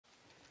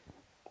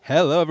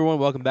Hello, everyone.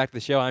 Welcome back to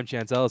the show. I'm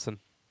Chance Ellison.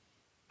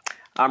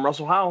 I'm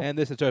Russell Howell. And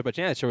this is Choice by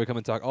Chance, where we come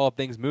and talk all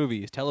things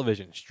movies,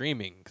 television,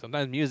 streaming,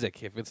 sometimes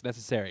music if it's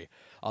necessary.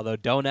 Although,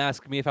 don't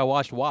ask me if I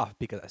watched WAP,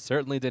 because I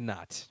certainly did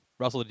not.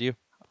 Russell, did you?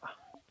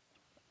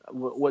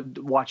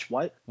 Watch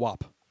what?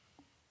 WAP.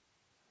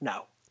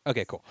 No.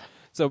 Okay, cool.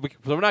 So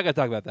we're not going to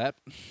talk about that,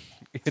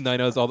 even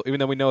though even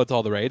though we know it's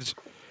all the rage.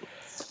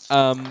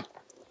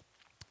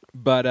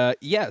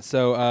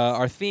 So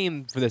our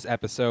theme for this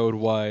episode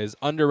was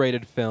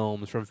underrated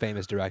films from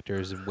famous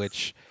directors, in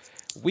which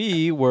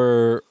we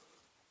were,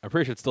 I'm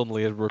pretty sure it's still in the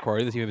lead of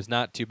recording. This is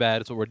not too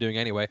bad. It's what we're doing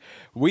anyway.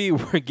 We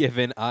were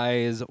given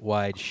Eyes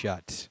Wide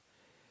Shut.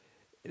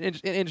 An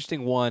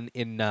interesting one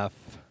enough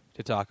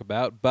to talk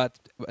about, but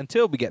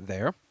until we get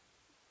there,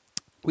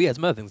 we have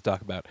some other things to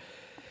talk about.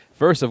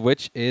 First of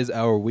which is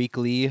our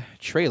weekly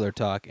trailer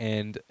talk,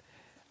 and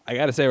I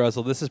gotta say,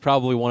 Russell, this is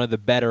probably one of the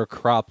better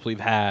crops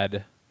we've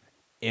had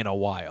in a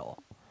while.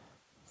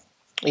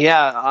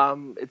 Yeah,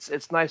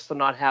 it's nice to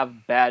not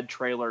have bad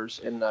trailers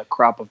in the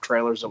crop of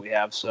trailers that we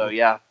have. So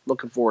yeah,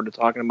 looking forward to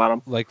talking about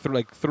them. Like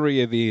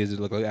three of these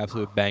look like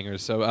absolute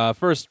bangers. So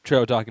first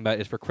trailer we're talking about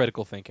is for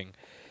Critical Thinking.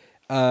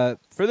 For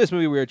this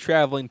movie, we are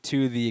traveling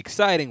to the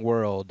exciting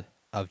world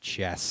of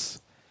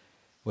chess,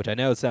 which I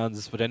know how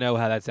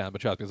that sounds, but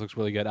trust me, this looks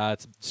really good.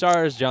 It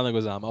stars John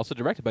Leguizamo, also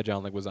directed by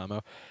John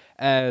Leguizamo,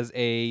 as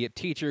a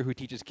teacher who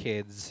teaches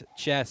kids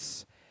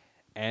chess,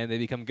 and they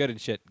become good and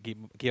shit,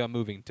 keep on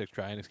moving to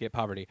try and escape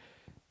poverty.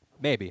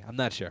 Maybe, I'm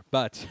not sure.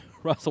 But,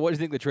 Russell, what do you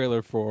think of the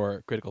trailer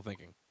for Critical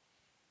Thinking?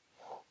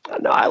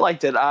 No, I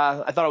liked it.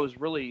 I thought it was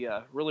really,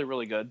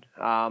 really good.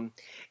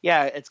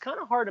 Yeah, it's kind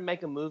of hard to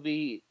make a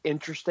movie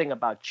interesting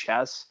about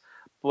chess,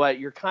 but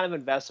you're kind of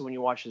invested when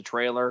you watch the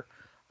trailer.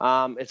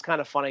 It's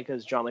kind of funny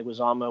because John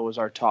Leguizamo was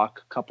our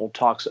couple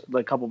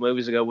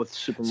movies ago with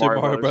Super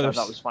Mario Brothers. I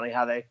thought it was funny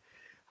how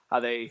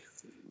they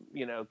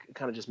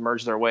kind of just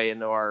merge their way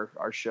into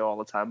our show all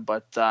the time.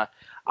 But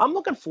I'm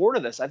looking forward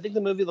to this. I think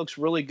the movie looks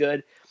really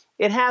good.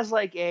 It has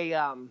like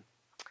a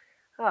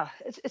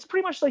it's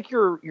pretty much like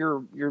your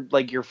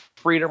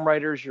freedom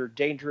writers, your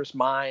dangerous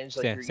minds,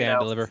 like Stand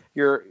Deliver.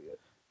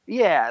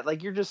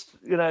 Like you're just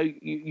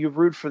you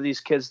root for these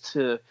kids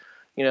to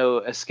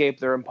escape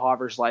their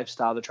impoverished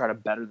lifestyle to try to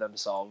better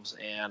themselves.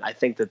 And I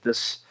think that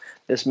this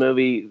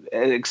movie,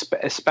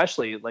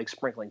 especially like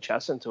sprinkling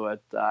chess into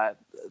it, I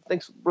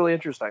think's really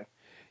interesting.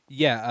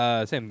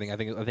 Yeah, same thing. I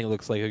think it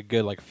looks like a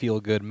good feel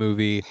good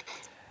movie.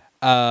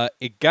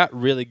 It got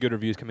really good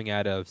reviews coming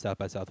out of South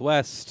by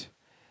Southwest,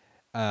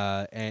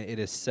 and it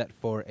is set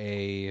for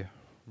a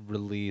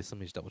release. Let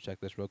me just double check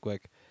this real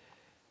quick.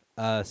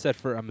 Set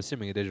for, I'm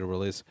assuming, a digital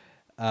release,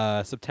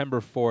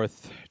 September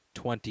 4th,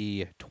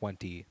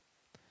 2020.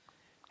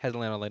 Hasn't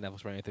landed on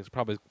Netflix or anything. It's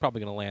probably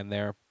gonna land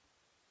there.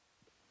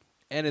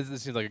 And it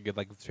seems like a good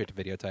straight to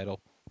video title.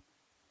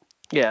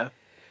 Yeah.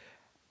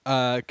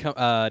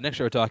 Next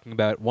year we're talking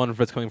about one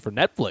that's coming for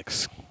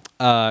Netflix.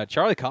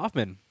 Charlie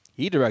Kaufman.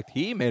 He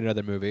made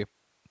another movie.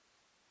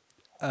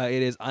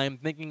 It is I'm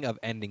Thinking of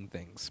Ending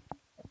Things.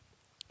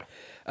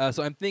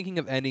 So I'm thinking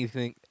of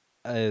anything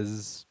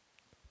as,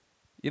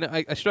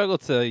 I struggle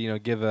to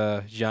give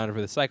a genre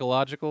for the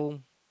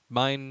psychological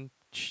mind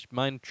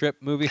trip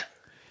movie.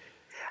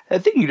 I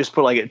think you just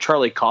put like a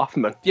Charlie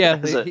Kaufman. Yeah,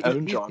 as his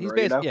own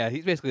genre. Yeah,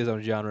 he's basically his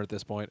own genre at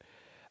this point.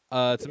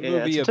 It's a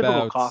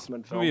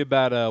movie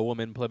about a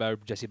woman played by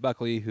Jessie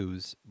Buckley,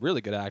 who's a really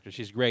good actor.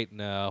 She's great in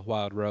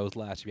Wild Rose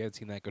Last. If you haven't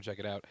seen that, go check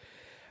it out.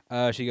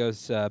 She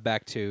goes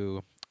back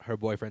to her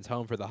boyfriend's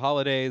home for the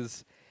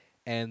holidays,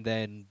 and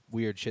then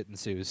weird shit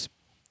ensues.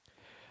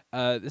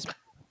 I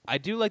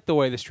do like the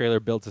way this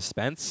trailer builds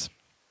suspense,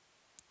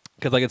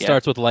 because it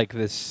starts with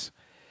this.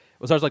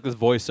 It starts like this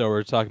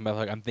voiceover talking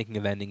about I'm thinking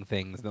of ending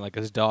things, and then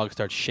his dog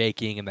starts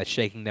shaking, and that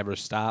shaking never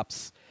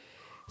stops.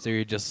 So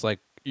you're just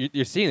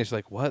you're seeing this,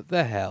 what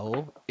the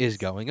hell is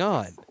going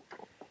on?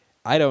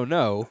 I don't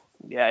know.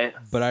 Yeah.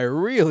 But I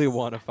really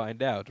want to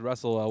find out.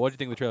 Russell, what do you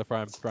think of the trailer for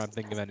I'm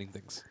Thinking of Ending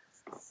Things?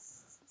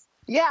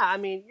 Yeah, I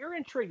mean, you're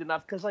intrigued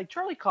enough because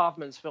Charlie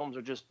Kaufman's films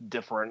are just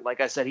different.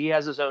 Like I said, he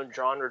has his own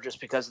genre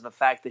just because of the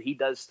fact that he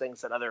does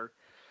things that other,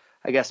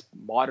 I guess,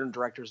 modern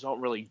directors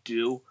don't really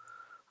do.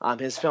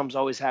 His films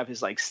always have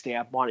his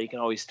stamp on it. You can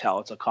always tell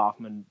it's a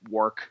Kaufman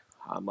work,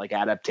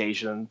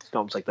 adaptation,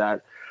 films like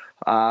that.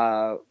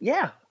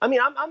 Yeah, I mean,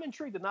 I'm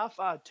intrigued enough.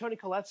 Toni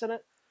Collette's in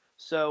it,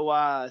 so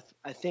I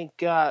think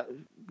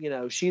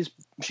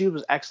she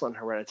was excellent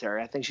in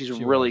Hereditary. I think she's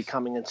really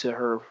coming into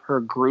her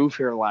groove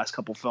here in the last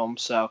couple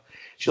films. So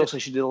she looks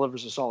like she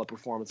delivers a solid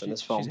performance in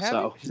this film.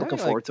 So looking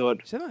forward to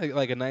it. She's having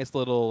a nice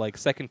little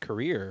second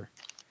career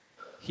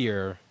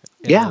here.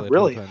 Yeah,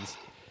 really.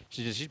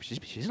 She's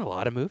in a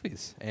lot of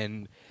movies,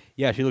 and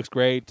yeah, she looks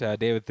great.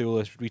 David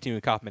Thewlis reteamed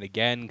with Kaufman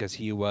again because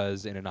he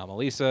was in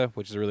Anomalisa,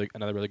 which is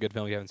another really good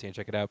film. If you haven't seen it,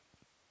 check it out.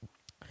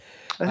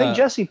 I think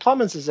Jesse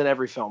Plemons is in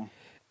every film.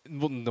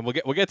 We'll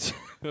get to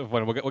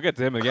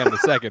him again in a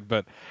second,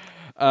 but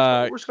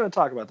we're just going to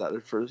talk about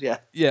that first. Yeah.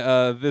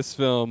 Yeah. This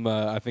film,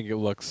 I think it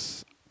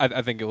looks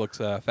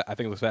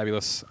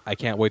fabulous. I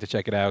can't wait to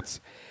check it out.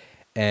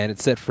 and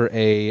it's set for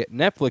a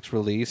Netflix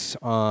release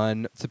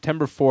on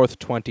September 4th,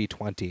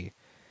 2020.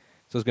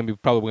 So it's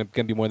probably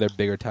gonna be one of their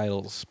bigger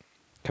titles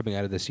coming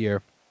out of this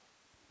year.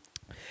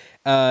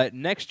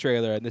 Next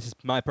trailer, and this is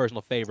my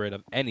personal favorite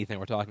of anything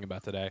we're talking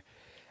about today.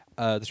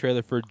 The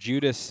trailer for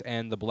Judas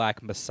and the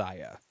Black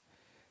Messiah.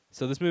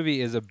 So this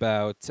movie is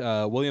about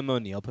William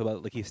O'Neill, played by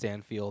Lakeith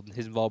Stanfield, and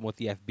his involvement with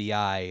the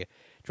FBI,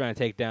 trying to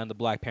take down the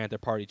Black Panther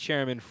Party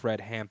chairman,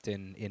 Fred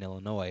Hampton, in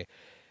Illinois.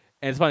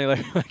 And it's funny,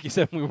 like you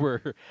said,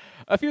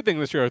 a few things in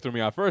this trailer threw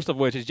me off. First of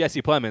which is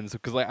Jesse Plemons,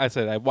 because like I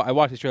said, I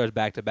watched these trailers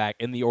back to back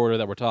in the order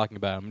that we're talking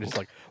about. I'm just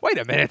like, wait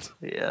a minute,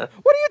 Yeah.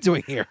 what are you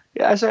doing here?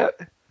 Yeah, I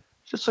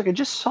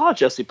just saw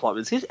Jesse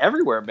Plemons. He's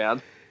everywhere,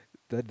 man.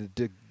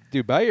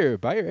 Dude, buy your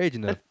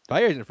agent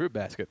a fruit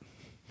basket.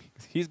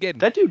 He's getting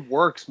that dude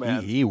works,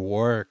 man. He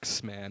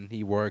works, man.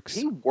 He works.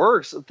 He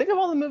works. Think of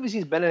all the movies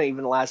he's been in,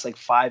 even the last like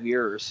 5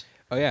 years.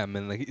 Oh yeah,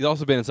 man. Like he's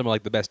also been in some of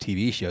like the best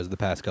TV shows of the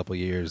past couple of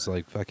years,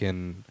 like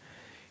fucking,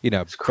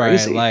 Friday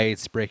Night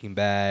Lights, Breaking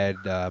Bad,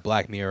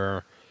 Black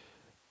Mirror,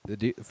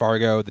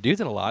 Fargo. The dude's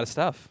in a lot of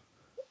stuff.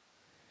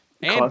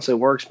 And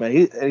constantly works, man.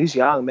 He's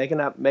young, making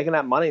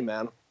that money,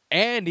 man.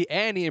 And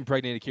he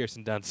impregnated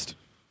Kirsten Dunst.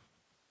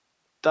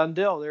 Done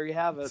deal. There you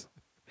have it.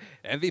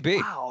 MVP.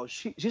 Wow,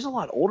 she's a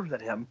lot older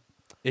than him.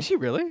 Is she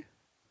really?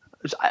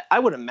 I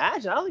would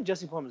imagine. I don't think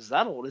Jesse Plemons is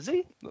that old, is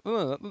he?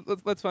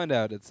 Let's find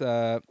out. It's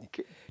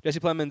Jesse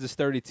Plemons is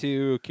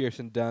 32.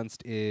 Kirsten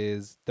Dunst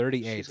is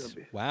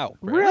 38. Wow.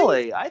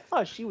 Really? I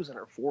thought she was in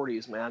her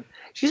 40s, man.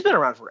 She's been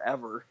around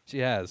forever. She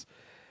has.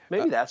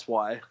 Maybe that's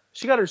why.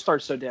 She got her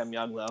start so damn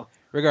young, though.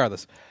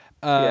 Regardless.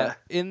 Yeah.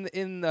 Like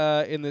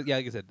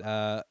I said,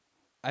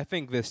 I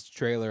think this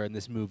trailer and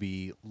this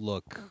movie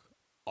look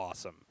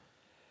awesome.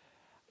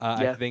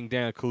 I think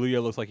Daniel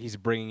Kaluuya looks like he's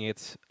bringing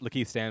it.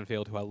 Lakeith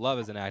Stanfield, who I love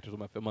as an actor, is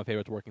one of my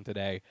favorites working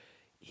today.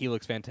 He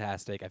looks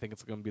fantastic. I think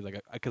it's going to be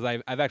because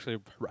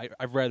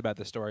I've read about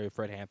the story of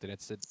Fred Hampton.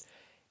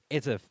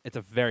 It's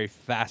a very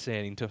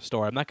fascinating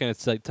story. I'm not going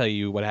to tell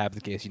you what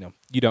happens in case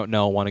you don't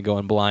know, want to go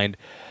in blind.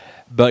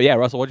 But yeah,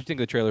 Russell, what did you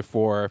think of the trailer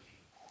for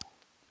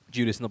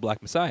Judas and the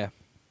Black Messiah?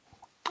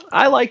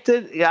 I liked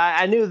it. Yeah,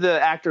 I knew the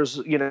actors,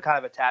 kind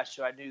of attached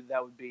to. I knew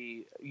that would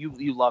be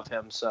you love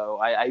him, so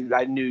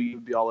I knew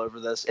you'd be all over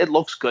this. It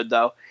looks good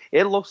though.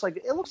 It feels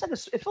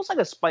like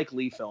a Spike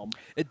Lee film.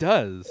 It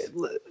does.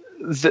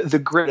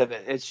 The grit of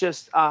it. It's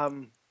just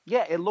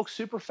it looks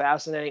super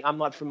fascinating. I'm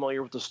not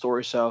familiar with the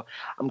story, so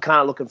I'm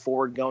kind of looking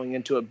forward going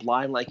into it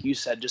blind, like you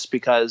said, just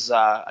because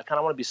I kind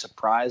of want to be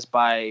surprised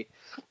by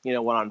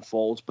what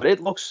unfolds. But it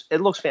looks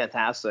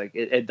fantastic.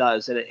 It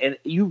does, and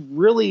you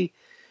really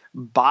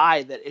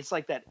buy that it's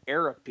like that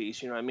era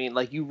piece, you know what I mean?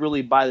 Like you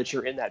really buy that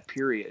you're in that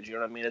period, you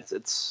know what I mean?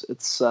 It's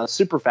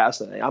super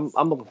fascinating.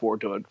 I'm looking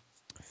forward to it.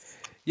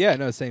 Yeah,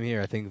 no, same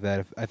here. I think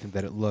that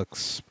it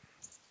looks,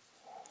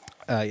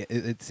 I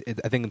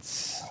think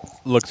it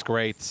looks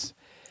great.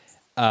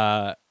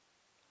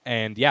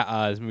 And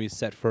yeah, this movie's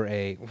set for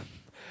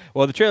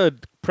the trailer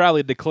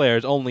proudly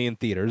declares only in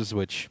theaters,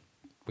 which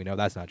we know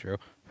that's not true.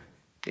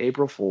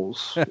 April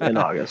Fools in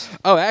August.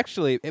 Oh,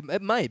 actually,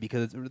 it might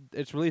because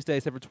its release date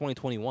is set for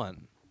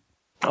 2021.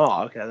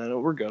 Oh, okay,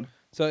 then we're good.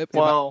 So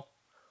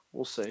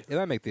we'll see. It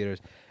might make theaters.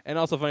 And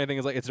also, funny thing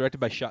is, it's directed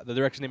by the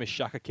director's name is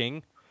Shaka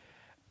King,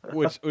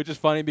 which is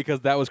funny because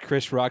that was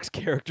Chris Rock's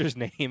character's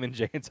name in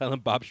Jay and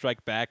Silent Bob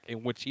Strike Back,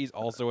 in which he's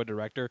also a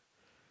director.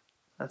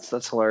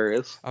 That's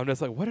hilarious. I'm just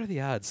like, what are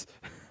the odds?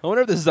 I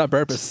wonder if this is on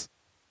purpose.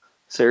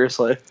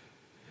 Seriously.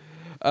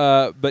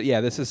 But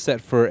yeah, this is set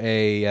for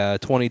a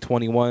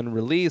 2021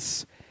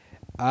 release.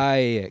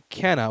 I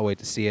cannot wait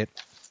to see it.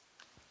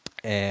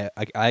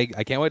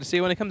 I can't wait to see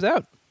it when it comes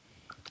out.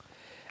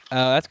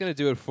 That's going to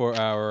do it for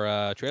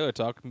our trailer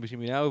talk.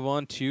 We now move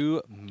on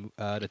to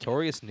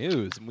Notorious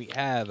News. And we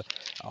have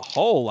a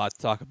whole lot to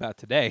talk about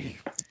today.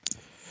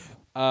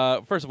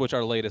 First of which,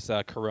 our latest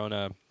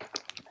Corona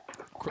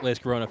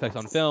effects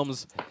on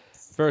films.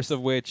 First of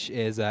which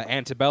is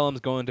Antebellum's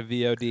going to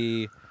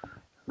VOD.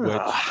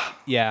 Which,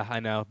 yeah, I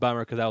know,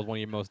 bummer because that was one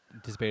of your most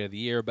anticipated of the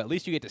year. But at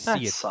least you get to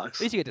see it. Sucks.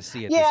 At least you get to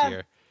see it this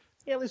year.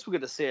 Yeah, at least we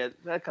get to see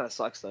it. That kind of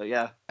sucks, though.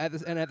 Yeah. At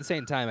the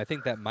same time, I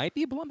think that might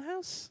be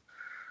Blumhouse.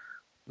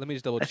 Let me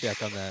just double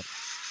check on that.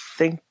 I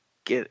think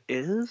it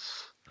is.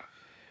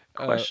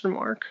 Question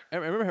mark. I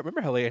remember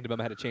how Lady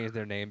Antebellum had to change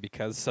their name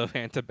because of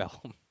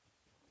Antebellum.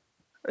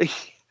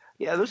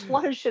 Yeah, there's a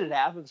lot of shit that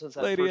happened since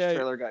that first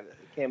trailer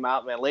came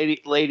out, man.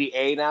 Lady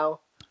A now.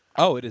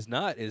 Oh, it is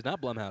not. It is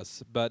not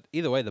Blumhouse. But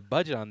either way, the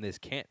budget on this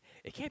can't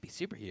be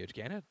super huge,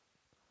 can it?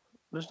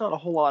 There's not a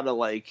whole lot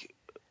of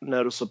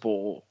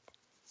noticeable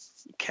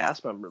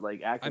cast member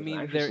actors. I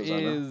mean, there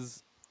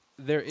is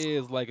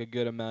a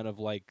good amount of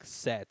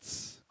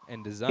sets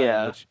and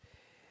design, which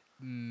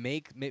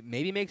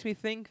maybe makes me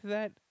think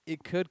that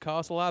it could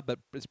cost a lot, but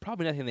it's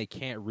probably nothing they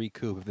can't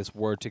recoup if this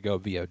were to go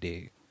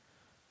VOD.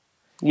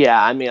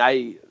 Yeah, I mean,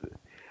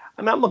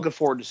 I'm looking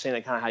forward to seeing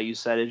it. Kind of how you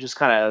said it. It's just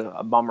kind of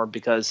a bummer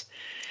because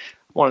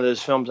one of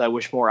those films I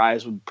wish more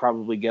eyes would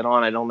probably get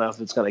on. I don't know if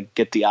it's going to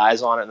get the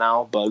eyes on it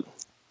now, but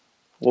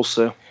we'll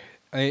see.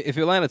 If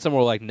it landed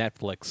somewhere like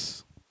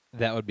Netflix,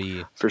 that would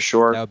be for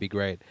sure.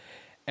 great.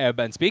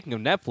 But speaking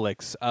of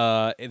Netflix,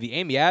 the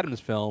Amy Adams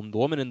film, The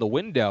Woman in the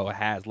Window,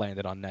 has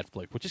landed on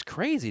Netflix, which is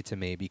crazy to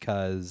me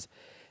because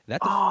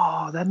that's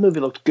That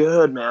movie looked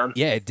good, man.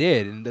 yeah, it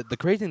did. And the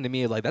crazy thing to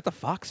me is like that's a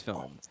Fox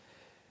film.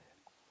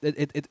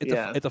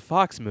 It's a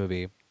Fox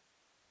movie.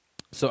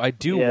 So I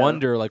do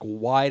wonder, like,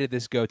 why did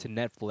this go to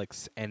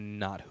Netflix and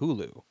not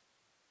Hulu?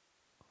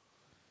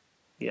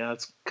 Yeah,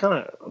 it's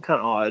kind of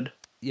odd.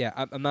 Yeah,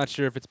 I'm not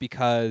sure if it's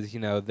because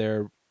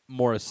they're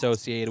more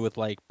associated with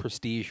like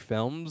prestige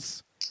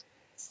films.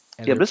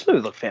 Yeah, this movie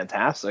looked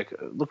fantastic.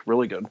 It looked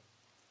really good.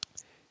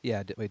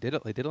 Yeah, did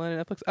it land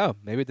on Netflix? Oh,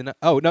 maybe it did not.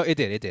 Oh no, it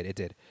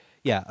did.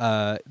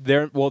 Yeah,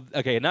 they're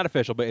not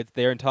official, but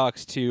they're in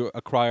talks to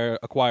acquire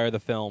the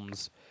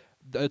films,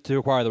 to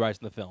acquire the rights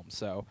in the film.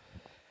 So,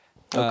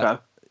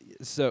 Okay.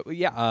 So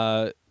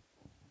yeah,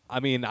 I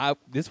mean, I'm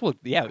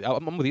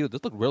with you.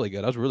 This looked really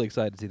good. I was really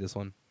excited to see this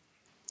one.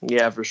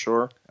 Yeah, for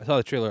sure. I saw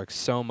the trailer like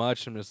so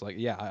much. I'm just like,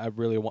 yeah, I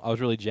was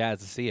really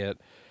jazzed to see it,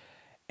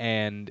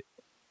 and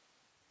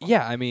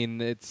yeah, I mean,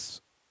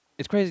 it's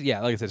crazy.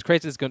 Yeah, like I said, it's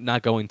crazy. It's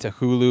not going to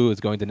Hulu.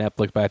 It's going to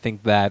Netflix. But I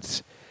think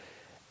that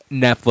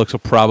Netflix will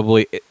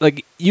probably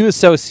like you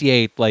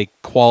associate like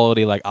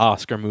quality like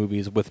Oscar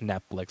movies with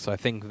Netflix. So I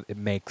think it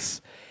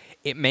makes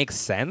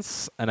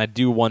sense. And I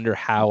do wonder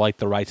how like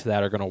the rights to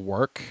that are going to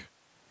work.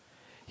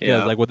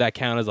 Because like would that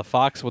count as a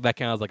Fox? Would that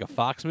count as like a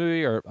Fox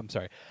movie, or I'm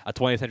sorry, a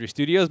 20th Century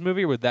Studios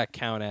movie? Or would that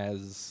count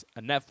as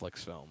a Netflix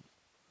film,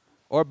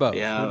 or both?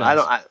 Yeah,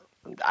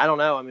 I don't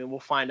know. I mean, we'll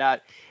find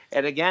out.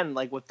 And again,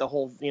 like with the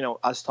whole,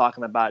 us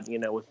talking about,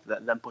 with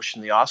them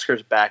pushing the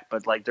Oscars back,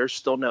 but like there's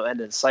still no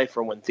end in sight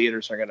for when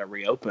theaters are going to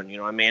reopen. You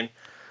know what I mean?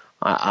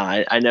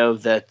 I know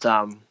that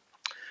the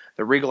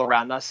Regal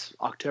Around Us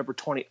August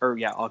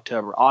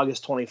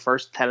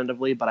 21st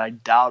tentatively, but I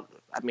doubt.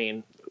 I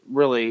mean,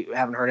 really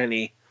haven't heard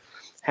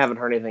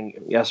anything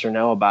yes or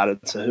no about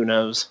it. So who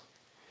knows?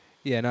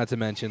 Yeah, not to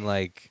mention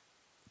like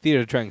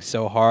theaters are trying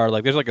so hard.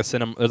 Like there's like a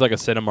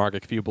Cinemark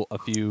a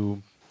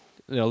few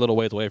little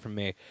ways away from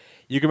me.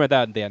 You can rent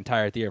that the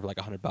entire theater for like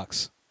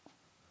 $100.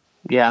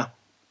 Yeah.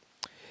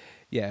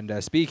 Yeah,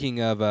 and speaking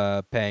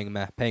of paying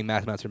mass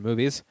amounts for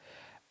movies,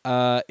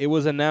 it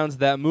was announced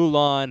that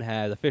Mulan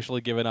has officially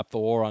given up the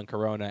war on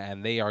Corona,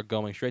 and they are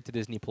going straight to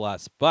Disney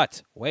Plus.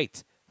 But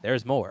wait,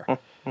 there's more.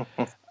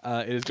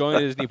 It is going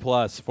to Disney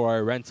Plus for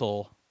a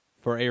rental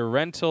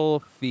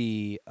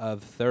fee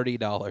of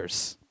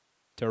 $30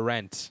 to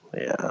rent.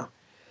 Yeah.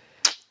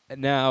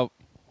 Now,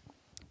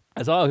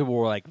 as a lot of people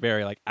were like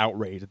very like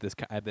outraged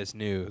at this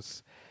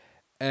news,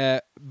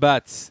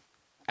 but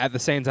at the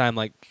same time,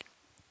 like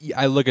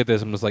I look at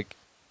this and I'm just like,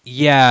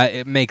 yeah,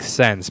 it makes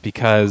sense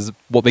because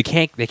they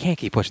can't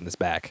keep pushing this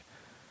back.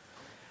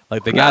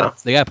 Like they got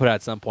to put it out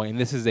at some point, and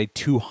this is a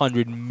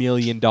 $200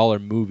 million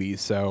movie,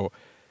 so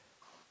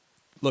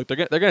look,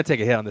 they're gonna take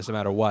a hit on this no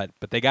matter what,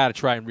 but they got to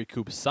try and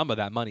recoup some of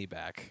that money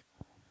back.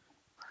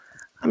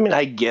 I mean,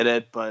 I get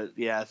it, but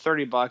yeah,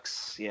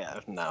 $30, yeah,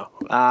 no,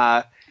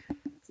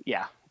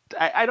 yeah.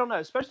 I don't know,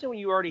 especially when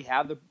you already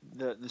have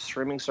the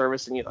streaming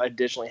service and you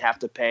additionally have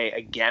to pay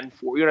again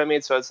for, you know what I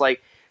mean? So it's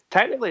like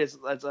technically it's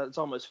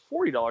almost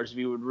 $40 if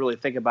you would really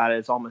think about it.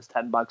 It's almost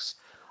 $10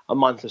 a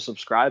month to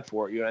subscribe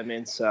for it. You know what I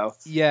mean? So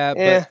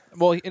yeah,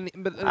 but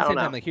at the same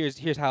time, like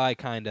here's how I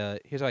kind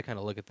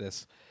of look at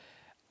this.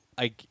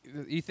 Like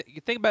you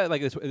think about it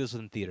like this was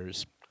in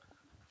theaters.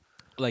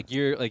 Like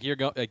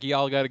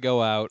y'all got to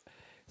go out.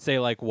 Say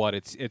like what?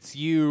 It's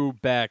you,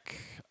 Beck.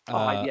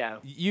 Yeah.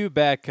 You,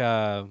 Beck.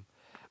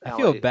 I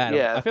feel bad.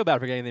 Yeah. I feel bad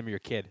for getting the name of your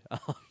kid.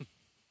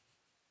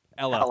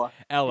 Ella.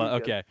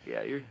 Okay.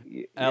 Yeah, you're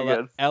Ella.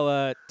 good.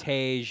 Ella.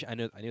 Tage. I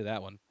knew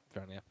that one.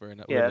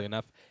 Weirdly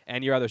enough.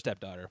 And your other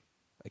stepdaughter.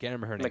 I can't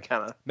remember her name.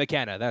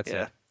 McKenna. That's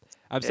it.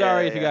 I'm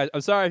sorry if you guys.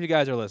 I'm sorry if you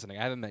guys are listening.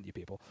 I haven't met you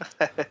people.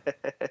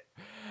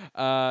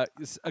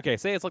 Okay.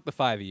 Say it's like the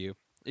five of you.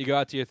 You go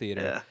out to your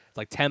theater. Yeah. It's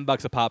like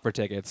 $10 a pop for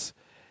tickets.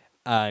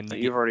 And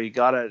you've already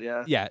got it.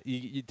 Yeah. Yeah.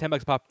 You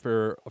 $10 a pop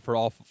for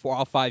all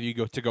five of you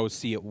go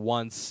see it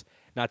once.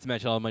 Not to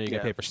mention all the money you're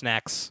gonna pay for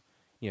snacks,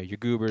 your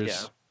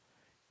goobers,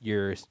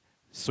 your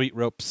sweet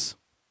ropes,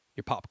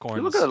 your popcorns.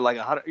 You're looking at like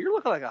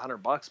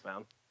 $100,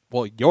 man.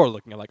 Well, you're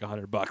looking at like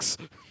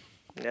 $100.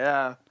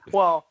 Yeah.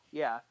 Well,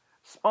 yeah.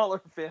 Smaller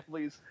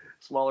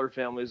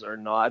families are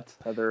not.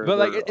 But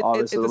like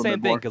it's the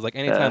same thing because like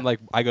anytime like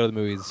I go to the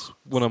movies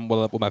when I'm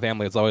with my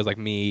family, it's always like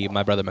me,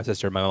 my brother, my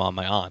sister, my mom,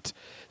 my aunt.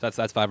 So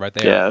that's five right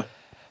there. Yeah.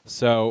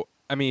 So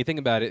I mean, you think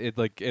about it,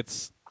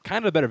 it's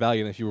kind of a better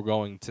value than if you were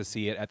going to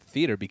see it at the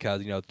theater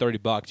because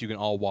 $30 you can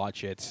all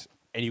watch it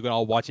and you can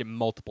all watch it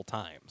multiple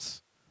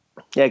times.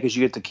 Yeah, because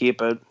you get to keep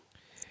it.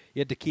 You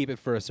had to keep it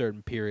for a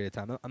certain period of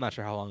time. I'm not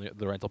sure how long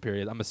the rental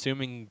period is. I'm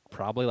assuming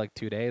probably like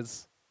 2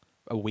 days,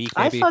 a week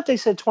maybe. I thought they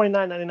said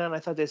 $29.99. I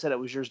thought they said it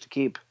was yours to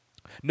keep.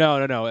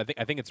 No.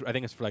 I think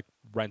it's for like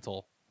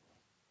rental.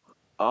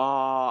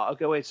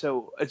 Okay. Wait.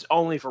 So it's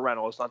only for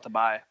rental. It's not to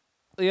buy.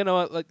 You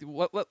know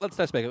what? Let's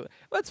touch back.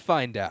 Let's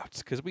find out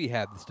because we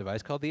have this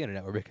device called the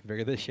internet where we can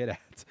figure this shit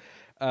out.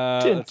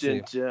 Dun, Let's see.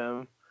 dun,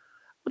 dun.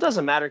 It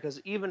doesn't matter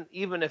because even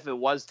if it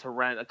was to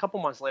rent, a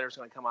couple months later it's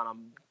going to come out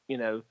on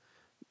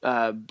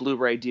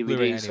Blu-ray DVD,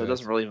 Blu-ray so it anyways.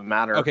 doesn't really even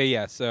matter. Okay,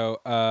 yeah.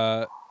 So,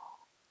 oh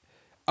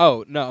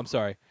no, I'm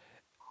sorry.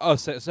 Oh,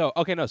 so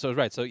okay, no, so it's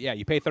right. So yeah,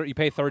 you pay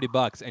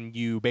 $30 and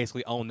you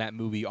basically own that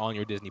movie on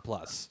your Disney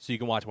Plus, so you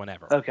can watch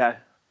whenever. Okay,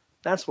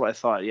 that's what I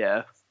thought.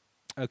 Yeah.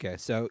 Okay,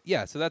 so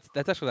yeah, so that's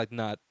actually like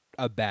not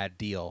a bad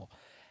deal,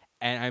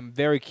 and I'm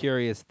very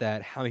curious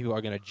that how many people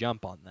are going to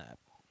jump on that.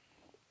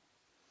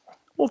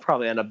 We'll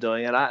probably end up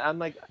doing it. I'm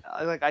like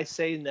I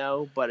say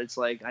no, but it's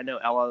like I know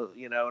Ella.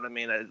 You know what I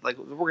mean?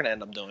 We're gonna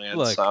end up doing it.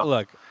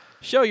 Look,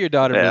 show your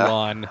daughter Yeah.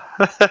 Mulan.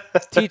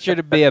 Teach her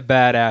to be a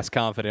badass,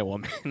 confident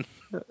woman.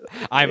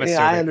 I'm assuming.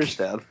 Yeah, I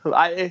understand.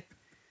 I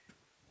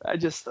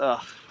just,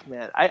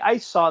 man, I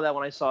saw that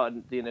when I saw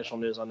the initial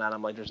news on that.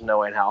 I'm like, there's no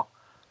way in hell.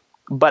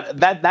 But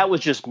that was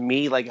just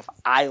me. Like, if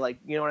I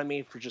you know what I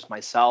mean, for just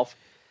myself.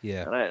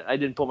 Yeah. And I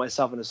didn't put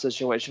myself in a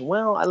situation.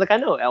 Well, I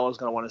know Ella's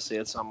gonna want to see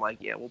it, so I'm like,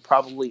 yeah, we'll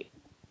probably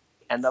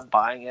end up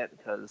buying it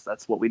because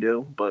that's what we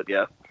do. But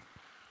yeah.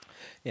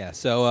 Yeah.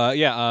 So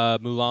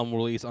Mulan will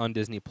release on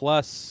Disney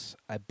Plus,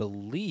 I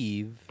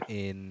believe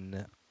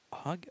in.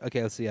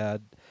 Okay, let's see.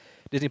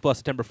 Disney Plus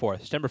September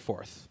 4th. September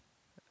 4th.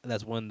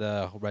 That's when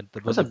the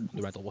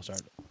rental will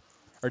start,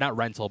 or not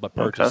rental, but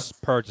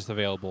purchase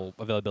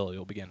availability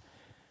will begin.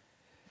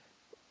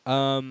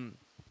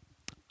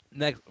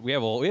 Next, we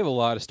have a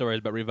lot of stories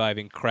about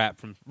reviving crap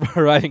from the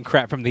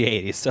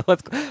 80s. So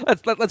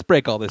let's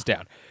break all this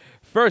down.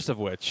 First of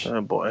which, Oh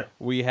boy,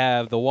 we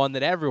have the one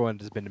that everyone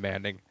has been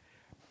demanding.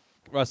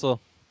 Russell,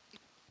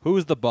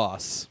 Who's the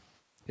Boss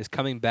is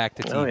coming back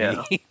to TV. Oh,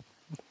 yeah.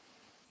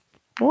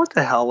 What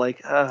the hell?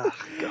 Like, God.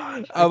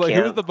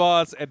 Who's the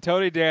Boss and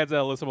Tony Danza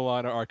and Alyssa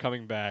Milano are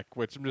coming back,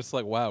 which I'm just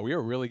like, wow, we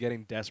are really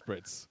getting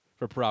desperate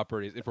for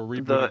properties if we're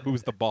rebooting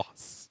Who's the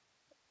Boss.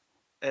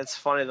 It's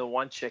funny. The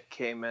one chick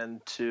came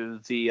into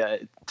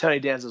the Tony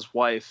Danza's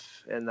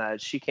wife,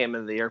 and she came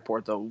into the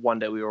airport the one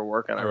day we were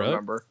working. I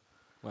remember.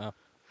 Wow.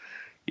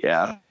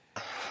 Yeah.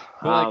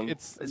 But I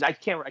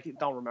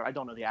don't remember. I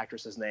don't know the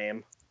actress's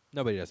name.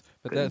 Nobody does.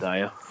 But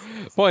the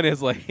point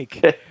is,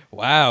 like,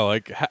 wow,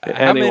 like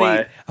how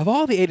many of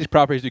all the 80s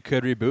properties you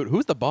could reboot?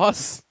 Who's the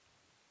boss?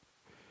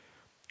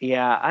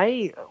 Yeah,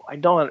 I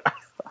don't. I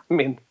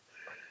mean,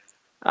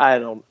 I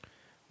don't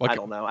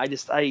know. I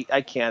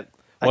can't.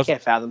 I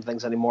can't fathom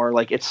things anymore.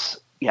 Like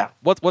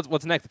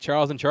What's next? The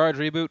Charles in Charge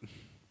reboot?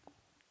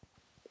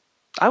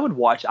 I would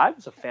watch. I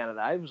was a fan of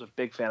that. I was a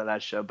big fan of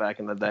that show back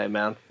in the day,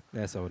 man.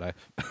 Yeah, so would I.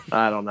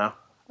 I don't know.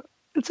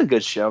 It's a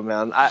good show,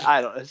 man.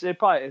 I don't. It's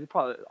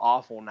probably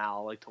awful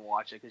now, like to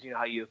watch it because you know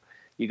how you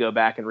go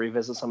back and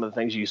revisit some of the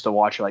things you used to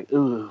watch. You're like,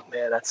 ooh,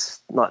 man,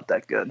 that's not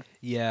that good.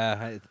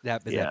 Yeah,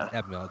 that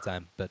happened all the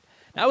time. But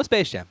now with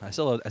Space Jam, I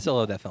still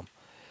love that film.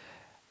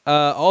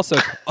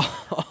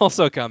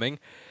 Also coming.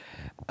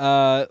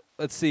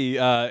 Let's see.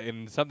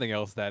 In something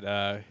else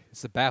that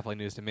it's baffling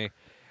news to me,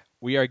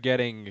 we are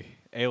getting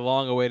a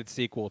long-awaited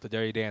sequel to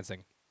Dirty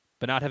Dancing,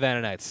 but not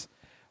Havana Nights,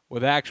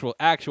 with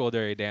actual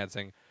Dirty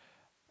Dancing,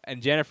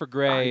 and Jennifer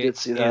Grey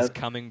is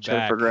coming back.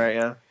 Jennifer Grey,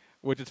 yeah.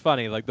 Which is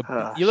funny. Like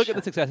you look at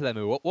the success of that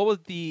movie. What was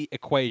the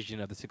equation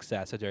of the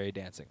success of Dirty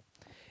Dancing?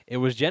 It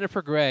was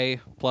Jennifer Grey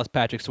plus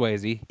Patrick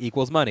Swayze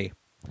equals money.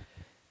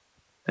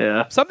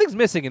 Yeah. Something's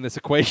missing in this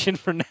equation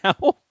for now.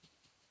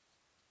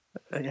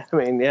 I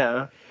mean,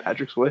 yeah,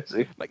 Patrick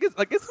Swayze. Like, it's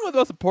one of the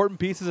most important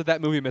pieces of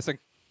that movie missing,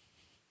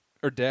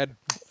 or dead.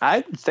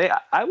 I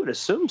would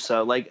assume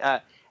so. Like,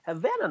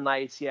 Havana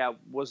Nights,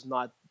 was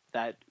not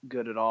that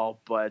good at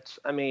all. But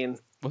I mean,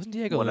 wasn't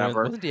Diego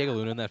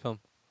Luna in that film?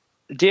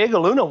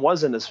 Diego Luna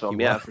was in this film,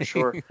 for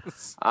sure.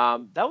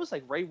 That was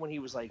like right when he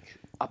was like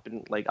up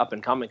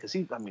and coming because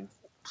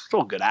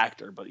still a good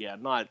actor, but yeah,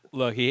 not.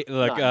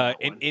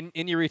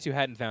 Iñárritu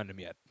hadn't found him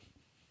yet.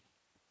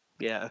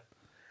 Yeah.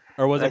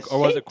 Or was it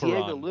Cuarón?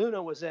 Diego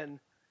Luna was in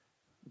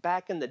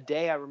back in the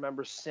day. I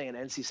remember seeing an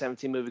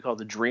NC-17 movie called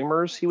The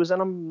Dreamers. He was in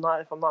them,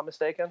 if I'm not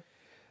mistaken.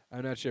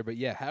 I'm not sure, but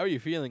yeah, how are you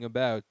feeling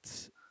about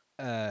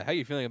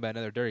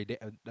another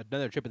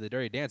trip of the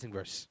Dirty Dancing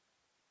verse?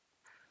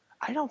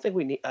 I don't think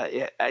we need.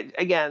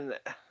 Again,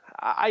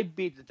 I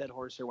beat the dead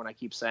horse here when I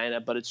keep saying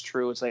it, but it's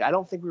true. It's like I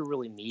don't think we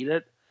really need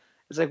it.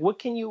 It's like, what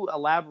can you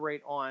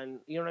elaborate on?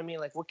 You know what I mean?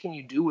 Like, what can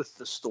you do with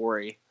the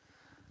story?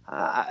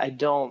 I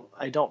don't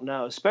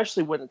know,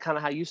 especially when kind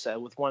of how you said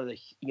with one of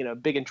the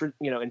big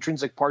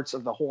intrinsic parts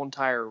of the whole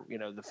entire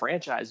the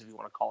franchise, if you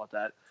want to call it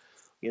that,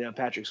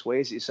 Patrick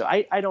Swayze. So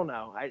I don't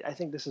know. I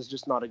think this is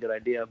just not a good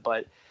idea.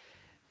 But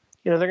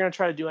they're going to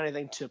try to do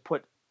anything to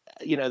put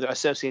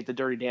associate the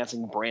Dirty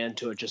Dancing brand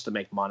to it just to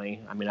make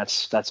money. I mean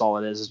that's all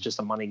it is. It's just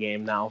a money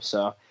game now.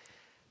 So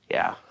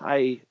yeah,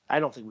 I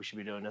don't think we should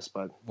be doing this.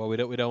 But we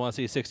don't want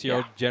to see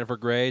 60-year-old Jennifer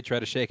Grey try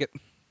to shake it.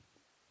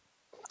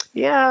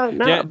 Yeah,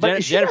 no,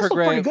 but Jennifer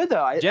Grey pretty good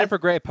though. Jennifer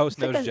Grey post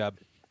nose job.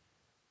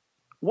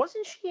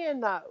 Wasn't she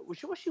in?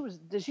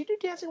 Did she do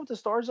Dancing with the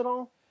Stars at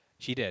all?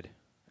 She did.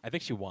 I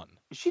think she won.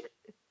 She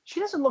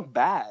doesn't look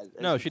bad.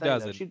 No, she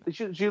doesn't.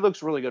 She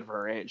looks really good for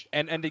her age.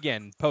 And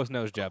again, post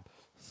nose job.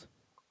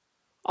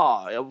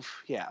 Oh,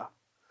 yeah,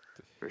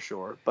 for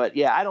sure. But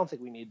yeah, I don't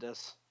think we need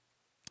this.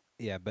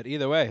 Yeah, but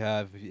either way,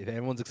 if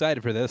anyone's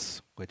excited for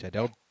this, which I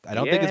don't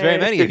think it's very Yay!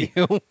 many of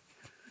you.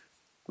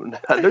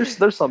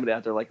 there's somebody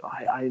out there like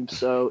I am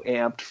so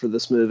amped for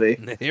this movie.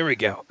 Here we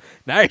go.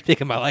 Now you're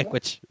speaking my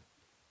language.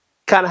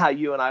 Kind of how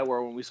you and I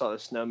were when we saw the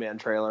Snowman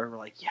trailer. We're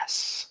like,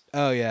 yes,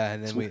 Oh yeah,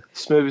 and then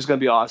this movie's gonna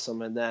be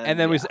awesome. And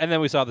then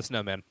we saw the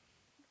Snowman.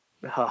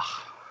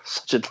 oh,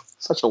 such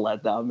a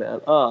letdown,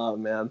 man. Oh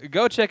man.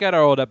 Go check out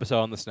our old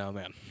episode on the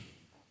Snowman.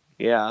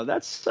 Yeah,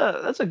 that's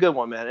a good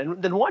one, man.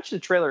 And then watch the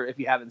trailer if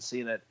you haven't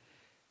seen it.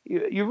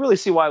 You really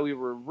see why we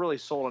were really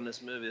sold on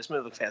this movie. This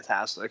movie looked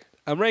fantastic.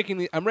 I'm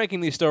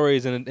ranking these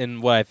stories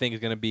in what I think is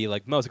going to be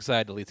like most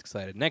excited to least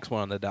excited. Next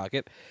one on the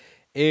docket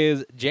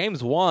is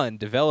James Wan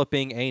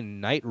developing a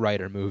Knight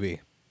Rider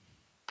movie.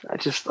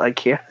 I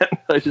can't.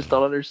 I just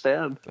don't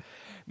understand.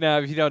 Now,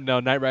 if you don't know,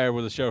 Knight Rider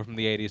was a show from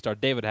the '80s,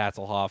 starred David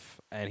Hasselhoff,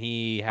 and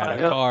he had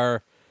a Yeah.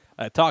 car,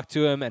 talk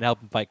to him, and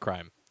help him fight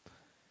crime.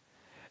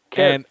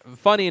 Okay. And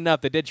funny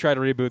enough, they did try to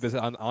reboot this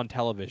on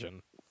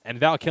television, and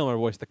Val Kilmer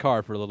voiced the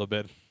car for a little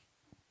bit.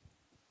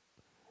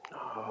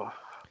 Oh,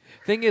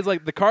 Thing is,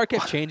 like, the car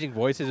kept changing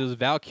voices. It was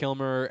Val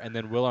Kilmer, and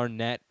then Will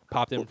Arnett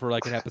popped in for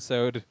like an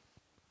episode.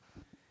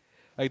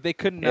 Like they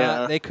could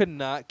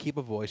not keep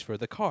a voice for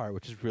the car,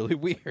 which is really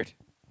weird.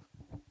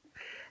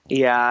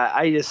 yeah,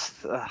 I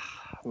just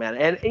man,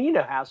 and you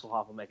know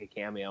Hasselhoff will make a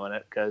cameo in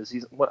it because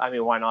he's what I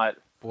mean, why not?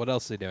 What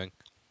else is he doing?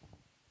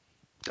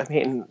 I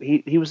mean,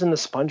 he was in the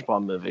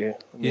SpongeBob movie. I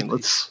mean,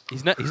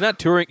 He's not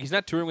touring. He's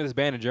not touring with his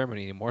band in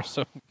Germany anymore.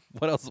 So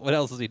what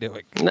else is he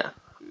doing? nah,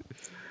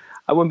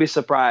 I wouldn't be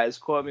surprised.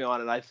 Quote me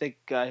on it. I think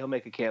he'll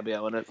make a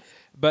cameo in it.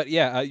 But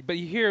yeah, but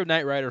you hear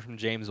Knight Rider from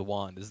James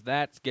Wan. Does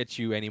that get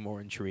you any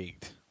more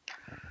intrigued?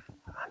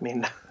 I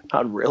mean,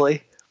 not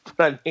really,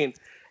 but I mean,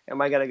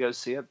 am I gonna go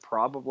see it?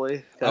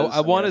 Probably.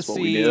 I want to that's what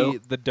we see do.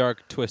 the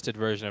dark, twisted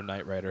version of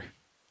Knight Rider.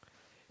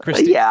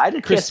 Yeah, I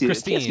can't see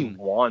Christine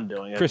Juan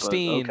doing it.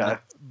 Christine, but,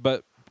 okay.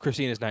 but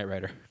Christine is Knight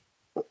Rider.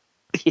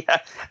 Yeah.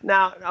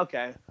 Now,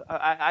 okay,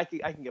 I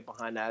can get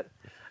behind that.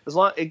 As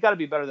long it got to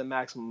be better than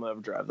Maximum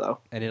Overdrive, though,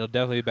 And it'll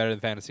definitely be better than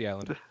Fantasy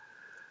Island.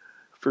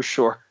 for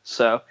sure.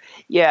 So,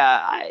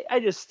 yeah,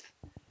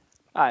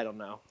 I don't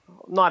know.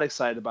 Not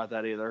excited about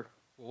that either.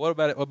 What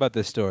about it? What about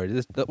this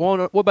story?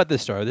 What about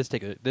this story?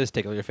 This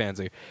tickle your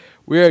fancy.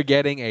 We are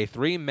getting a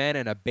 3 Men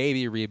and a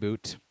Baby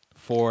reboot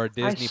for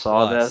Disney I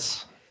saw Plus,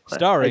 this.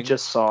 starring I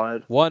just saw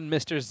it. one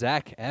Mr.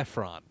 Zac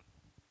Efron.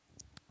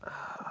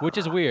 Which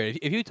is weird.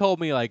 If you told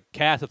me like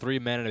cast of 3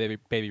 Men and a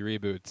Baby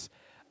reboots,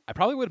 I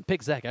probably wouldn't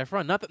pick Zac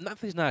Efron. Not that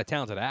he's not a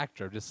talented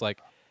actor, just like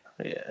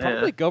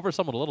probably go for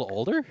someone a little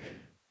older.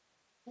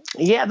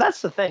 Yeah,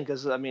 that's the thing,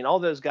 because I mean, all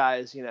those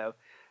guys, you know,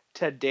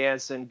 Ted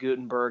Danson,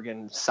 Gutenberg,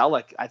 and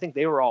Selleck, I think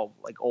they were all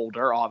like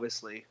older,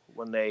 obviously,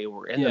 when they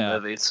were in the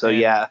movie. So and,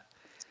 yeah,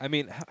 I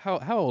mean,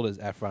 how old is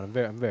Efron?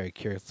 I'm very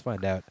curious. Let's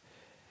find out.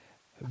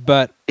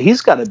 But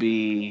he's got to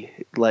be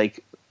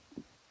like,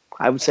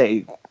 I would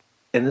say,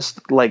 in this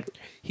like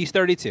he's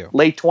 32.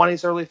 late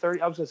 20s, early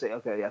 30s. I was gonna say,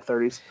 okay, yeah,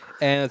 30s.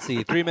 And let's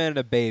see, 3 Men and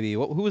a Baby.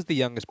 Who was the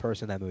youngest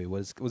person in that movie?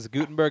 Was it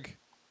Gutenberg?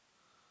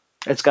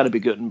 It's got to be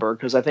Gutenberg,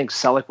 because I think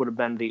Selleck would have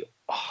been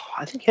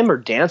I think him or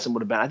Danson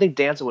would have been. I think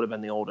Danson would have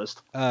been the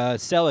oldest.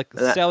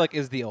 Selleck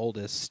is the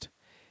oldest.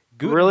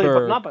 Really,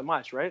 but not by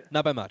much, right?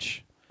 Not by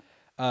much.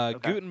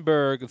 Okay.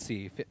 Gutenberg, let's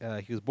see,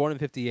 he was born in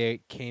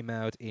 58, came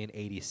out in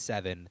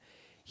 87.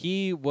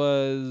 He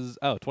was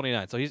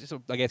 29. So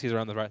I guess he's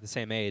around the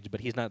same age, but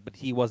he's not. But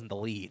he wasn't the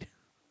lead.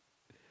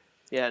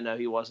 Yeah, no,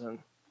 he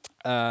wasn't.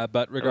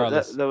 But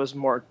regardless, that was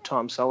more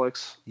Tom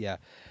Selleck's. yeah.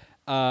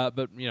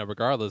 But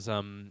regardless,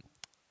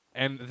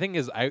 and the thing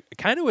is, I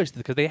kind of wish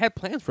because they had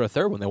plans for a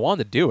third one. They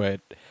wanted to do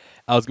it. It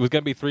was going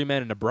to be 3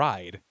 Men and a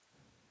Bride.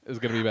 It was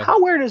going to be about.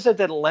 How weird is it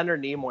that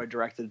Leonard Nimoy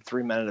directed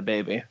 3 Men and a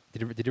Baby?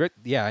 Did he direct?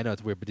 Yeah, I know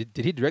it's weird, but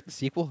did he direct the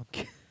sequel?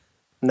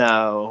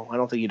 No, I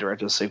don't think he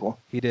directed a sequel.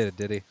 He did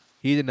he?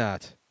 He did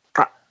not.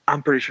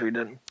 I'm pretty sure he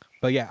didn't.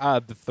 But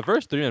yeah, the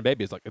first 3 Men and a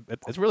Baby is like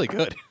it's really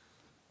good.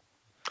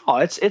 Oh,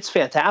 it's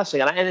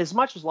fantastic, and as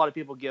much as a lot of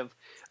people give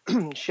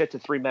shit to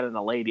 3 Men and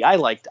a Lady, I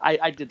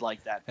did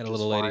like that. And a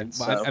just little lady.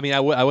 fine, so. I mean, I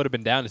would have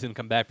been down to see him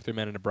come back for 3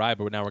 Men and a Bride,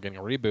 but now we're getting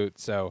a reboot.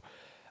 So,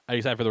 are you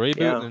excited for the reboot?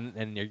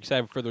 Yeah. And you're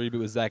excited for the reboot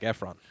with Zac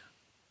Efron?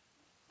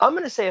 I'm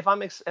gonna say if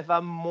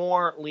I'm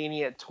more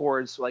lenient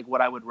towards like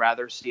what I would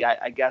rather see,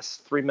 I guess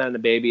 3 Men and a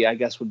Baby, I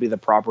guess would be the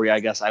property. I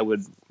guess I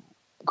would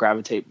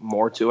gravitate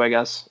more to. I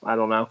guess I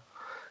don't know,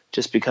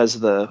 just because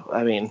of the.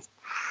 I mean,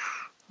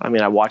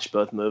 I watched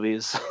both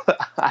movies.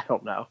 I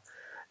don't know.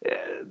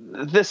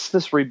 This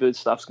reboot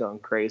stuff's going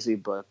crazy,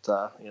 but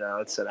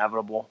it's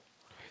inevitable.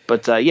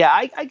 But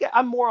yeah,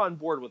 I'm more on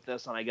board with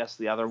this than I guess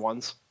the other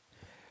ones.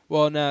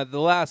 Well, now the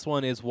last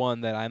one is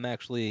one that I'm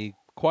actually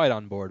quite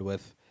on board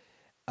with.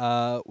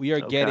 We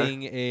are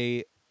getting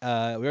a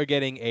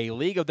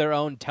League of Their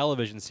Own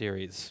television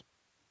series.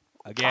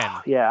 Again.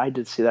 Yeah, I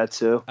did see that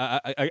too.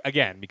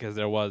 Again, because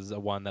there was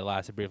one that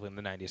lasted briefly in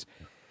the 90s.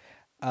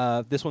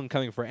 This one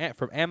coming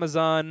from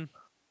Amazon,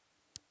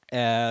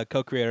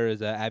 Co-creator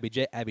is Abby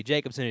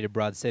Jacobson, who did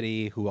Broad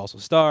City, who also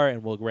star,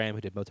 and Will Graham,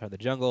 who did Motor in the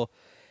Jungle.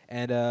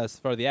 And as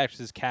far as the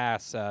actresses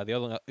cast,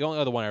 the only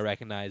other one I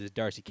recognize is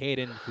Darcy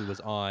Caden, who was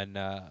on.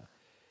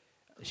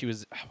 She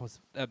was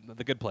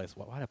The Good Place.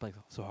 Why did I play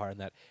so hard on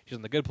that? She's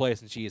on The Good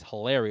Place, and she is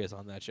hilarious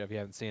on that show. If you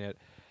haven't seen it,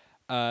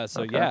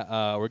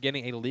 we're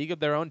getting a League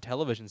of Their Own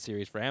television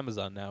series for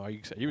Amazon now. Are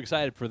you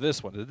excited for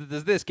this one?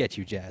 Does this get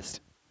you jazzed?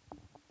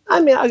 I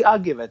mean, I'll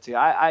give it to you.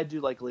 I do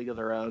like League of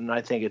Their Own.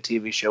 I think a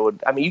TV show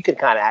would. I mean, you can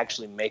kind of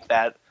actually make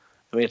that.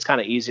 I mean, it's kind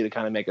of easy to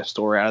kind of make a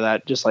story out of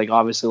that. Just like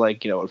obviously,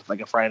 like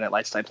like a Friday Night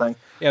Lights type thing.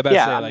 Yeah, but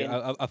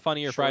a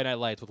funnier sure. Friday Night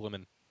Lights with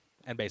women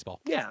and baseball.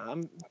 Yeah,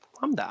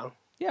 I'm down.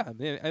 Yeah, I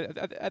mean,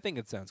 I think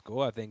it sounds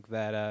cool. I think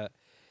that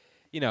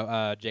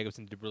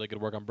Jacobson did really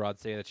good work on Broad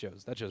City.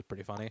 That show's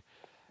pretty funny.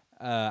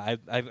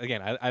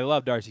 I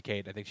love Darcy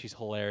Kate. I think she's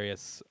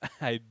hilarious.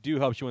 I do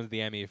hope she wins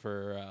the Emmy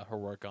for her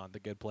work on The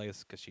Good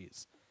Place because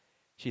she's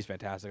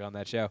fantastic on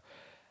that show.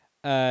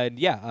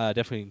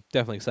 Definitely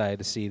excited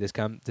to see this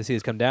come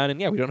down.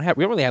 And yeah, we don't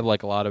really have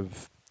like a lot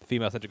of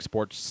female-centric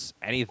sports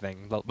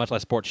anything, much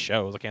less sports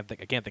shows. I can't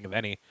think of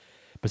any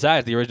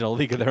besides the original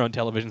League of Their Own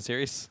television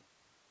series.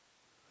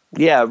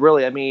 Yeah,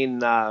 really. I mean,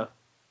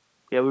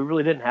 we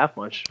really didn't have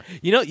much.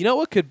 You know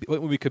what could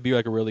be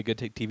like a really good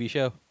TV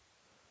show?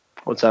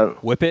 What's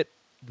that? Whip It,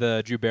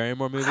 the Drew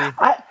Barrymore movie.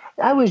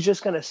 I was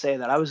just gonna say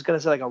that. I was gonna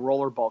say like a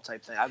rollerball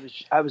type thing.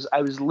 I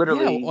was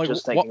literally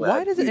just thinking.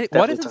 Why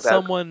doesn't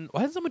someone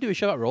do a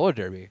show about roller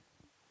derby?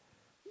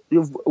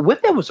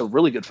 Whip It was a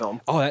really good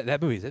film. Oh,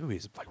 that movie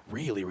is like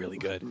really, really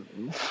good.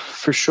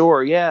 For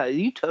sure, yeah.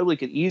 You totally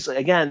could easily.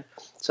 Again,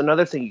 it's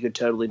another thing you could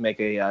totally make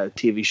a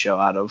TV show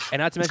out of. And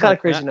not to mention, it's kind of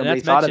crazy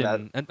nobody thought of that.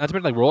 And not to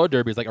mention, like roller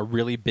derby is like a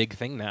really big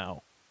thing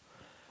now.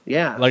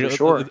 Yeah, like for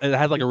sure. It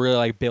has like a really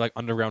like big like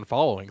underground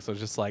following. So it's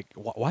just like,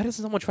 why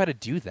doesn't someone try to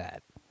do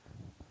that?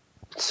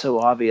 It's so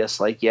obvious.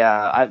 Like,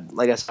 yeah,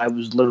 I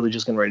was literally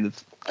just getting ready to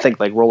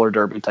think like roller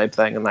derby type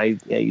thing,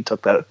 and you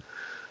took that.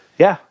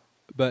 Yeah.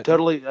 But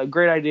totally a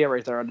great idea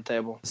right there on the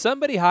table.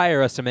 Somebody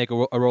hire us to make a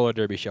roller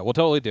derby show. We'll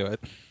totally do it.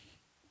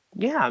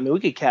 Yeah, I mean, we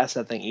could cast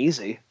that thing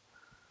easy.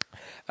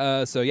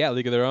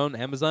 League of Their Own,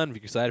 Amazon. If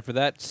you're excited for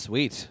that,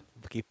 sweet.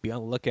 Be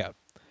on the lookout.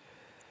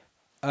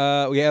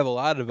 We have a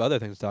lot of other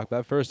things to talk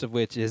about. First of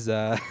which is,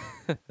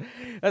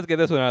 let's get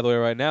this one out of the way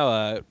right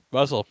now.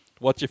 Russell,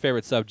 what's your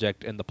favorite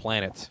subject in the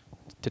planet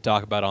to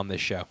talk about on this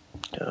show?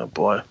 Oh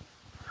boy,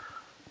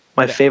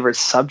 my favorite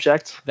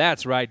subject.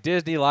 That's right,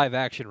 Disney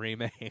live-action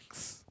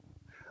remakes.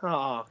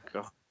 Oh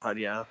God,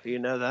 yeah, you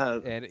know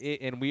that.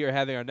 And we are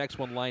having our next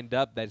one lined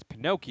up. That's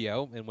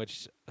Pinocchio, in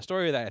which a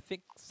story that I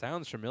think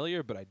sounds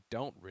familiar, but I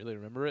don't really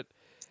remember it.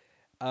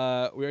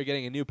 We are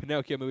getting a new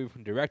Pinocchio movie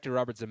from director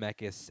Robert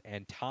Zemeckis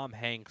and Tom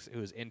Hanks,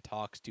 who is in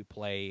talks to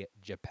play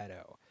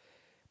Geppetto.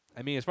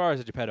 I mean, as far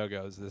as Geppetto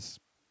goes, this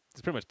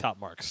is pretty much top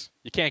marks.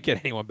 You can't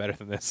get anyone better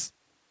than this.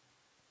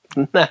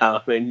 No,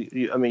 I mean,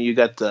 you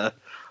got the,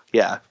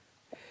 yeah.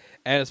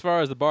 And as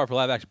far as the bar for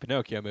live-action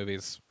Pinocchio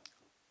movies,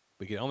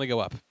 we can only go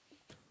up.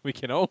 We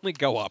can only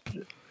go up.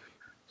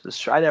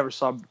 I never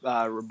saw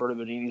Roberto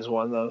Benigni's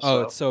one though.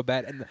 Oh, it's so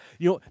bad. And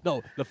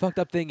the fucked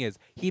up thing is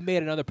he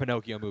made another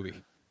Pinocchio movie,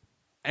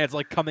 and it's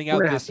like coming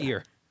out this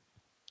year.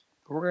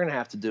 We're gonna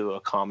have to do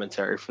a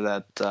commentary for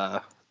that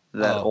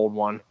old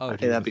one. I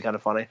think that'd be kind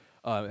of funny.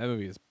 That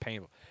movie is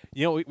painful.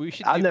 We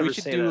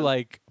should do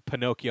like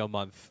Pinocchio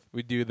month.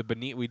 We do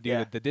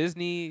the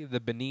Disney, the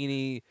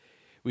Benigni.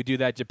 We do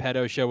that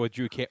Geppetto show with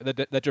Drew,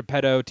 the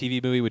Geppetto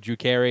TV movie with Drew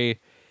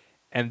Carey.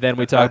 And then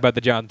we talk about the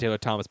Jonathan Taylor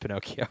Thomas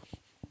Pinocchio.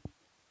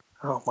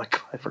 Oh my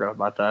God, I forgot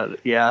about that.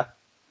 Yeah.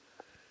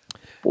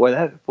 Boy,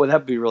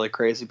 that'd be really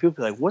crazy. People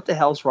be like, "What the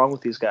hell's wrong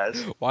with these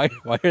guys? Why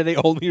are they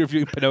only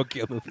reviewing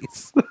Pinocchio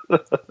movies?"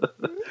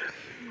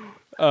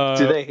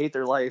 Do they hate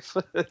their life?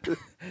 The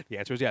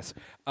answer is yes.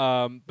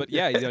 But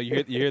yeah,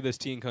 you hear this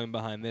team coming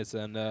behind this,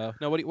 and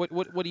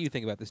what do you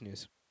think about this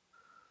news?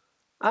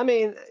 I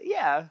mean,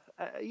 yeah,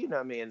 in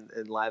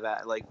live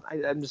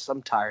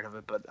I'm tired of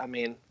it, but I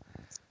mean.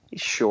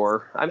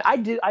 Sure. I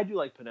do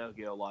like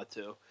Pinocchio a lot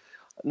too.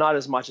 Not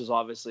as much as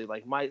obviously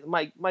like my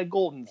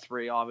golden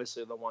three,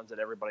 obviously the ones that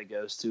everybody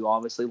goes to.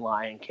 Obviously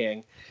Lion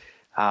King,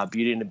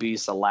 Beauty and the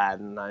Beast,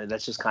 Aladdin.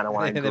 That's just kind of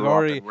why I grew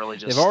up and really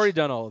just. They've already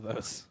done all of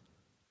those.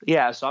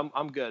 Yeah, so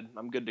I'm good.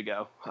 I'm good to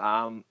go.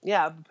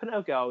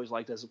 Pinocchio I always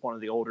liked as one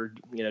of the older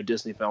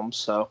Disney films.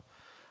 So,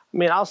 I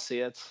mean, I'll see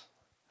it.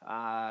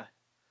 Can't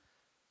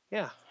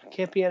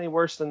be any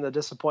worse than the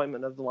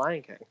disappointment of the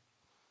Lion King.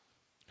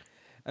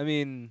 I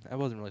mean, I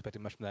wasn't really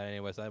expecting much from that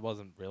anyway, so I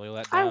wasn't really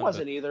let down. I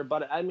wasn't either,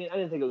 but I mean, I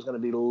didn't think it was going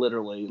to be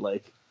literally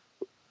like,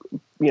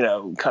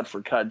 cut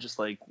for cut, just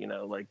like,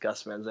 like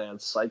Gus Van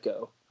Sant's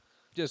Psycho.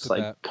 Just it's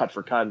like cut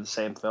for cut in the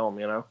same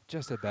film,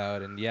 Just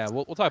about, and yeah,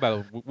 we'll talk about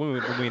it when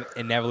we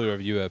inevitably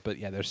review it. But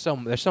yeah, there's so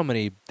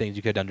many things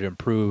you could have done to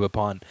improve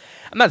upon.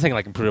 I'm not saying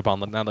like improve upon,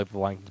 not like the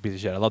Lion King piece of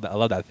shit. I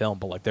love that film,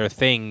 but like there are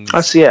things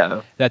that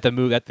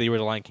the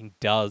original Lion King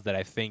does that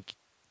I think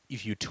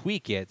if you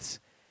tweak it.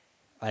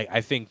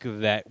 I think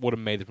that would have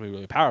made this movie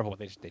really powerful.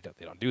 They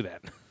don't do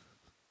that.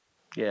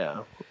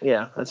 Yeah,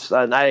 that's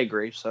I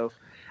agree. So,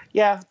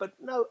 yeah, but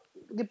no,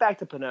 get back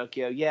to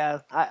Pinocchio.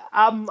 Yeah,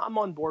 I'm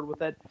on board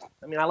with it.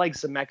 I mean, I like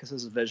Zemeckis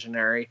as a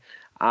visionary.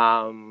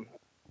 Um,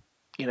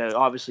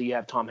 obviously you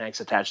have Tom Hanks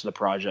attached to the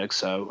project,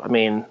 so I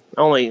mean,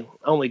 only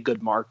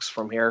good marks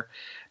from here.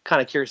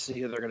 Kind of curious to see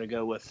who they're going to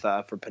go with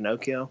for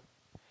Pinocchio.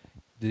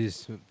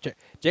 This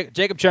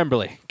Jacob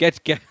Tremblay,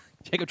 get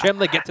Jacob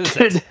Tremblay, get to the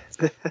set.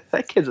 Dude,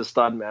 that kid's a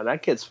stud, man.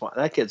 That kid's fun.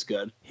 That kid's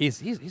good.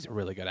 He's a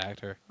really good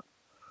actor.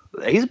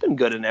 He's been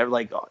good in every,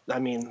 like, I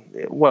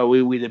mean, well,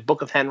 we did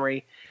Book of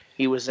Henry.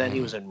 He was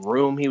in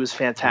Room. He was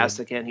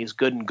fantastic in. He's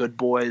good in Good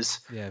Boys.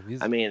 Yeah,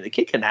 I mean, the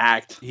kid can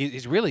act.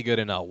 He's really good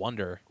in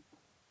Wonder.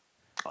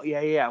 Oh,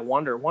 yeah.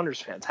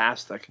 Wonder's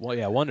fantastic. Well,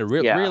 yeah, Wonder,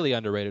 really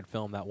underrated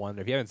film. That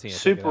Wonder. If you haven't seen it,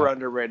 super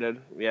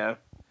underrated. Yeah.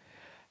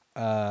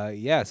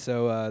 Yeah.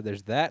 So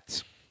there's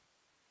that.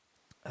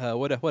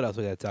 What else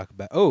we got to talk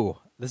about? Oh,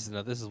 this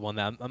is one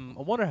that I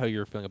wonder how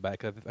you're feeling about it,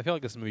 because I feel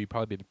like this movie you'd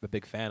probably be a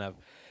big fan of.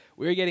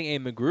 We're getting a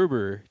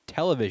MacGruber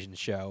television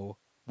show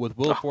with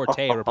Will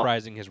Forte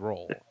reprising his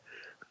role.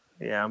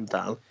 Yeah, I'm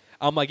down.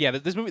 I'm like, yeah,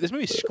 this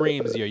movie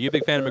screams you. Are you a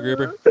big fan of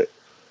MacGruber?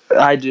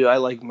 I do. I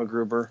like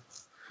MacGruber.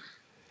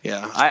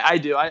 Yeah, I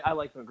do. I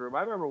like MacGruber.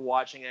 I remember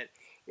watching it.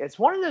 It's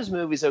one of those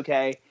movies,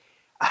 okay,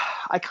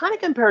 I kind of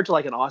compare it to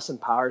like an Austin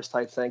Powers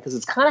type thing, because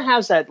it kind of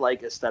has that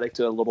like aesthetic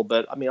to it a little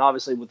bit. I mean,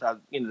 obviously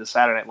without the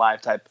Saturday Night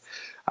Live type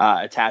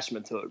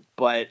attachment to it,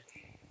 but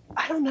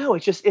I don't know.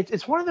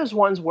 It's one of those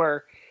ones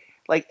where,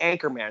 like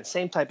Anchorman,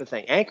 same type of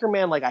thing.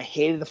 Anchorman, like I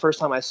hated the first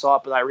time I saw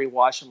it, but I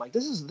rewatched it. I'm like,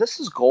 this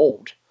is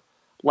gold.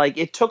 Like,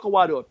 it took a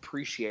while to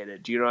appreciate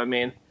it. Do you know what I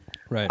mean?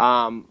 Right.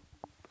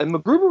 And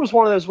MacGruber was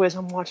one of those ways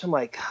I'm watching,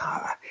 like,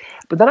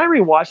 but then I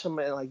rewatched him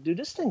and like, dude,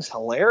 this thing's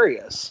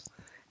hilarious.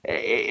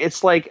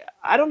 It's like,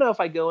 I don't know if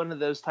I go into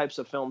those types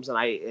of films and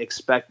I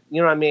expect,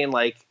 you know what I mean?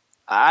 Like,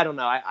 I don't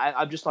know.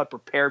 I'm just not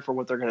prepared for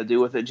what they're going to do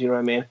with it. Do you know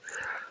what I mean?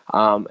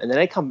 And then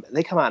they come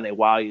out and they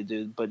wow you,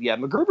 dude. But yeah,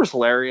 MacGruber's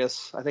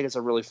hilarious. I think it's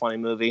a really funny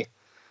movie.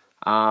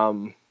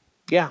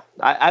 Yeah,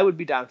 I would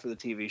be down for the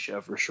TV show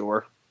for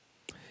sure.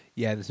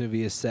 Yeah, this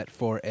movie is set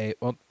for a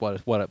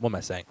what am I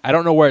saying? I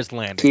don't know where it's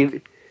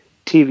landing.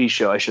 TV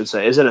show, I should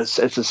say. Is it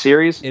it's a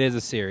series? It is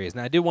a series.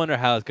 Now I do wonder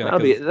how it's going to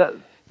be.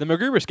 The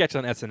MacGruber sketches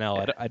on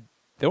SNL,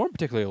 they weren't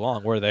particularly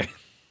long, were they?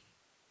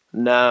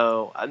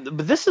 No,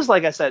 but this is,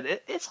 like I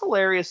said, it's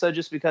hilarious though,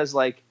 just because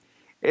like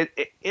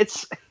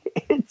it's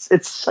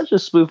such a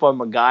spoof on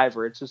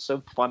MacGyver. It's just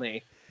so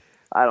funny.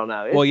 I don't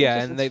know.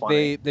 And they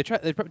try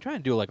to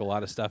do like a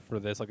lot of stuff for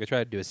this. Like they try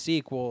to do a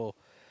sequel,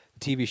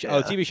 TV show. Yeah.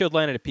 Oh, TV show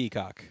landed at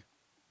Peacock,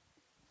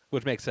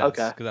 which makes sense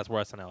because that's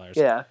where SNL airs.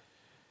 Yeah.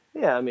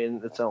 Yeah, I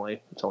mean it's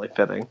only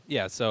fitting.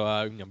 Yeah,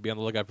 so be on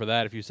the lookout for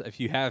that. If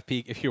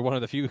you're one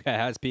of the few that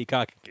has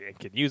Peacock and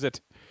can use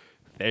it,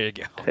 there you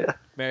go. Yeah.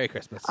 Merry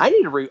Christmas. I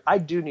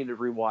do need to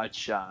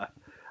rewatch.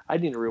 I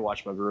need to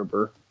rewatch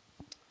MacGruber.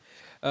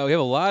 We have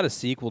a lot of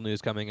sequel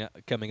news coming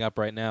up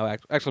right now.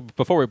 Actually,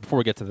 before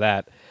we get to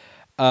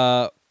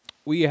that,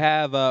 we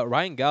have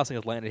Ryan Gosling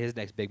has landed his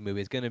next big movie.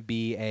 It's going to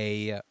be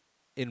a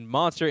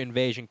monster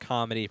invasion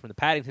comedy from the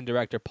Paddington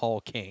director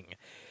Paul King.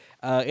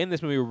 In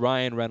this movie,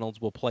 Ryan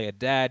Reynolds will play a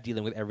dad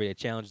dealing with everyday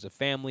challenges of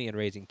family and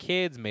raising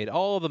kids, made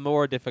all the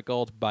more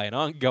difficult by an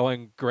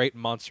ongoing great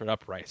monster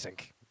uprising.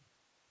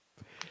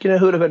 You know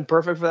who would have been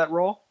perfect for that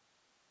role?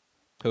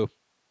 Who?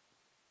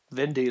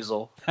 Vin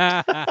Diesel.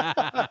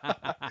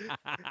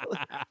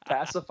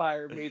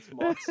 Pacifier meets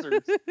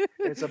monsters.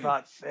 It's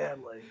about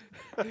family.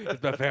 It's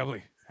about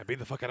family. I beat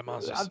the fuck out of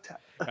monsters.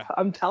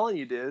 I'm telling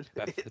you, dude.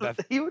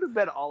 He would have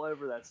been all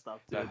over that stuff,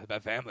 dude. It's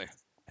about family.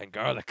 And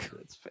garlic.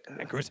 It's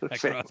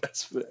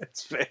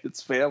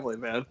family,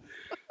 man.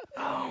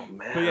 Oh,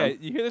 man. But yeah,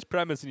 you hear this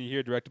premise and you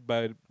hear directed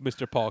by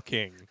Mr. Paul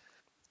King.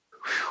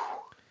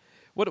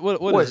 What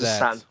is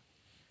that?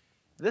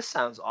 This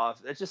sounds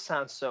off. It just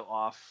sounds so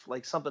off.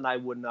 Like something I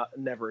would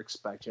never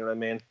expect. You know what I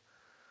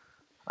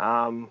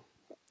mean?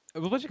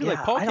 Especially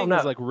like Paul King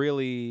is like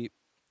really.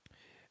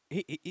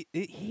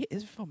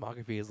 His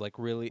filmography is like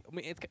really. I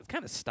mean, it's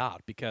kind of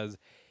stopped because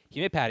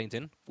he made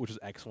Paddington, which was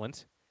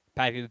excellent.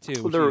 Paddington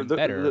 2, which is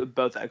better. They're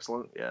both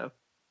excellent, yeah.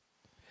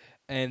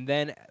 And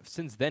then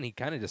since then, he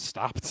kind of just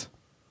stopped.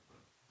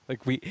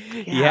 Like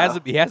he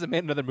hasn't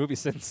made another movie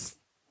since.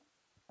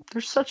 They're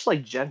such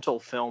like gentle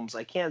films.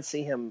 I can't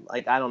see him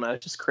like, I don't know.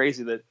 It's just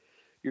crazy that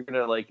you're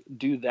gonna like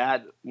do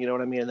that. You know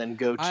what I mean? And then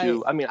go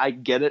to. I mean, I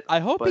get it. I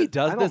hope he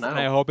does this, and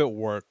I hope it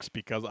works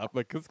because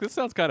this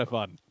sounds kind of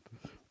fun.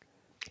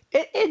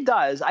 It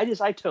does. I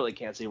totally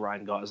can't see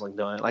Ryan Gosling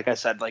doing it. Like I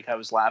said, like I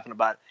was laughing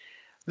about.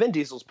 Vin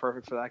Diesel's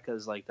perfect for that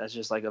because like that's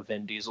just like a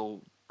Vin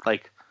Diesel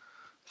like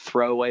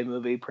throwaway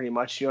movie, pretty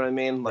much. You know what I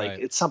mean? Like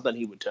It's something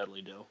he would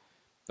totally do.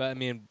 But I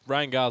mean,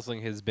 Ryan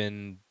Gosling has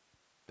been.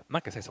 I'm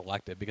not gonna say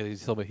selected because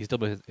he's still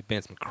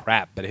been some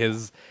crap, but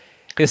his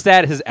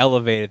status is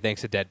elevated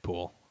thanks to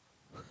Deadpool.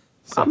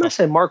 So I'm gonna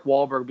say Mark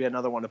Wahlberg would be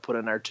another one to put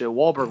in there too.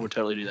 Wahlberg would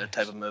totally do that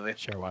type of movie.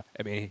 sure, why?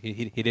 I mean,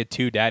 he did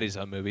 2 Daddy's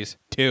Home movies,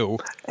 2.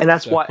 And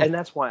that's So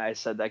why I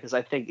said that, because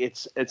I think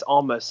it's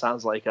almost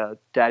sounds like a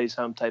Daddy's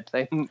Home type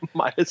thing,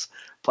 minus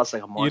plus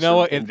like a monster you know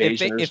what?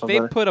 invasion or If they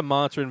something. put a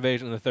monster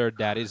invasion in the third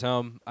Daddy's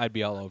Home, I'd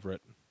be all over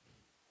it.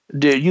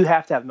 Dude, you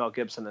have to have Mel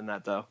Gibson in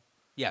that though.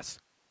 Yes,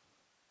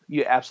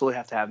 You absolutely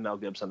have to have Mel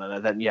Gibson in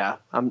it. Then yeah,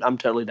 I'm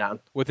totally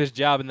down. with his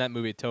job in that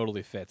movie, it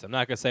totally fits. I'm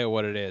not gonna say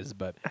what it is,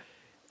 but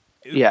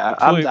Yeah,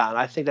 I'm clearly- down.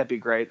 I think that'd be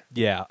great.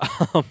 Yeah.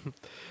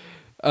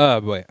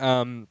 Oh boy.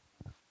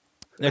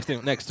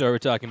 Next story we're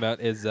talking about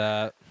is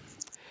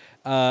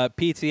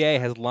PTA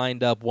has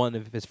lined up one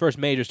of his first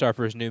major star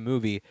for his new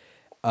movie,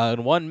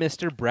 one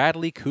Mr.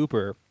 Bradley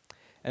Cooper,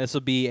 and this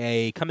will be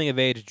a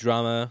coming-of-age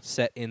drama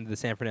set in the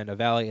San Fernando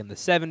Valley in the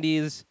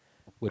 70s,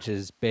 which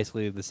is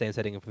basically the same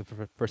setting of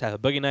the first half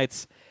of Boogie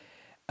Nights,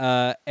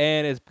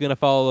 and it's going to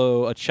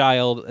follow a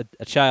child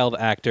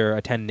actor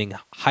attending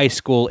high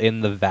school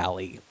in the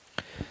Valley.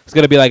 It's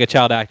going to be like a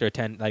child actor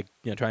trying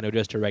to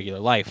adjust to regular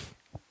life.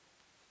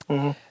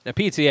 Mm-hmm. Now,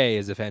 PTA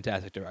is a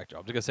fantastic director.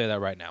 I'm just going to say that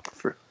right now.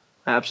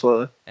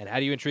 Absolutely. And how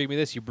do you intrigue me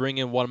this? You bring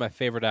in one of my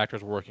favorite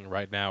actors working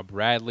right now,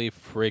 Bradley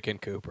freaking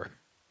Cooper.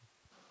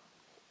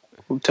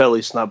 I'm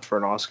totally snubbed for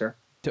an Oscar.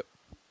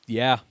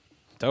 Yeah,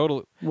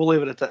 totally. We'll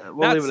leave it at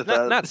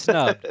that. Not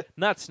snubbed.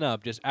 Not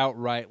snubbed, just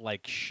outright,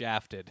 like,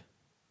 shafted.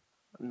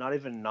 Not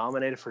even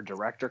nominated for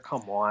director.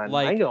 Come on.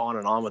 Like- I can go on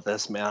and on with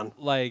this, man.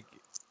 Like,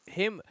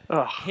 him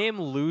Ugh.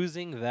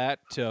 losing that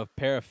to a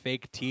pair of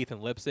fake teeth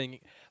and lip syncing,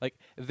 like,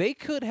 they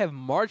could have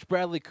marched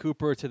Bradley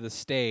Cooper to the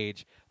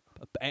stage,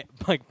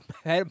 like,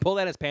 had him pulled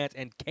out his pants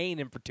and cane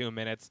him for 2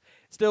 minutes.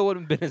 Still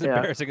wouldn't have been as Yeah.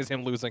 embarrassing as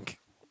him losing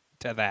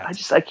to that.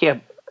 I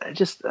can't.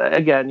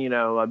 Again,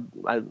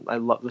 I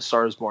love The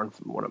Star Is Born,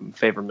 one of my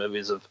favorite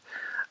movies of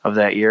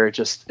that year.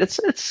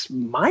 It's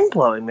mind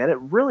blowing, man. It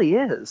really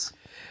is.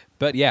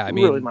 But yeah, I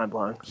mean, really mind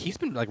blowing. he's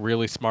been like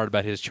really smart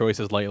about his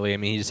choices lately. I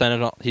mean, he's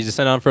just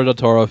signed on for a Del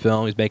Toro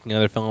film. He's making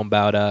another film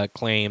about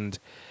acclaimed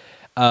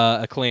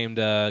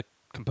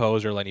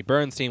composer Lenny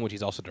Bernstein, which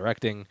he's also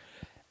directing.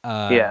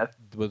 Yeah.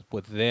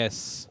 With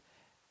this,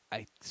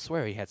 I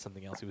swear he had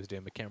something else he was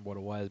doing, but can't remember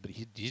what it was. But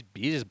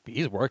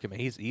he's working, man.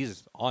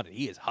 He's on it.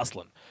 He is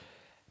hustling.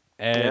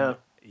 And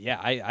yeah,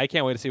 I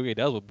can't wait to see what he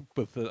does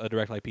with a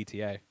director like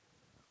PTA.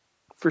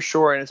 For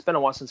sure, and it's been a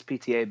while since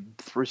PTA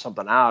threw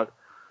something out.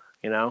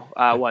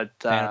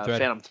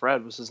 Phantom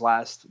Thread was his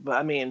last. But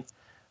I mean,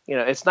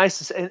 it's nice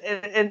to see,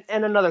 and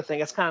another thing,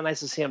 it's kind of nice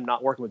to see him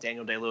not working with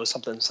Daniel Day-Lewis,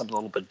 something a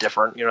little bit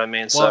different. You know what I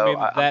mean? Well, So I mean,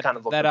 I'm kind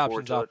of looking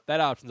forward to it.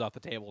 that option's off the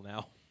table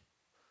now.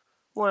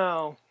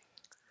 Well,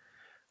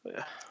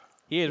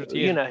 He is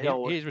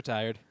he's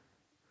retired.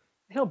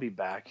 he'll be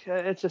back.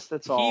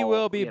 It's all. He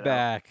will be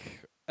back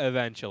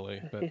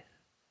eventually, but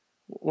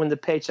when the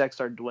paychecks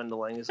start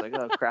dwindling, he's like,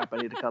 "Oh crap, I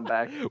need to come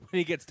back." when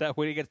he gets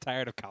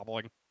tired of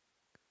cobbling.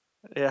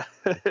 Yeah,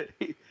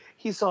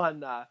 he's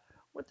on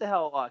what the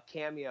hell,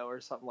 Cameo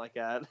or something like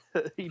that.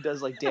 He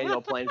does like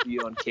Daniel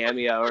Plainview on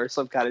Cameo or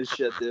some kind of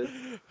shit, dude.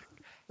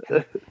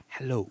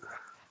 Hello,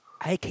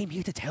 I came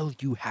here to tell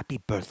you happy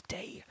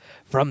birthday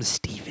from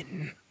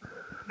Steven.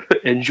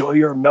 Enjoy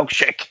your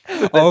milkshake.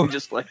 Oh.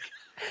 Just like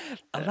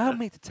Allow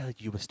me to tell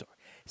you a story.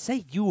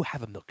 Say you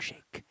have a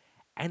milkshake,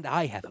 and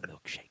I have a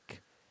milkshake,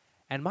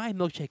 and my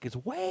milkshake is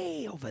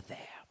way over there.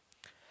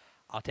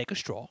 I'll take a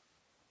straw.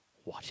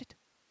 Watch it.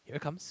 Here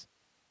it comes.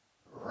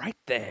 Right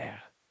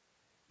there.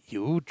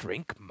 You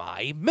drink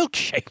my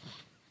milkshake.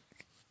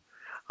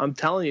 I'm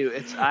telling you,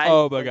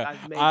 Oh my God.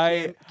 I've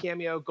made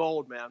Cameo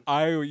gold, man.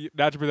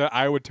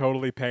 I would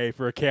totally pay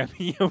for a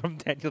cameo from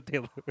Daniel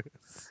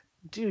Day-Lewis.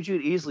 Dude,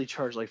 you'd easily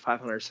charge like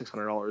 $500,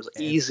 $600.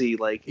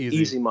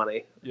 Easy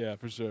money. Yeah,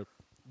 for sure.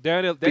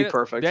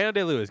 Perfect. Daniel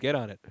Day-Lewis, get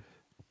on it.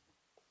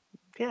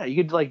 Yeah,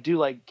 you could do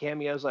like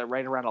cameos like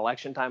right around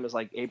election time as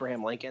like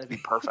Abraham Lincoln. It'd be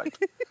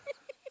perfect.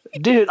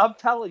 Dude, I'm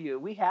telling you,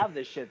 we have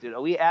this shit, dude.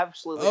 We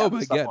absolutely have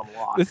this stuff on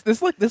lock. This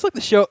is like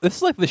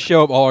the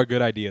show of all our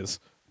good ideas.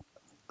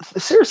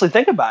 Seriously,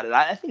 think about it.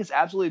 I think it's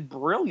absolutely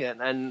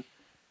brilliant, and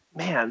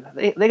man,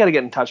 they got to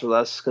get in touch with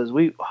us because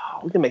we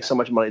can make so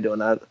much money doing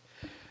that.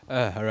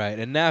 All right,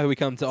 and now we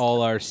come to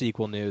all our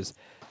sequel news.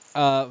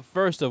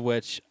 First of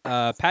which,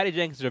 Patty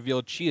Jenkins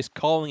revealed she is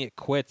calling it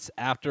quits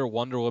after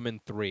Wonder Woman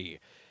 3.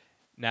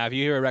 Now, if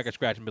you hear a record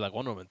scratch and be like,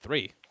 Wonder Woman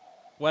 3?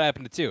 What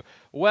happened to 2?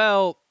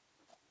 Well,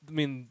 I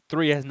mean,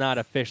 3 has not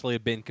officially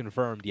been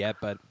confirmed yet,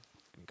 but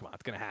come on,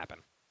 it's going to happen.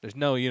 There's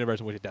no universe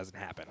in which it doesn't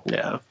happen.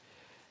 Yeah.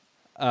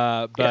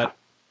 But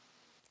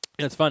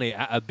it's funny.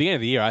 At the beginning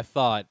of the year, I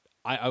thought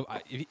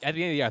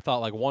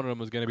like Wonder Woman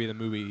was going to be the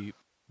movie,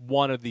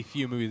 one of the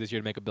few movies this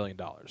year to make $1 billion,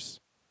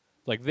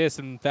 like this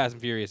and Fast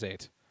and Furious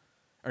 8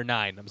 or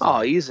 9. I'm sorry.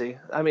 Oh, easy.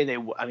 I mean, they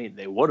would have.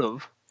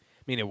 I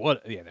mean, it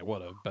would. Yeah, they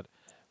would have. But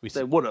we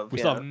still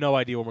have no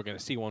idea when we're going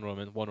to see Wonder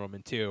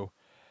Woman 2.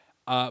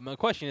 My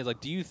question is, like,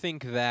 do you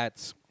think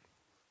that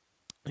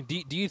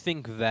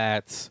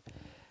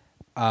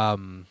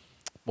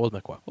What was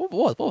my question?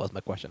 What was my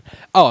question?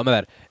 Oh, my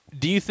bad.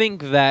 Do you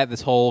think that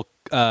this whole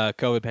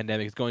COVID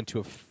pandemic is going to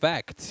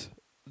affect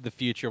the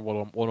future of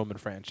Wonder Woman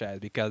franchise?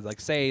 Because, like,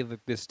 say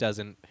that this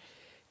doesn't,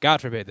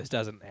 God forbid, this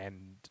doesn't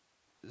end,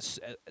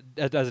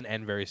 it doesn't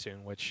end very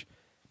soon, which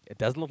it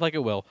doesn't look like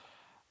it will.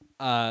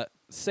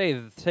 Say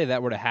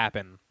that were to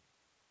happen,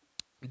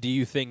 do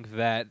you think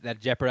that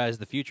jeopardizes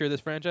the future of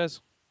this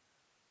franchise?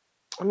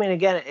 I mean,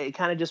 again, it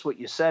kind of just what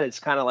you said. It's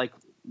kind of like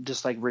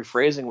just like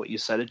rephrasing what you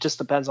said. It just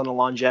depends on the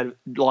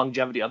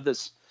longevity of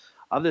this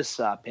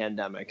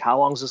pandemic. How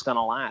long is this going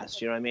to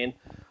last? You know what I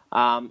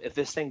mean? If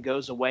this thing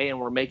goes away and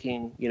we're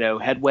making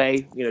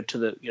headway to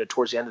the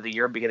towards the end of the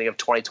year, beginning of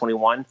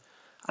 2021,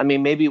 I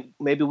mean maybe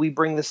we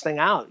bring this thing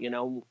out,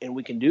 and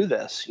we can do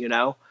this.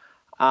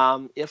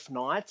 If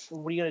not,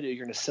 what are you going to do?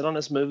 You're going to sit on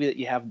this movie that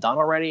you have done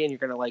already, and you're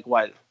going to like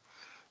what?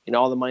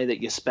 All the money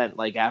that you spent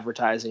like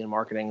advertising and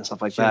marketing and stuff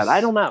like that.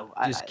 I don't know.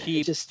 Just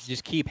keep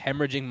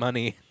hemorrhaging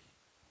money.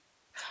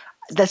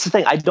 That's the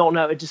thing. I don't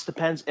know. It just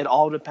depends. It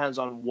all depends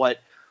on what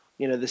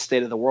the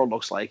state of the world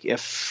looks like.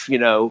 If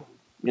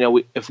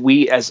if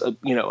we as a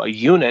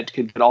unit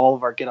could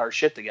get our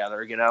shit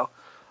together,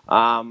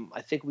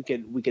 I think we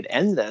could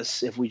end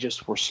this if we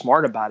just were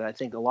smart about it. I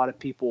think a lot of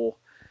people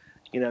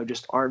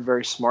just aren't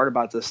very smart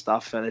about this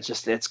stuff, and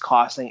it's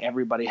costing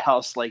everybody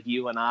else, like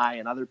you and I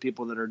and other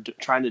people that are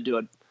trying to do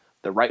it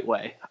the right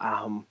way.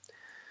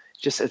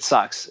 It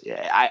sucks.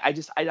 I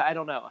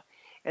don't know.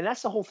 And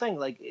that's the whole thing.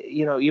 Like,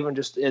 even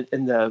just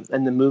in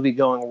the movie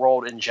going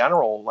world in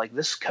general, like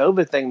this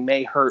COVID thing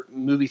may hurt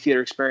movie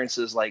theater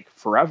experiences like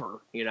forever,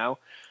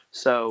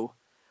 So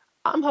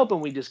I'm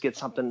hoping we just get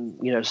something,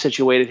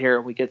 situated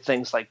here. We get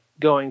things like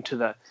going to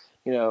the,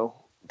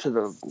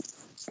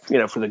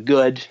 for the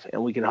good,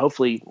 and we can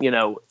hopefully,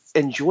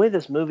 enjoy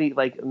this movie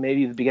like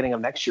maybe the beginning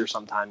of next year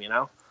sometime.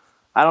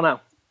 I don't know.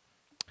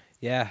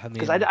 Yeah, I mean,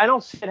 because I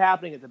don't see it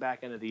happening at the back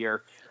end of the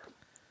year.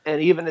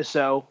 And even as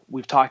so,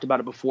 we've talked about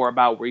it before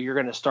about where you're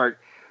going to start,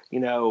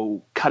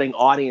 cutting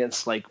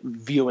audience like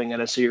viewing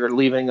it, so you're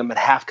leaving them at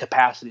half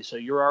capacity. So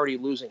you're already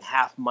losing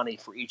half money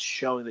for each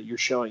showing that you're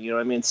showing. You know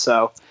what I mean?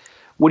 So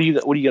what are you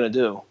going to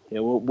do?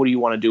 What do you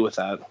want to do with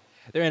that?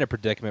 They're in a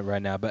predicament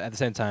right now, but at the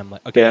same time,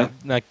 like, okay,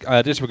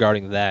 yeah.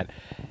 Disregarding that.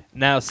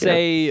 Now,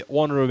 say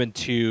Wonder Woman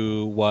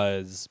 2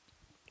 was,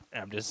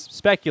 I'm just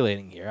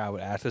speculating here. I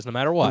would ask this no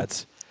matter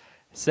what.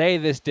 Say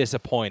this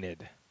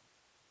disappointed,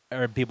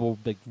 or people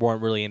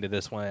weren't really into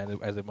this one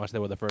as much as they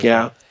were the first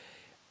one.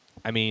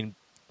 I mean,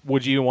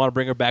 would you want to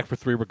bring her back for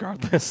 3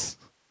 regardless?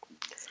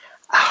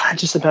 It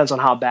just depends on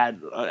how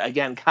bad.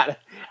 Again, kind of.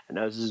 I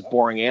know this is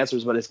boring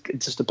answers, but it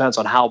just depends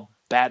on how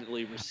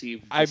badly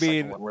received the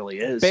second one really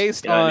is.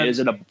 Based on, is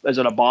it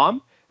a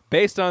bomb?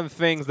 Based on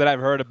things that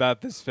I've heard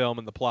about this film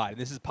and the plot, and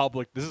this is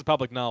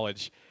public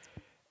knowledge.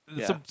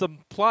 Yeah. Some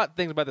plot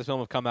things about this film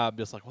have come out, and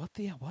just like, what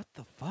the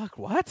fuck,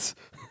 what?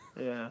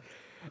 Yeah.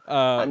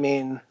 I'm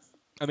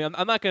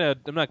not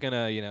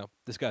gonna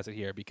discuss it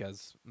here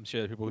because I'm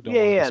sure people who don't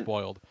want to be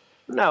spoiled.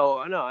 No,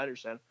 I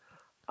understand.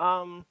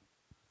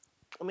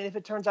 If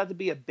it turns out to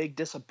be a big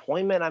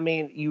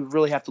disappointment, you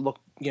really have to look,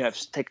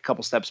 take a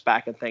couple steps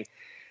back and think,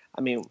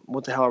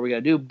 what the hell are we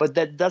gonna do?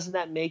 But doesn't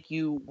that make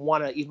you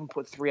want to even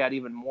put 3 out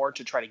even more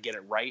to try to get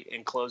it right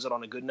and close it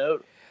on a good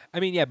note?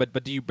 Yeah,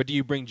 but do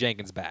you bring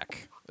Jenkins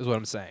back? Is what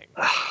I'm saying.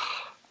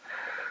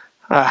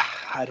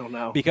 I don't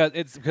know, because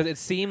it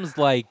seems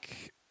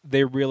like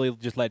they really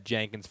just let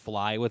Jenkins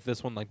fly with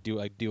this one,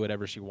 do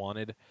whatever she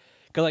wanted.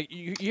 Because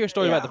you hear a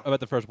story about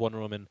the first Wonder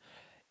Woman,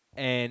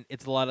 and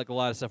it's a lot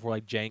of stuff where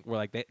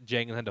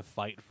Jenkins had to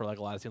fight for a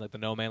lot of scenes, like the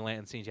No Man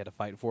Land scene. She had to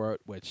fight for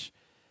it, which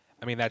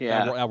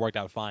that worked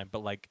out fine.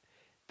 But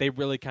they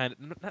really kind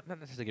of not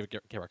necessarily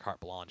give her carte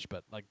blanche,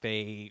 but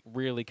they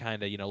really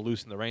kind of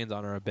loosen the reins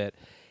on her a bit.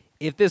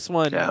 If this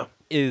one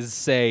is,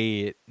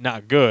 say,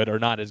 not good or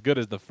not as good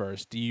as the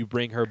first, do you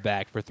bring her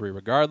back for 3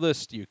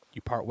 regardless? Do you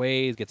part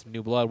ways, get some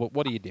new blood?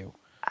 What do you do?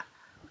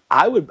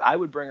 I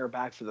would bring her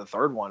back for the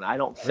third one. I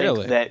don't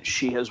think that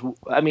she has.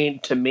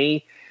 To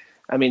me,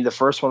 the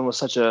first one was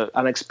such a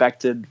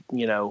unexpected,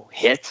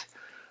 hit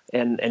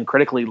and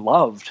critically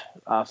loved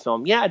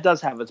film. Yeah, it does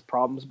have its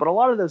problems, but a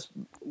lot of those,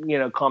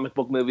 comic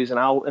book movies, and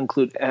I'll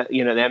include, the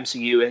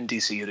MCU and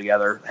DCU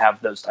together,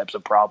 have those types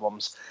of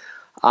problems.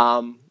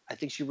 I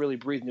think she really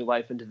breathed new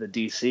life into the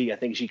DC. I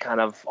think she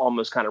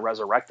almost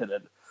resurrected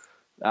it,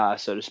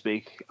 so to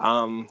speak.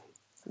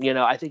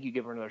 I think you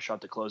give her another shot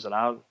to close it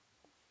out.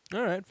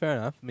 All right, fair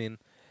enough.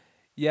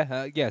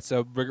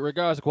 So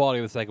regardless of quality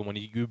of the second one,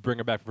 you bring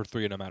her back for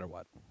 3 no matter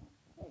what.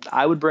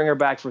 I would bring her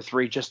back for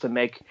 3 just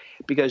to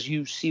because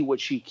you see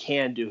what she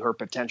can do, her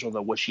potential,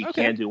 what she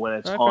can do when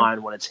it's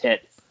on, when it's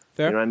hit.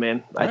 Fair. You know what I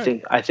mean?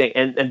 I think,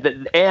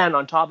 and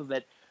on top of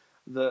it,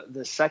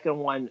 the second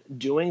one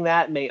doing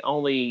that may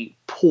only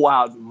pull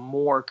out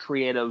more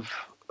creative,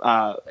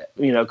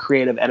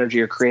 creative energy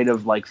or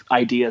creative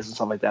ideas and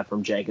stuff like that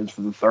from Jenkins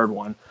for the third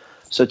one.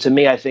 So to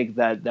me, I think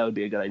that would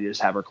be a good idea,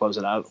 just have her close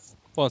it out.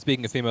 Well,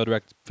 speaking of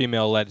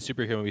female-led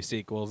superhero movie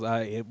sequels,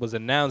 it was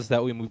announced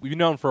that we've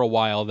known for a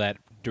while that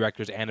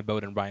directors Anna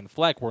Bode and Ryan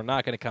Fleck were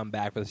not going to come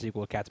back for the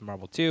sequel to Captain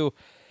Marvel 2,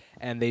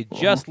 and they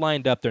just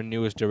lined up their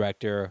newest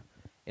director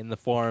in the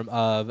form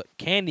of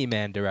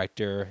Candyman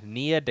director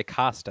Nia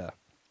DaCosta.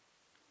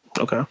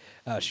 Okay.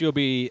 She'll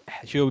be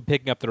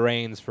picking up the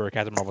reins for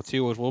Captain Marvel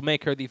 2, which will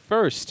make her the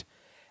first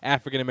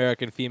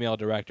African-American female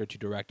director to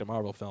direct a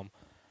Marvel film.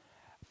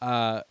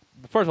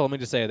 First of all, let me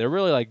just say they're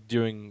really like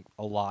doing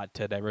a lot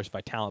to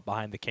diversify talent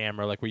behind the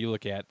camera. Like where you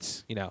look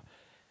at,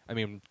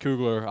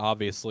 Coogler,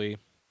 obviously.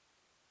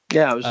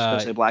 Yeah, I was just gonna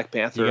say Black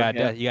Panther.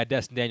 You got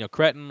Destin Daniel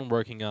Cretton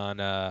working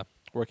on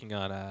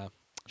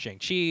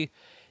Shang-Chi. You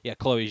got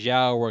Chloe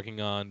Zhao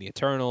working on The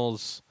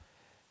Eternals.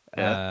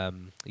 Yeah.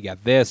 You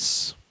got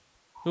this.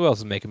 Who else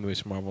is making movies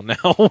for Marvel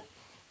now?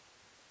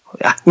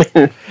 Yeah, I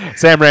mean,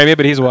 Sam Raimi,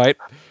 but he's white.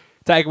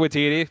 Taika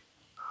Waititi,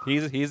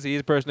 he's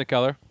a person of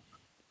color.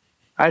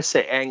 I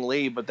say Ang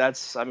Lee, but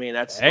that's Ang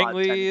not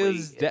Lee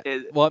is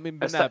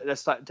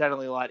that's not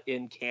technically a lot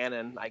in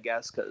canon, I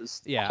guess,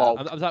 because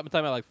I'm talking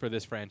about like for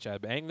this franchise.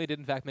 But Ang Lee did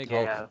in fact make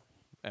Hulk,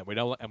 and we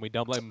don't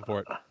blame him for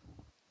it.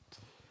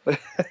 The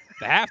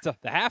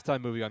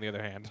halftime movie, on the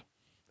other hand,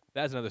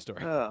 that's another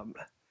story. I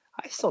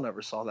still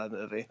never saw that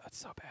movie. That's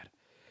so bad.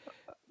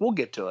 We'll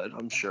get to it,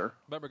 I'm sure.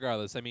 But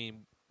regardless, I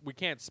mean, we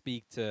can't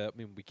speak to. I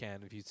mean, we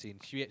can if you've seen.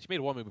 She made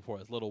one movie before.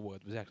 It's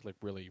Littlewood. It was actually like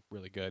really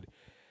really good.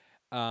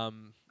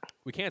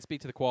 We can't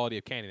speak to the quality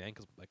of Candyman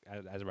because, like,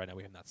 as of right now,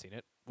 we have not seen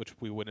it, which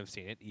we wouldn't have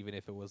seen it even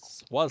if it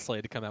was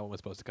slated to come out when it was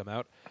supposed to come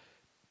out.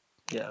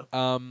 Yeah.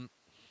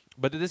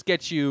 But did this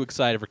get you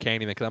excited for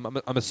Candyman? Because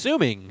I'm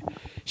assuming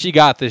she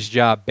got this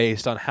job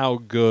based on how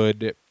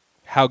good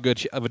of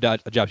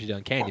a job she did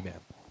on Candyman.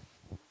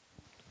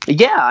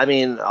 Yeah, I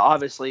mean,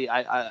 obviously,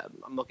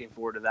 I'm looking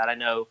forward to that. I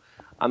know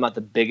I'm not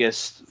the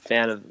biggest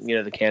fan of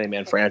the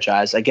Candyman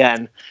franchise.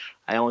 Again,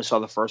 I only saw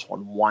the first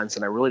one once,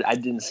 and I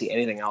didn't see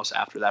anything else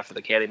after that for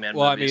the Candyman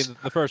movies. I mean,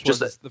 the first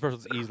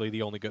one's easily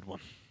the only good one.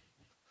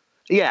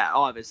 Yeah,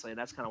 obviously, and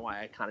that's kind of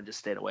why I kind of just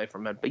stayed away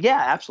from it. But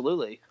yeah,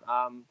 absolutely.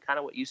 Kind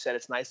of what you said.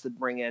 It's nice to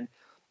bring in,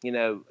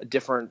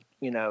 different,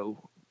 different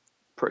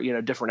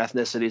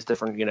ethnicities,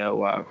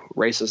 different,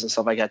 races and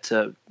stuff like that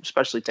to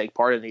especially take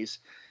part in these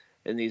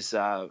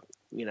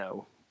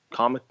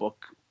comic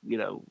book,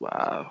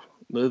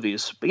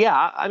 movies. But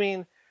yeah, I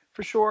mean,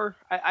 for sure,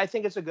 I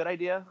think it's a good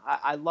idea.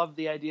 I love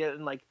the idea,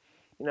 and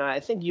I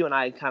think you and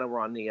I kind of were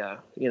on the,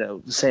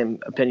 the same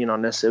opinion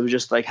on this. It was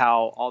just like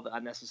how all the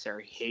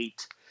unnecessary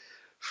hate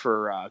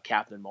for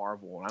Captain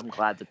Marvel, and I'm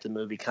glad that the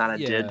movie kind of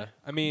did.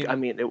 I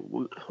mean,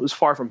 it was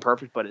far from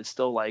perfect, but it's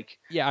still like.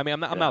 Yeah, I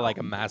mean, I'm not like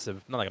a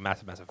massive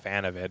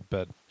fan of it,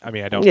 but I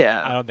mean, I don't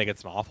think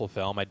it's an awful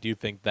film. I do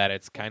think that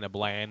it's kind of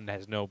bland,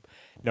 has no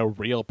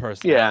real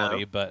personality,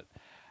 Yeah. but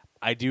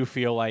I do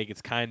feel like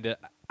it's kind of.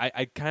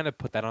 I kind of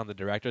put that on the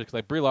directors because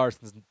like Brie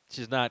Larson,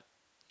 she's not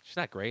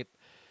great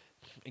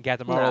in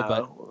Captain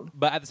Marvel,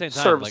 but at the same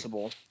time,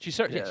 serviceable. Like,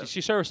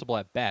 she's serviceable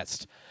at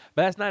best.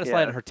 But that's not a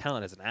slight on her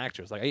talent as an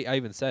actress. Like I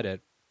even said it.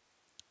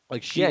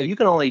 Like you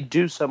can only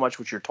do so much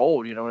what you're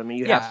told. You know what I mean?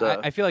 You have to.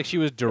 I feel like she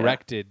was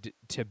directed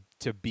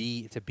to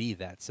be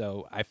that.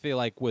 So I feel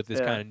like with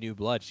this kind of new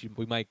blood,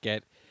 we might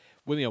get,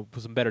 with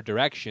some better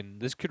direction.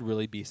 This could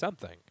really be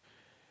something.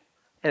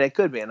 And it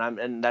could be,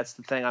 and that's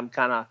the thing. I'm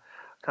kind of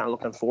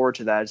looking forward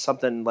to that. It's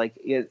something like,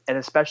 and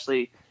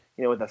especially.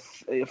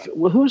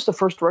 Who's the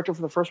first director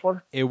for the first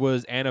one? It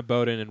was Anna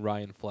Boden and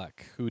Ryan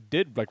Fleck, who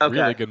did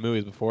really good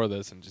movies before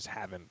this, and just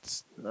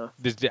haven't. None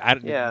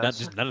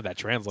of that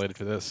translated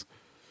for this.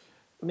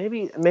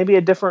 Maybe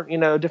a different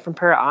different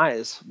pair of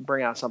eyes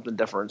bring out something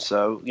different.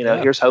 So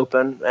here's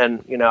hoping,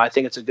 and I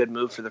think it's a good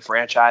move for the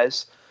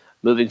franchise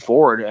moving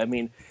forward. I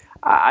mean,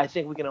 I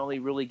think we can only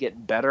really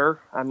get better.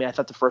 I mean, I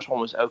thought the first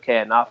one was okay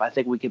enough. I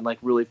think we can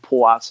really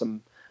pull out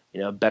some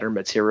better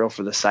material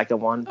for the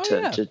second one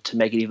to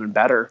make it even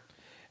better.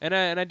 And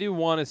I do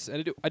want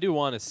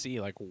to see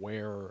like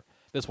where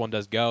this one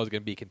does go. Is it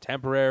going to be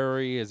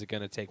contemporary? Is it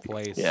going to take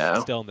place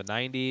still in the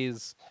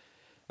 90s?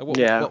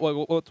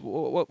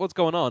 What's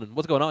going on?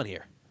 What's going on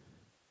here?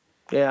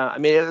 Yeah, I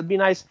mean, it would be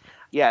nice.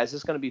 Yeah, is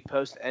this going to be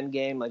post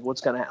Endgame? Like, what's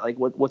gonna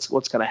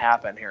what's gonna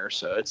happen here?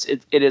 So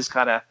it is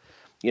kind of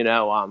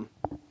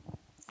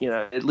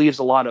it leaves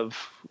a lot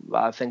of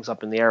things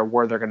up in the air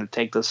where they're going to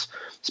take this,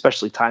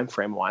 especially time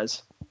frame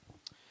wise.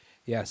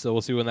 Yeah, so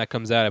we'll see when that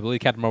comes out. I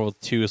believe Captain Marvel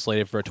 2 is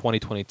slated for a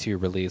 2022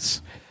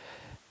 release.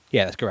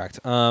 Yeah, that's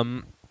correct.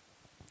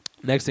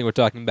 Next thing we're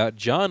talking about,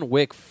 John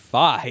Wick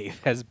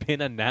 5 has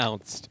been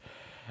announced.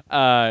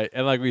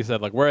 And like we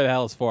said, where the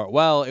hell is 4?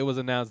 Well, it was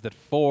announced that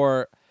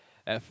 4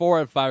 and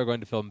 5 are going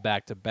to film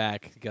back to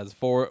back because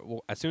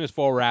as soon as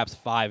 4 wraps,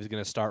 5 is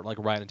going to start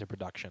right into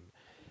production.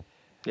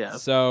 Yeah.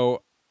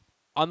 So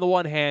on the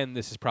one hand,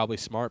 this is probably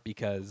smart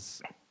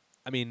because,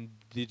 I mean,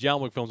 the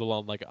John Wick films are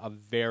on a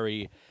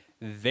very,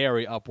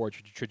 very upward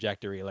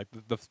trajectory. Like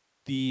the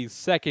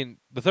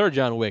third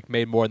John Wick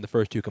made more than the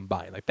first 2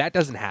 combined. Like that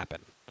doesn't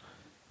happen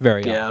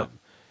very often.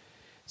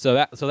 So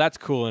that's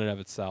cool in and of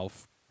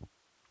itself.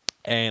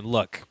 And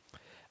look,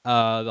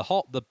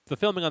 the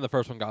filming on the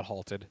first one got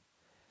halted.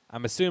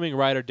 I'm assuming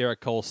writer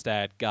Derek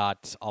Kolstad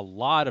got a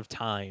lot of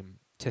time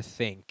to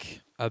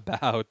think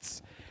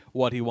about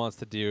what he wants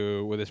to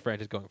do with his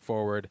franchise going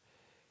forward.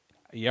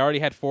 He already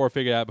had 4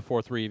 figured out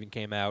before 3 even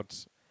came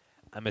out.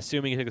 I'm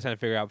assuming he took the time to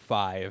figure out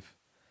 5.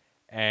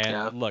 And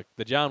Yeah. look,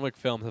 the John Wick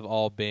films have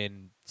all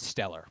been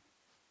stellar.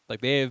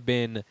 Like, they have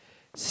been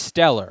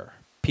stellar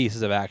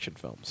pieces of action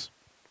films.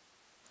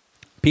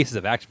 Pieces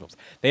of action films.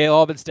 They have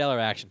all been stellar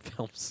action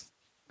films.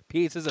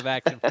 Pieces of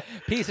action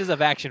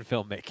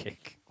filmmaking.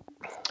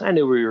 I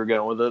knew where you were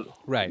going with it.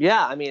 Right.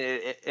 Yeah, I mean,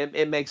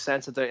 it makes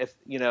sense that if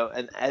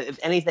and if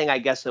anything, I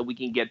guess that we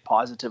can get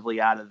positively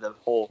out of the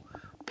whole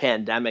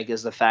pandemic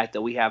is the fact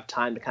that we have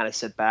time to kind of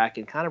sit back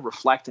and kind of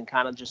reflect and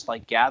kind of just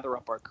like gather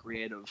up our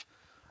creative,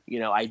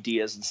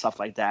 ideas and stuff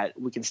like that.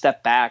 We can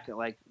step back,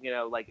 like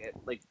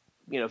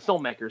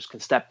filmmakers can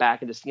step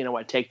back and just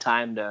take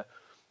time to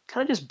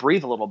kind of just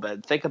breathe a little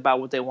bit, think about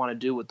what they want to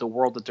do with the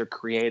world that they're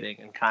creating,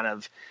 and kind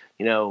of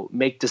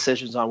make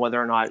decisions on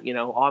whether or not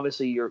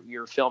obviously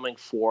you're filming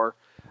for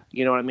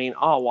what I mean.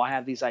 Oh, well, I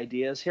have these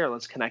ideas here.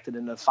 Let's connect it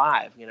into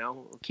 5.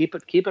 Keep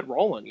it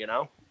rolling.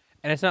 And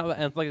it's not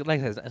like I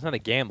said, it's not a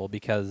gamble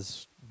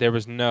because there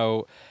was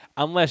no,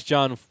 unless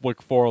John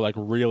Wick 4 like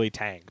really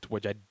tanked,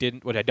 which I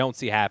don't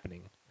see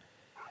happening.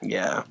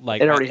 Yeah,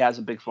 like it already has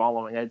a big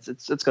following. It's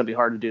going to be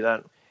hard to do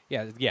that.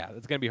 Yeah,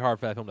 it's gonna be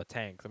hard for that film to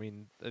tank. I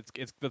mean,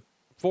 it's the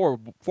 4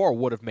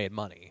 would have made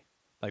money,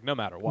 like no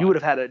matter what. You would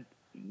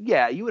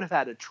have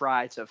had to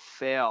try to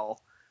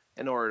fail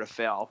in order to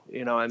fail.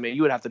 You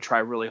would have to try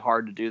really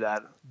hard to do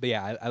that. But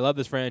yeah, I love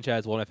this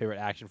franchise. One of my favorite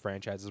action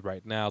franchises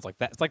right now. It's like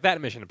that. It's like that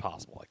and Mission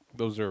Impossible. Like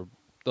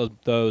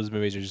those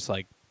movies are just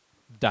like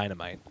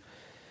dynamite.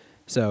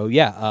 So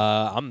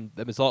yeah,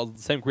 it's all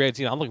the same creative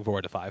team. I'm looking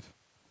forward to 5.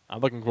 I'm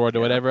looking forward to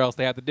whatever else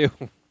they have to do.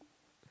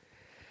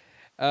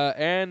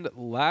 And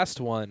last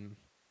one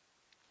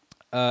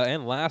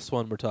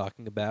we're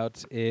talking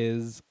about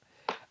is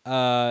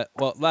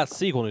last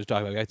sequel news to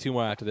talk about. We got 2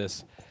 more after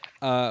this.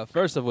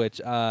 First of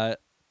which,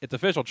 it's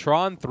official.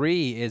 Tron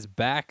 3 is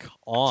back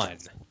on.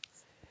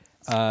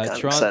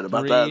 Tron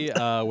 3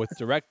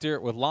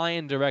 with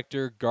Lion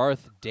director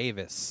Garth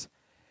Davis.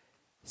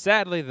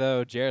 Sadly,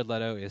 though, Jared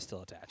Leto is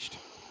still attached.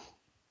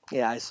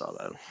 Yeah, I saw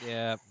that.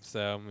 Yeah,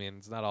 so I mean,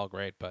 it's not all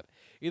great, but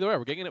either way,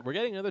 we're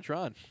getting another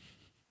Tron.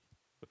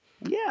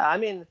 Yeah, I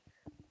mean,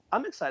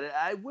 I'm excited.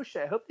 I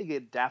hope they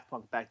get Daft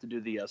Punk back to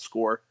do the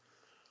score.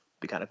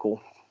 Be kind of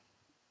cool.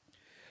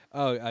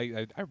 Oh,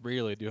 I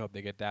really do hope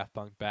they get Daft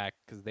Punk back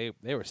because they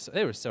were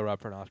so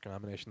up for an Oscar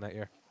nomination that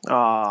year.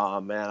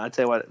 Oh man, I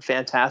tell you what,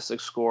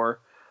 fantastic score.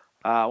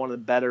 One of the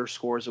better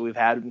scores that we've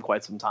had in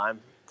quite some time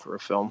for a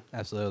film.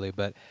 Absolutely,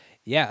 but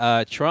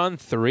yeah, Tron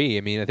 3.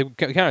 I mean, I think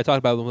we kind of talked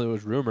about it when it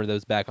was rumored that it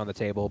was back on the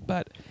table,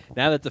 but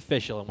now that it's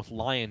official and with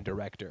Lion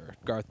director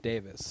Garth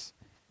Davis,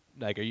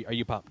 like, are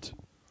you pumped?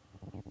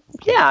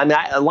 Yeah, I mean,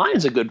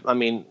 Lion's a good. I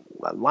mean,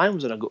 Lion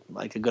was a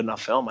good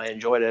enough film. I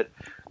enjoyed it.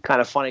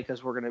 Kind of funny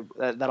because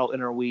that'll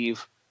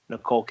interweave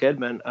Nicole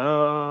Kidman.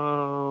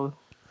 Oh,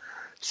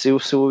 see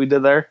what we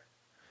did there?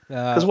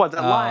 Because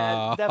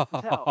Lion, Dev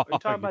Patel. Are you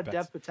talking about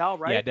Dev Patel,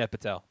 right? Yeah, Dev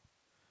Patel.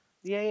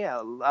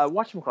 Yeah.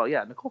 Watch him call.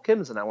 Yeah, Nicole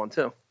Kidman's in that one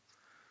too.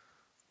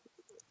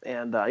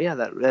 And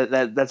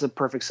that's a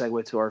perfect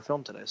segue to our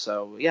film today.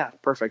 So yeah,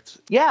 perfect.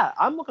 Yeah,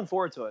 I'm looking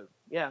forward to it.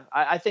 Yeah,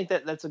 I think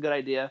that's a good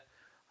idea.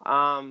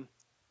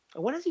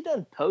 What has he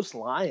done post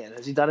Lion?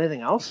 Has he done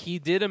anything else? He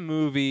did a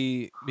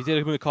movie. He did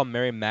a movie called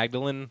Mary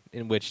Magdalene,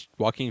 in which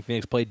Joaquin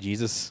Phoenix played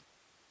Jesus.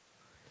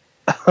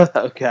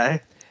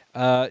 Okay.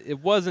 It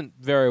wasn't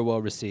very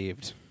well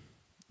received.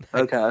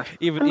 Okay.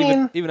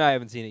 Even I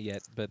haven't seen it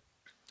yet, but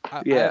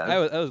I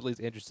was at least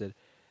interested.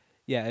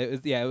 Yeah,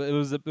 it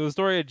was a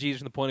story of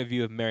Jesus from the point of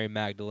view of Mary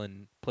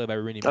Magdalene, played by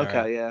Rooney Mara.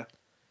 Okay, yeah.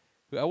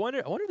 I wonder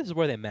if this is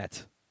where they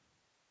met.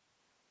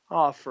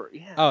 Oh,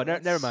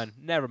 never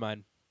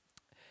mind.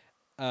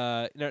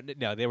 No,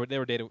 they were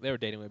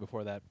dating way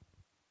before that.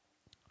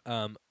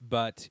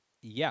 But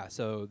yeah,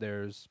 so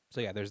there's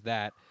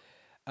that.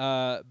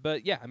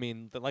 But yeah, I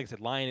mean, like I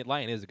said,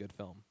 Lion is a good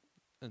film,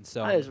 and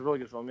so Lion is a really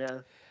good film.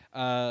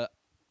 Yeah.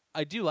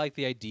 I do like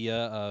the idea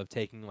of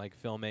taking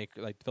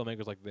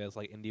filmmakers like this,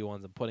 like indie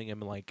ones, and putting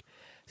them in like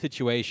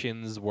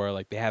situations where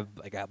like they have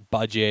like a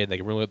budget, they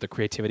can really let the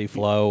creativity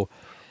flow.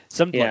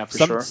 Sometimes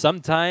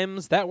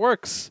that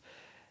works.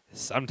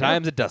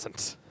 Sometimes it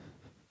doesn't.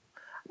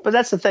 But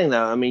that's the thing,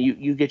 though. I mean,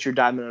 you get your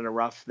diamond in the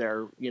rough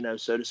there,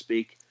 so to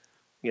speak,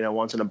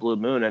 once in a blue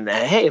moon. And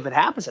hey, if it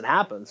happens, it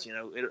happens.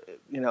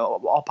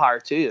 All power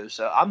to you.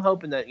 So I'm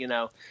hoping that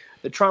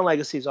the Tron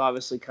Legacy is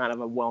obviously kind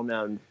of a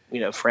well-known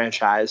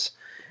franchise.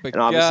 But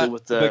and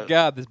obviously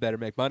God, this better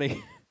make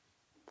money.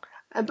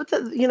 But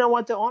you know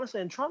what? Though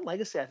honestly, and Tron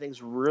Legacy, I think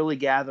is really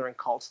gathering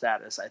cult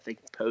status. I think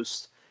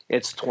post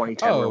its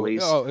 2010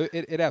 release. Oh,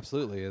 it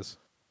absolutely is.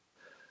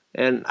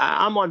 And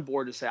I'm on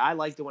board to say I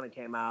liked it when it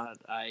came out.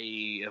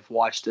 I have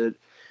watched it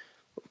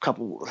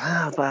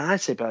but I'd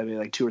say probably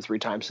like 2 or 3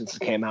 times since it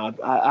came out.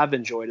 I've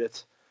enjoyed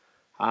it.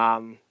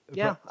 I'm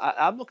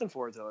looking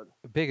forward to it.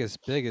 The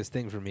biggest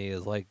thing for me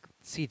is like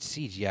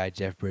CGI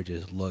Jeff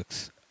Bridges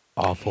looks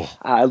Awful.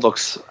 It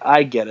looks.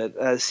 I get it.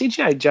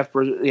 CGI Jeff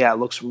Bridges, yeah, it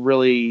looks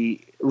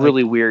really, Like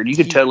really weird. You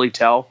could totally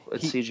tell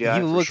it's he CGI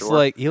for looks sure.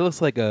 like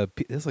a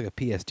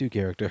PS2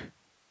 character.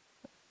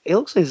 It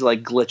looks like he's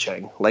like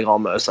glitching, like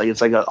almost like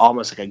it's like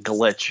almost like a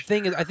glitch.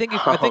 Thing is, I think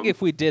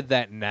if we did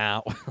that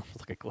now,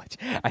 like a glitch.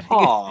 I think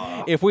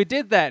Aw. if we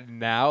did that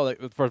now, like,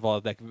 first of all,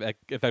 that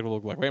effect will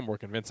look like way more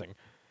convincing.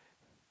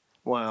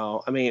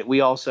 Well, I mean, we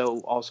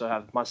also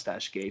have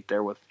Mustache Gate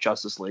there with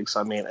Justice League.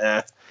 So I mean,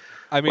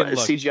 I mean,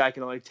 look, CGI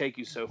can only take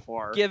you so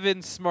far.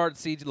 given smart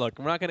CG, look,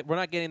 we're not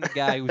getting the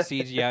guy who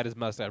CGI'd his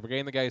mustache. We're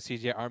getting the guy who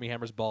CGI Army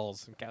Hammer's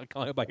balls and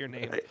calling him by your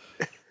name.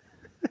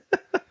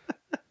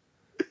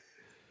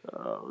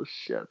 Oh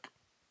shit.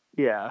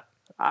 Yeah.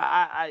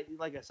 I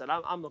like I said,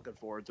 I'm looking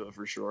forward to it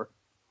for sure.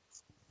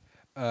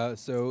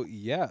 So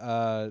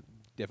yeah,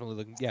 definitely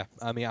looking. Yeah,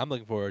 I mean, I'm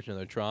looking forward to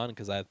another Tron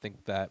because I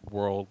think that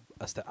world.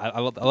 I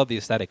love the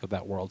aesthetic of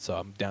that world, so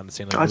I'm down to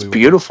see another Oh, it's movie with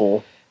him.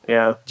 beautiful.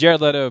 Yeah.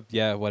 Jared Leto,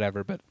 yeah,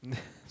 whatever, but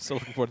still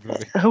looking forward to the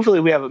movie. Hopefully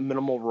we have a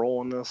minimal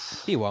role in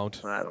this. He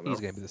won't. I don't know. He's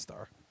gonna be the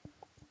star.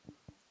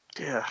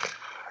 Yeah.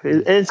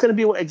 And it's going to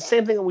be the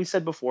same thing that we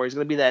said before. He's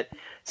going to be that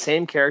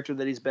same character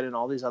that he's been in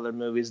all these other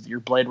movies. Your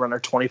Blade Runner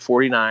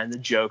 2049, the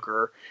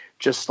Joker,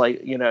 just like,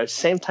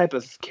 same type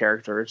of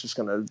character. It's just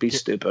going to be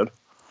stupid.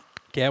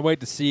 Can't wait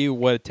to see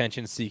what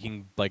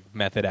attention-seeking like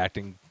method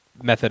acting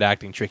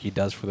trick he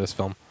does for this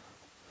film.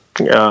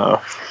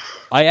 Yeah.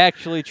 I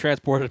actually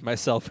transported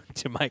myself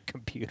into my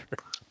computer.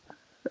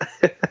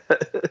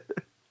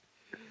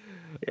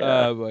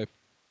 Yeah. Boy.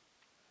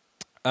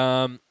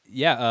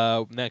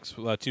 Next,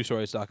 two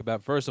stories to talk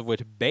about. First of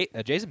which,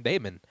 Jason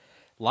Bateman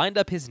lined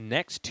up his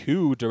next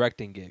two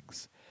directing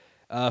gigs.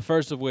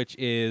 First of which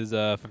is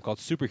a film called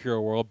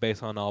Superhero World,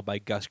 based on a novel by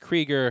Gus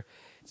Krieger.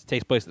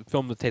 The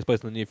film that takes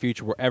place in the near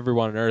future, where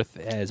everyone on Earth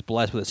is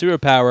blessed with a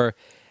superpower,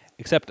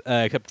 except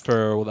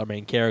for our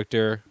main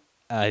character.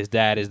 His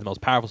dad is the most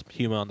powerful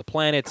human on the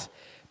planet,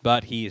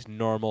 but he's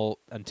normal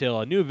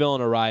until a new villain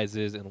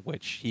arises, in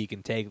which he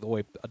can take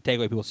away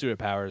people's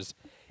superpowers,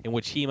 in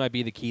which he might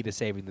be the key to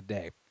saving the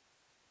day.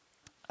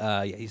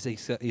 He's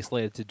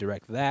slated to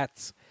direct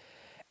that.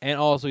 And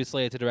also he's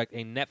slated to direct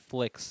a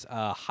Netflix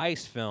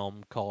heist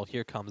film called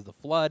Here Comes the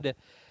Flood,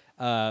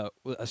 a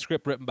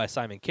script written by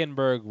Simon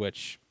Kinberg,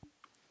 which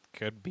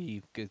could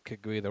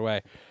go either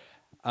way,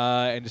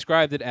 and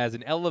described it as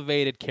an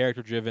elevated,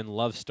 character-driven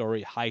love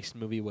story heist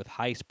movie with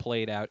heist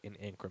played out in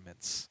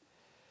increments.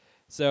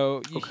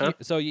 So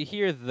you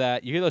hear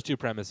those two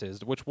premises.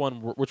 Which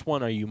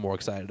one are you more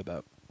excited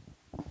about?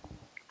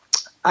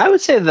 I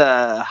would say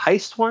the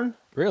heist one.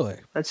 Really?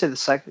 I'd say the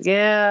second.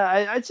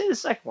 Yeah, I'd say the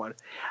second one.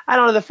 I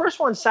don't know. The first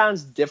one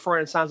sounds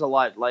different. It sounds a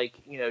lot like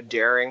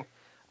daring,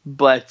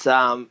 but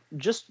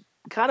just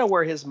kind of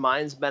where his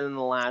mind's been in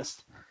the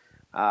last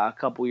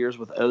couple years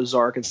with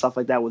Ozark and stuff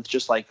like that. With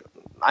just like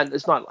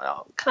it's not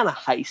kind of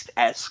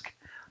heist-esque.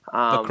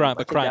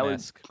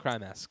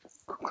 Crime-esque.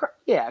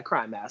 Yeah,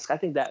 crime-esque. I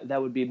think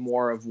that would be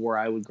more of where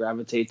I would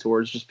gravitate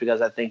towards, just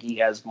because I think he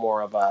has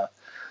more of a.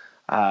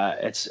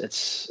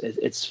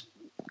 It's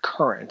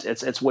current.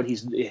 It's what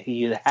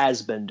he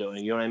has been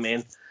doing. You know what I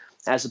mean?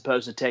 As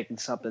opposed to taking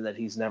something that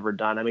he's never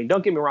done. I mean,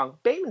 don't get me wrong.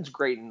 Bateman's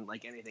great in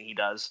like anything he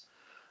does.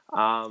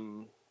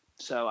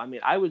 So I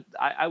mean, I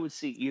would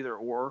see either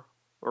or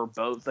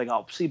both. Like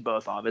I'll see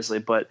both, obviously.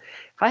 But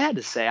if I had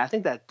to say, I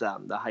think that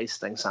the heist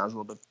thing sounds a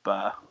little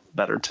bit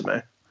better to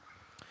me.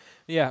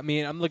 Yeah, I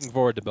mean, I'm looking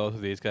forward to both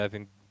of these because I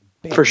think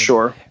Bateman, for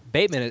sure.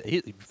 Bateman,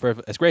 for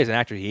as great as an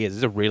actor he is,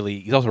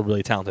 he's also a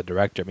really talented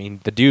director. I mean,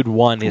 the dude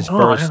won his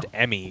first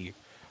Emmy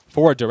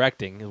for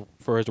directing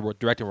his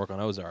directing work on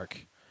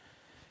Ozark.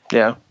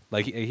 Yeah,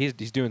 like he's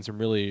doing some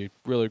really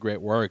really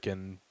great work,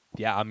 and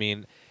yeah, I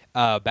mean,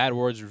 Bad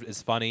Words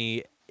is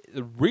funny.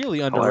 A really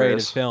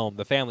underrated film,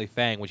 The Family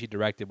Fang, which he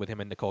directed with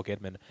him and Nicole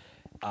Kidman.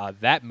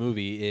 That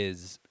movie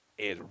is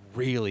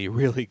really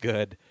really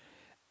good.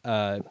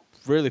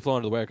 Really flown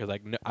under the wire because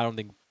I don't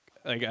think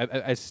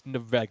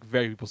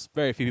very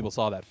few people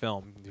saw that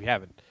film. If you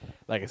haven't,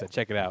 like I said,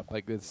 check it out.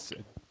 Like it's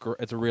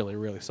a really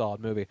really solid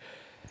movie.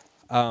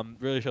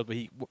 Really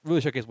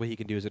showcased what he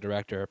can do as a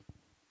director.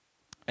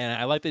 And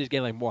I like that he's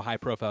getting like more high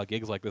profile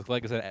gigs like this.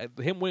 Like I said,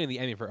 him winning the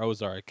Emmy for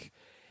Ozark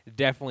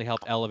definitely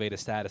helped elevate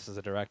his status as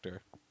a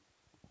director.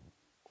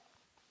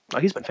 Oh,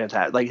 he's been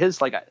fantastic.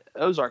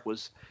 Ozark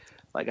was,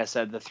 like I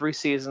said, the 3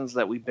 seasons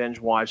that we binge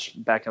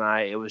watched, Beck and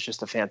I, it was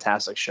just a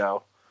fantastic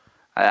show.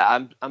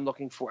 I'm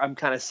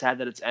kind of sad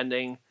that it's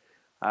ending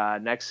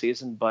next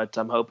season, but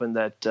I'm hoping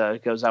that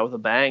it goes out with a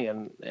bang.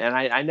 And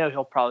I know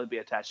he'll probably be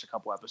attached to a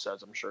couple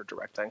episodes, I'm sure,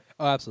 directing.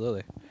 Oh,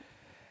 absolutely.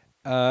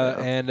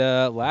 And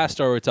last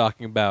story we're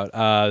talking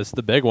about is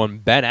the big one.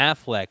 Ben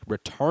Affleck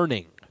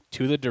returning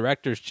to the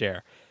director's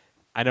chair.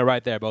 I know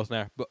right there, both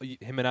now.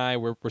 Him and I,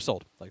 we're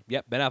sold. Like,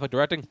 yep, Ben Affleck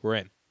directing, we're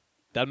in.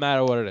 Doesn't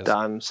matter what it is.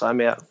 Done. Sign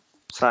me up.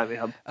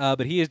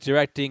 But he is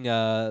directing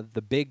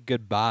The Big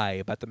Goodbye,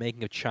 about the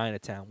making of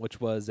Chinatown, which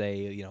was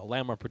a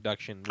landmark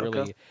production.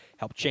 Really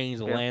helped change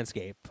the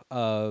landscape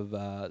of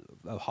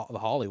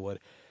Hollywood.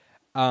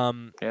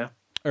 Yeah.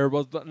 or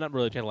was not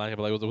really Transatlantic,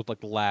 but like it was like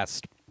the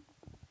last.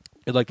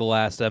 It's like the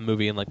last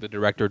movie in like the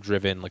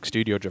director-driven, like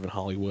studio-driven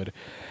Hollywood.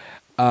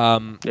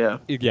 Yeah.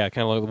 Yeah,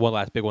 kind of like one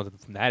last big one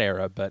from that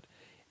era. But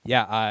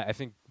yeah, I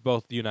think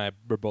both you and I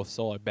were both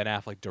sold. Like Ben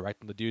Affleck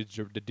directing the dude.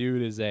 The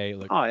dude is a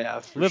like Oh yeah,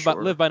 for live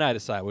sure. by night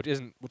aside, which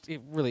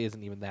it really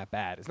isn't even that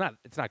bad. It's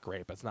not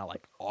great, but it's not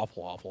like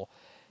awful.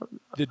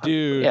 The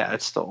dude, Yeah,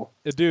 it's still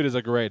the dude is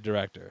a great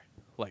director.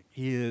 Like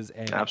he is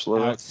an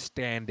absolutely.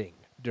 outstanding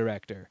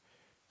director.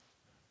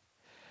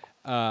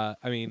 Gone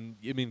May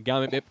Be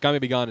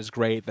Gone is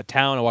great. The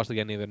Town I watched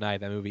again the other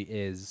night. That movie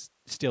is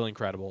still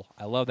incredible.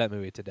 I love that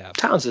movie to death.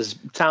 Towns'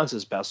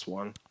 his best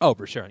one. Oh,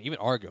 for sure. And even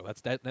Argo.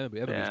 That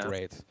movie's Yeah.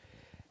 great.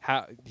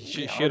 How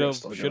should Argo's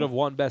still have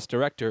won Best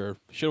Director.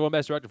 Should have won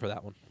Best Director for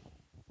that one.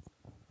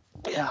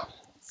 Yeah.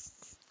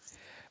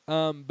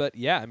 But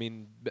yeah, I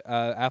mean,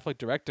 Affleck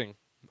directing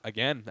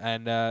again,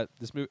 and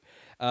this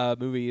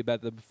movie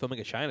about the filming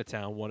of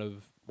Chinatown, one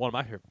of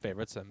my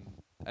favorites. And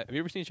have you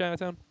ever seen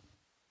Chinatown?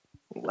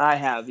 I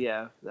have,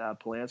 yeah.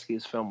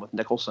 Polanski's film with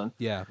Nicholson.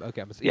 Yeah.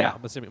 Okay. Yeah.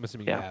 I'm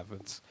assuming Yeah. you have.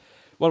 It's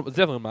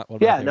definitely one of my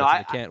Yeah, favorites. no, and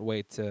I can't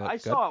wait to. I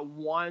saw it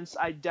once.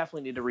 I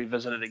definitely need to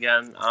revisit it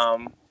again.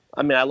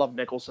 I mean, I love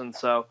Nicholson,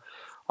 so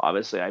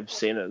obviously I've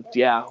seen it.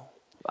 Yeah,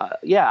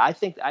 I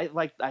think I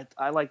like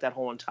that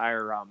whole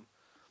entire,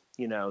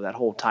 that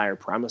whole entire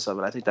premise of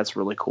it. I think that's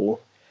really cool.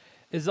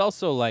 It's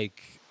also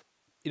like,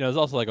 it's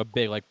also like a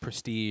big like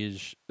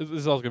prestige.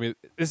 This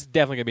is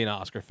definitely gonna be an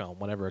Oscar film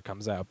whenever it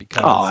comes out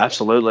because. Oh,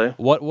 absolutely.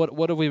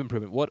 What have we been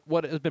proven?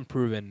 What has been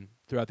proven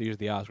throughout the years of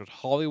the Oscars?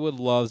 Hollywood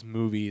loves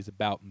movies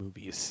about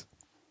movies.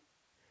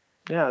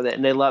 Yeah,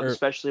 and they love,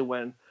 especially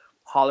when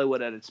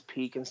Hollywood at its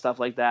peak and stuff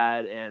like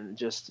that, and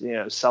just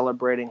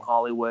celebrating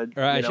Hollywood.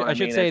 Or I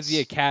should say the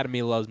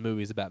Academy loves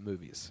movies about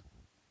movies.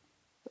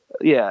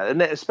 Yeah,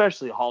 and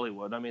especially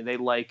Hollywood. I mean, they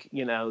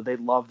they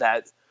love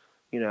that,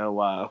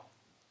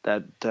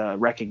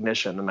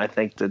 recognition, and I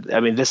think that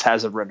this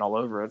has it written all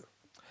over it.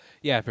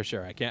 Yeah, for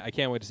sure. I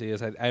can't wait to see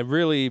this. I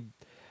really,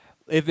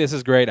 if this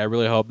is great, I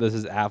really hope this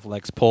is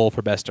Affleck's pull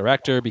for Best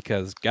Director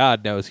because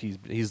God knows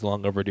he's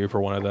long overdue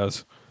for one of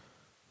those.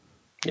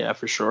 Yeah,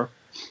 for sure.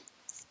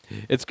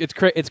 It's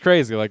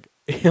crazy. Like,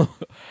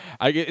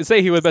 I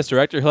say he was Best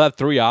Director, he'll have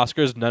 3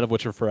 Oscars, none of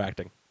which are for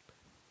acting.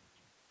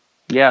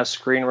 Yeah,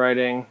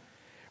 screenwriting,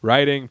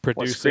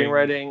 producing,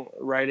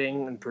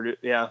 writing, and produce.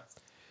 Yeah.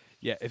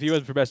 Yeah, if he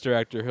wins for Best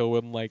Director, he'll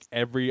win like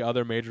every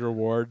other major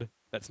award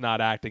that's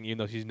not acting, even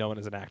though he's known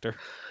as an actor.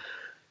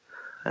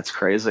 That's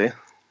crazy.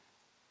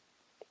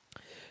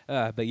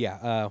 But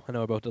yeah, I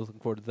know we're both looking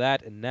forward to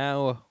that. And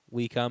now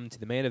we come to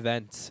the main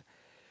event.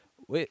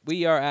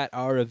 We are at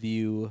our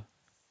review,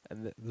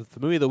 and the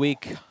movie of the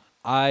week,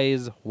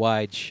 Eyes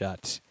Wide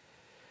Shut.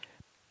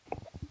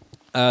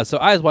 So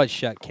Eyes Wide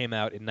Shut came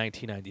out in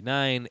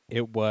 1999.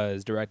 It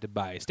was directed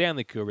by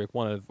Stanley Kubrick,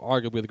 one of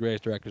arguably the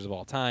greatest directors of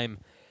all time.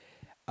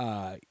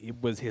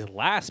 It was his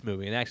last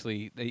movie, and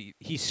actually,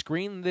 he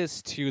screened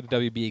this to the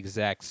WB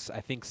execs,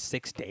 I think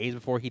 6 days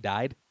before he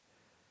died.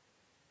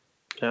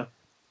 Yeah.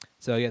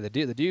 So yeah, the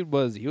dude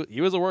was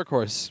he was a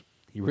workhorse.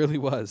 He really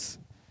was.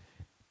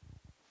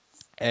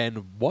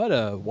 And what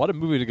a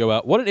movie to go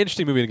out! What an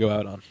interesting movie to go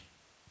out on.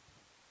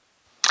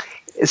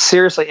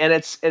 Seriously, and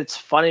it's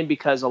funny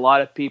because a lot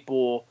of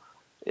people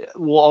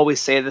will always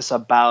say this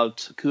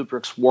about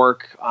Kubrick's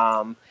work.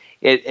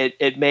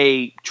 It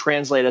may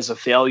translate as a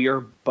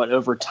failure, but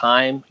over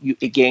time,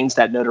 it gains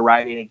that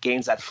notoriety and it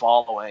gains that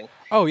following.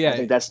 Oh yeah, I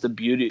think that's the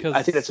beauty.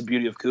 I think that's the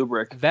beauty of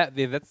Kubrick.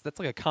 That's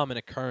like a common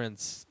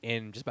occurrence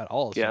in just about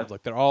all his films.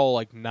 Like they're all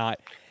like not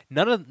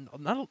a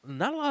lot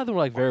of them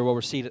were like very well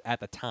received at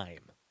the time.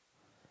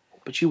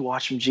 But you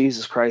watch him,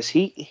 Jesus Christ,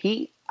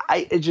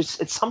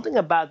 it's something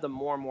about the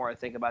more and more I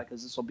think about it,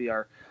 because this will be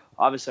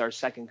obviously our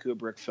second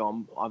Kubrick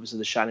film. Obviously,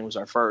 The Shining was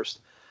our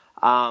first.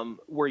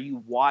 Where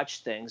you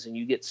watch things and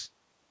you get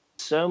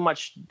so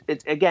much.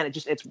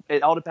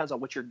 It all depends on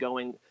what you're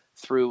going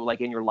through, like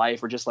in your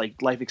life or just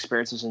like life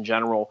experiences in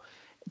general,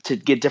 to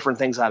get different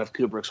things out of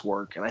Kubrick's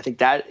work. And I think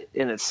that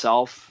in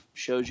itself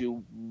shows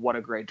you what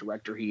a great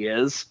director he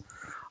is.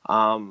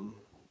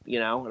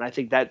 And I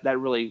think that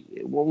really,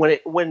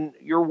 when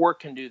your work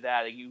can do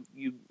that,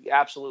 you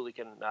absolutely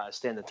can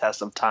stand the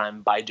test of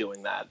time by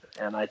doing that.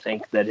 And I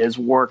think that his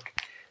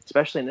work,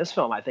 especially in this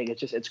film, I think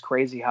it's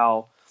crazy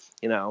how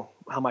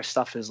much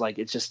stuff is like,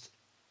 it's just,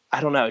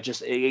 I don't know,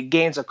 it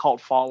gains a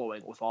cult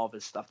following with all of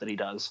his stuff that he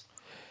does.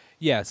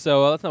 Yeah,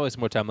 so let's not waste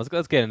more time. Let's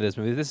get into this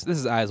movie. This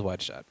is Eyes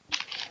Wide Shut.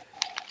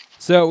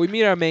 So we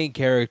meet our main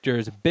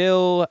characters,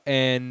 Bill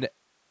and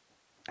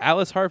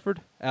Alice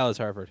Harford.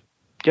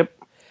 Yep.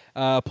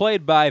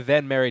 Played by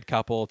then married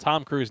couple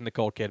Tom Cruise and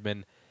Nicole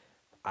Kidman.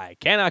 I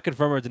cannot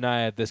confirm or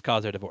deny that this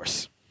caused their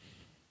divorce.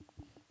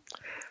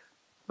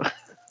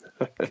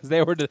 Because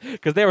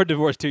they were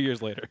divorced 2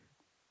 years later.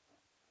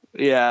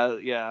 Yeah.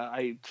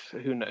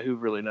 Who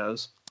really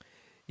knows?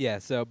 Yeah.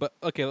 So, but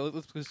okay,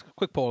 let's just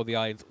quick poll of the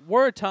audience: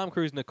 were Tom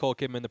Cruise and Nicole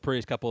Kidman the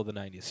prettiest couple of the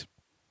 '90s?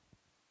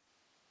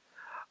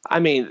 I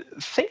mean,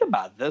 think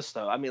about this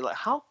though. I mean, like,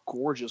 how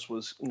gorgeous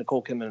was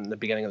Nicole Kidman in the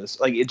beginning of this?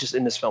 Like, it just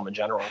in this film in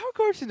general. How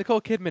gorgeous is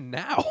Nicole Kidman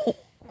now?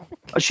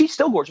 She's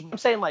still gorgeous. I'm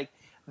saying, like,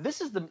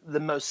 this is the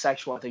most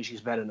sexual I think she's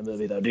been in a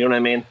movie, though. Do you know what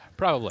I mean?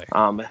 Probably.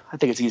 I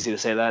think it's easy to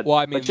say that. Well,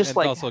 I mean, but just and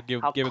like also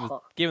how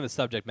given the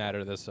subject matter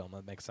of this film,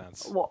 that makes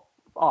sense. well,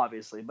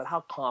 obviously, but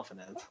how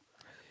confident.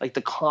 Like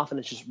the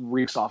confidence just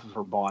reeks off of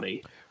her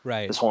body.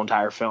 Right. This whole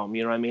entire film,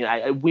 you know what I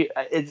mean?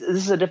 This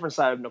is a different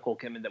side of Nicole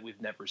Kidman that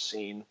we've never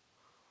seen.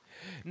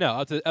 No,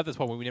 up to this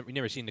point, we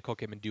never seen Nicole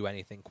Kidman do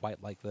anything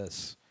quite like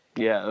this.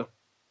 Yeah.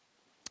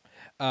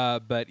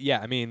 But yeah,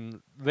 I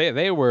mean,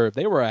 they were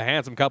a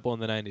handsome couple in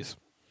the '90s.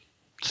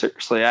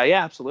 Seriously,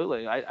 yeah,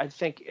 absolutely. I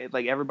think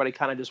like everybody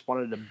kind of just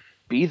wanted to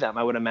be them.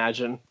 I would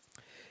imagine.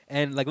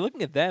 And like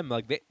looking at them,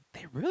 like they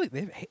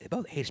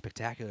both age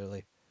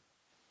spectacularly.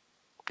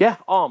 Yeah.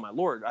 Oh my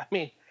lord. I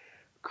mean,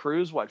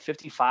 Cruise,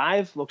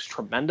 55, looks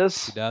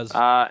tremendous. She does.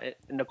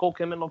 Nicole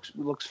Kidman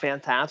looks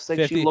fantastic.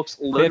 50, she looks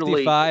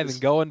literally 55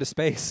 and go into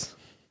space.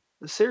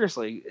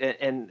 Seriously,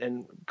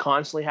 and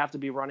constantly have to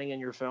be running in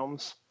your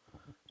films,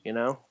 you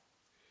know.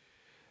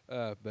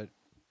 But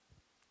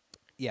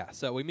yeah,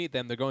 so we meet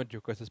them. They're going to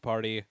a Christmas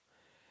party.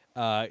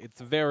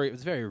 It's very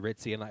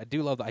ritzy, and I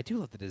do love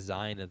the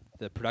design of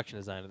the production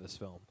design of this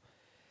film.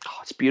 Oh,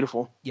 it's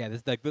beautiful. Yeah,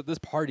 this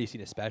party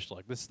scene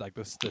especially,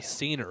 the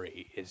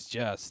scenery is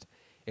just,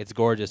 it's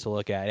gorgeous to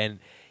look at, and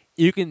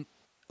you can,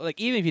 like,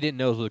 even if you didn't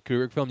know it was a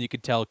Kubrick film, you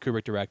could tell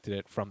Kubrick directed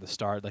it from the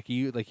start.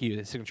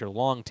 His signature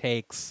long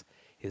takes,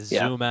 his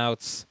zoom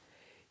outs.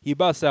 He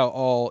busts out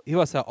all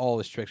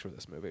his tricks for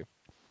this movie.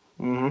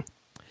 Mm-hmm.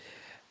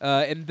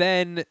 And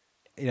then,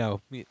 you know,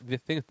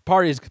 the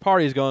party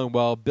is going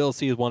well. Bill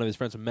sees one of his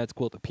friends from med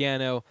school at the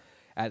piano.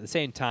 At the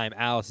same time,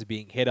 Alice is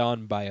being hit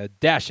on by a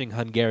dashing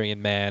Hungarian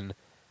man.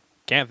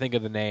 Can't think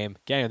of the name.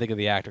 Can't even think of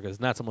the actor because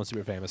it's not someone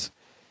super famous.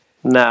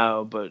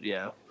 No, but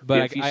yeah.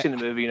 But if you've seen the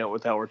movie, you know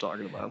what the hell we're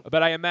talking about.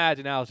 But I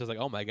imagine Alice just like,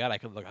 oh my god, I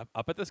can look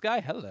up at this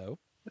guy. Hello.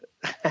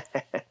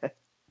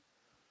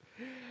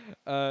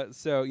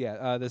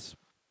 This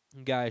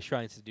guy is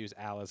trying to seduce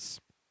Alice.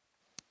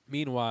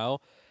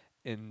 Meanwhile,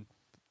 in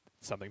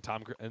something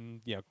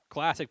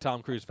classic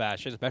Tom Cruise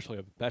fashion, especially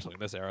in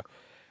this era,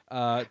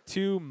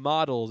 two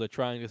models are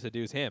trying to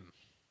seduce him.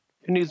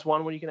 Who needs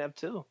one when you can have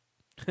two?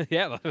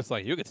 Yeah, it's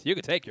like you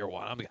could take your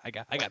one. I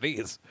got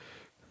these.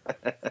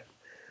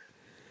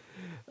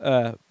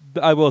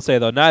 I will say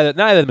though, neither of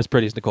them is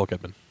pretty as Nicole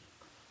Kidman.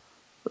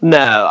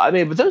 No, I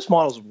mean, but those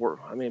models were,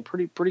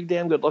 pretty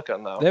damn good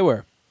looking though. They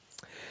were.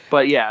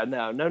 But yeah,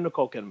 no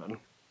Nicole Kidman.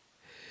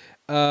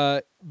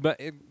 But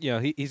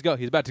he's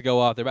about to go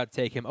off. They're about to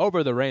take him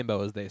over the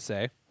rainbow, as they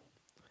say.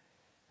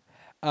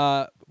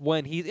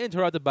 When he's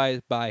interrupted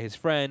by his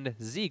friend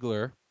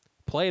Ziegler,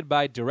 played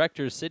by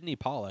director Sidney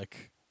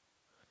Pollack,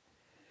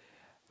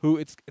 who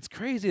it's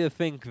crazy to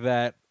think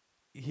that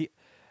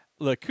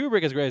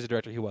Kubrick, as great as a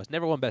director he was,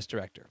 never won Best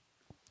Director.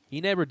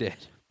 He never did.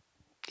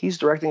 He's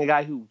directing a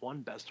guy who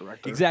won Best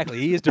Director. Exactly,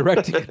 he is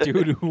directing a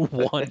dude who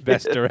won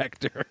Best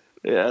Director.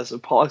 Yeah, so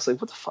Pollack's like,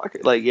 what the fuck?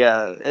 Like,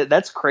 yeah,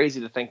 that's crazy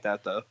to think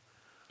that though.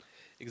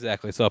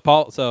 Exactly. So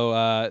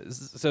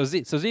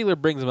Ziegler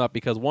brings him up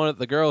because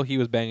the girl he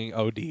was banging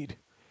OD'd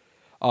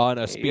on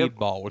a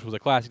speedball, which was a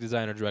classic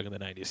designer drug in the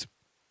 '90s.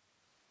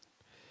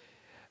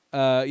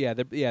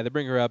 They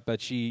bring her up, but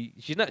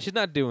she's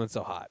not doing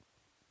so hot.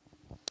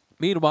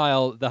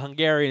 Meanwhile, the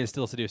Hungarian is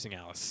still seducing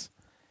Alice,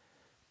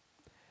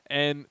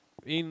 and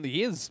I mean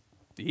he is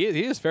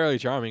fairly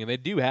charming, and they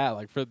do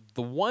have for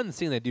the one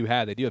scene they do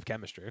have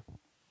chemistry.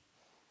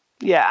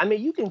 Yeah, I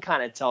mean you can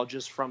kind of tell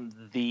just from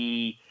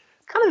the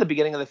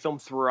beginning of the film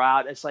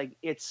throughout. It's like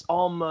it's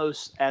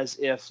almost as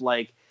if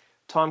like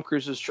Tom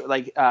Cruise is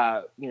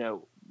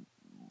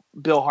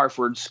Bill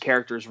Hartford's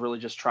character is really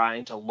just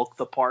trying to look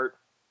the part.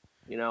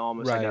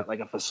 Almost right. like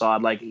a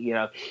facade. Like,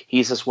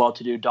 he's this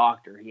well-to-do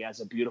doctor. He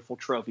has a beautiful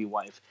trophy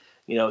wife.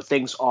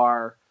 Things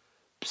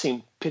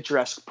seem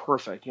picturesque,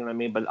 perfect. You know what I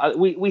mean? But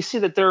we see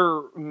that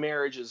their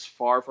marriage is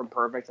far from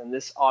perfect. And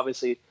this,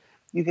 obviously,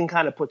 you can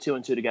kind of put two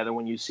and two together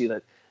when you see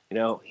that,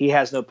 he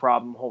has no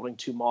problem holding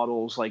two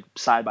models like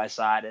side by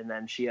side. And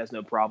then she has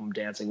no problem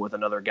dancing with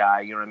another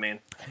guy. You know what I mean?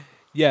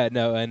 Yeah,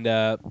 no. And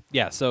the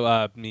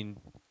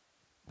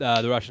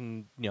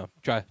Russian,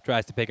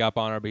 tries to pick up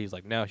on her, but he's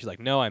like, no. She's like,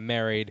 no, I'm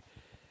married.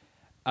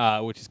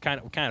 Which is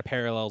kind of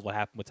parallels what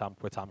happened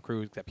with Tom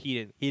Cruise, except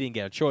he didn't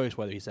get a choice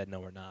whether he said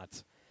no or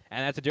not,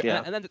 and that's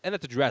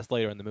addressed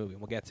later in the movie, and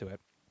we'll get to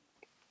it.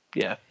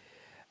 Yeah.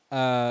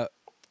 But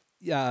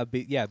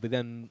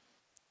then,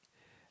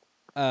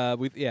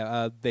 we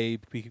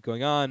keep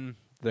going on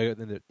their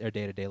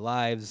day-to-day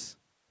lives.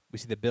 We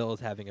see that Bill is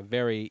having a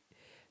very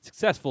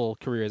successful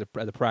career as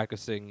a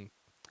practicing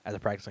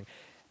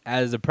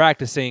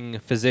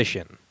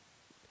physician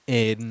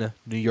in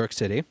New York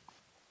City.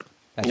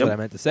 That's what I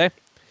meant to say.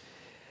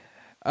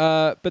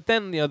 But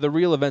then, the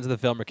real events of the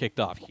film are kicked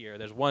off here.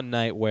 There's one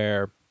night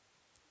where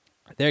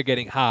they're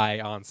getting high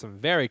on some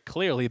very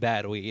clearly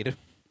bad weed.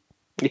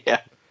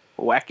 Yeah,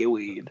 wacky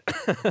weed.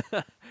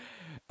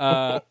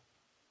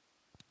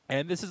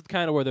 And this is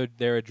kind of where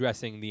they're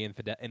addressing the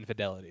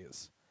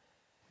infidelities.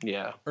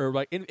 Yeah. Or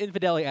like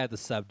infidelity as the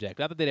subject.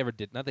 Not that they ever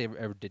did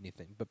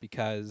anything, but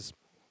because,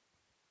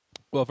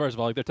 well, first of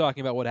all, like, they're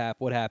talking about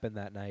what happened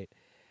that night.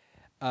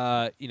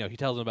 He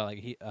tells them about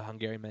like a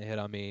Hungarian man hit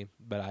on me,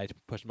 but I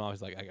pushed him off.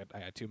 He's like, I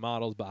got two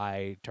models, but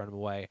I turned him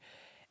away.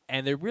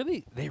 And they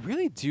really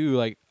do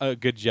like a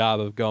good job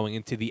of going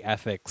into the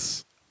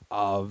ethics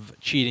of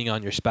cheating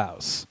on your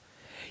spouse.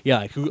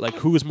 Yeah,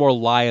 who's more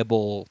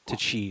liable to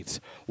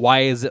cheat? Why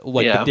is it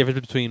like the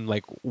difference between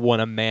like when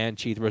a man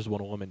cheats versus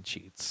when a woman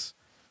cheats?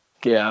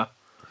 Yeah.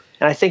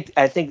 And I think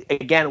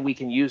again we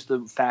can use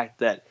the fact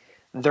that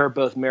they're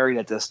both married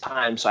at this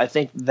time. So I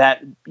think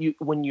that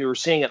when you're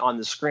seeing it on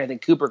the screen, I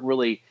think Kubrick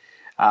really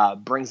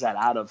brings that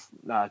out of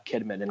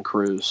Kidman and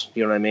Cruise.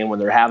 You know what I mean? When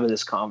they're having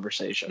this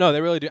conversation. No,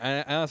 they really do.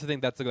 I honestly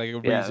think that's like a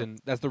reason.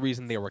 That's the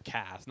reason they were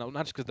cast. No,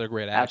 not just because they're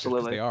great actors,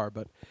 because they are,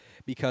 but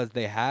because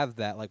they have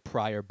that like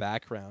prior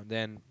background.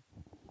 And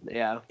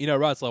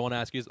Russell, I want to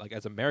ask you, like,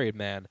 as a married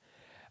man,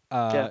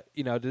 does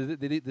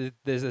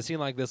a scene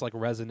like this like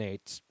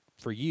resonate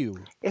for you?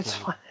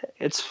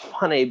 It's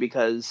funny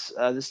because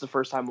this is the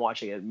first time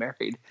watching it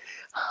married,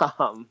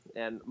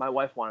 and my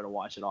wife wanted to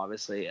watch it,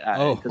 obviously,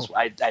 because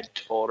I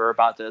told her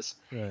about this,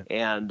 right.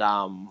 And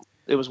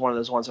it was one of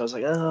those ones I was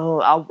like,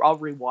 oh, I'll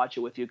rewatch it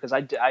with you because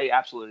I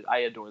absolutely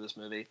adore this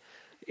movie,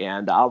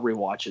 and I'll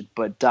rewatch it.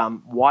 But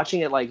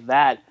watching it like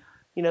that,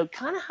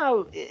 kind of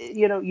how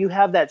you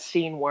have that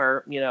scene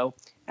where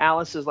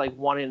Alice is like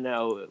wanting to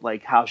know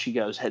like how she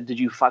goes. Did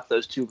you fuck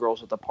those two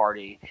girls at the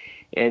party?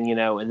 And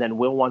and then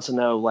Will wants to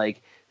know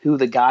like who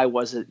the guy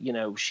was that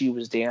she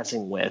was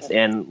dancing with,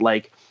 and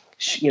like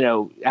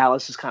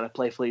Alice is kind of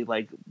playfully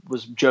like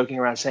was joking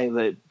around saying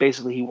that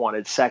basically he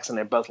wanted sex, and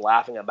they're both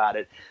laughing about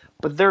it.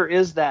 But there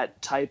is that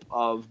type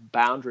of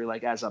boundary,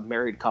 like as a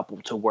married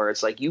couple, to where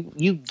it's like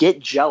you get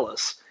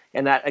jealous.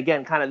 And that,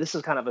 again, this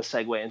is kind of a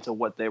segue into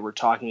what they were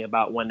talking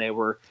about when they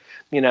were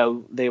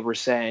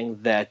saying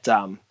that,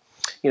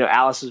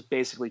 Alice is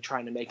basically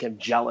trying to make him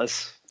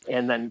jealous.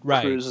 And then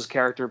Cruise's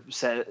character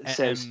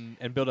says,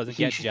 and Bill doesn't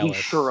get jealous.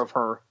 He's sure of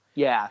her.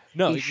 Yeah.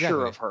 No, he's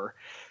sure of her.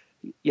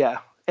 Yeah.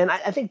 And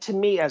I think to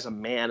me as a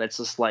man, it's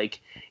just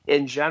like,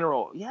 in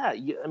general,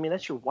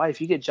 that's your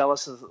wife. You get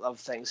jealous of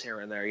things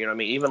here and there. You know what I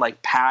mean? Even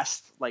like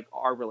past like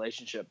our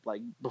relationship,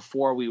 like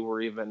before we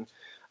were even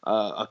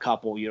a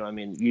couple, you know what I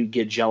mean? You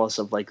get jealous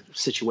of like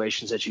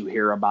situations that you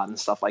hear about and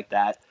stuff like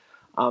that.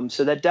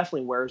 So that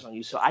definitely wears on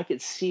you. So I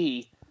could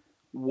see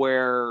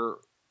where,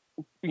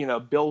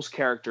 Bill's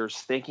character's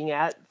thinking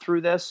at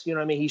through this, you know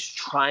what I mean? He's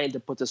trying to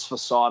put this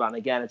facade on.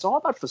 Again, it's all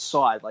about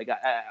facade. Like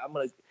I'm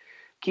going to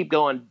keep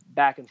going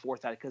back and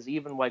forth at it, because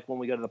even like when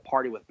we go to the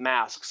party with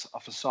masks, a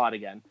facade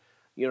again,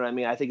 you know what I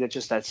mean? I think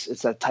it's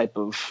that type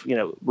of,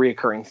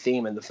 reoccurring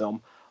theme in the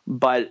film.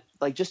 But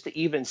like just to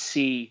even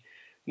see,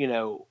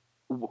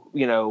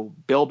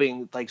 Bill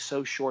being like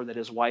so sure that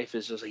his wife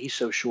is just, he's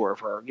so sure of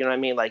her, you know what I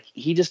mean? Like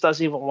he just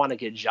doesn't even want to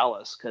get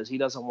jealous because he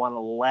doesn't want to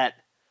let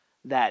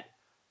that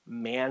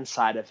man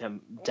side of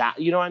him down.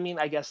 You know what I mean?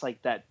 I guess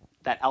like that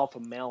alpha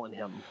male in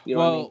him. You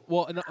know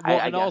what I mean?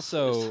 And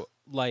also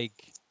like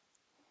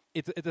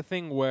it's a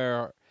thing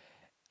where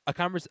a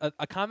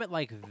comment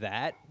like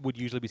that would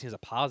usually be seen as a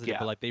positive,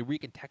 but like they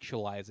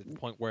recontextualize it to the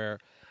point where,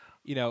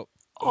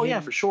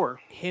 for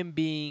sure. Him not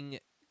being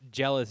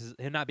jealous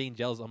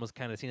is almost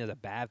kind of seen as a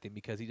bad thing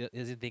because he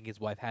doesn't think his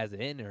wife has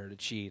it in her to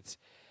cheat,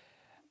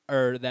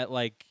 or that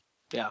like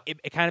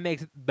it kind of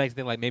makes it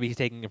think like maybe he's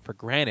taking it for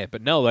granted.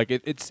 But no, like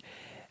it's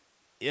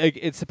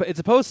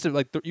supposed to,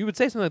 like you would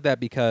say something like that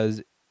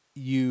because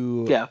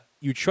you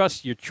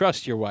trust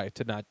your wife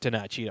to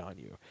not cheat on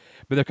you,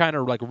 but they're kind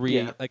of like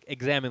like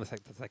examining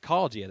the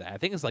psychology of that. I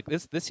think it's like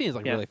this scene is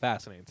like really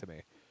fascinating to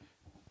me.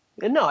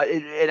 And no,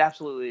 it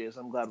absolutely is.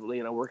 I'm glad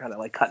we're kind of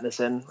like cutting this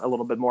in a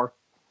little bit more.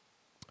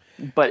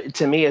 But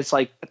to me, it's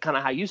like kind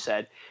of how you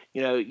said,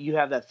 you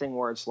have that thing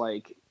where it's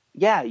like,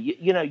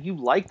 you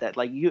like that.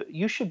 Like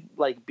you should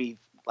like be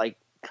like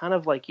kind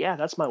of like, yeah,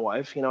 that's my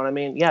wife. You know what I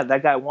mean? Yeah,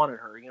 that guy wanted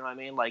her. You know what I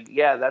mean? Like,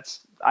 yeah,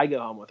 I go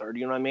home with her. Do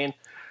you know what I mean?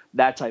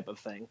 That type of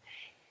thing.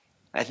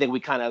 I think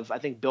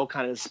Bill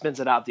kind of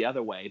spins it out the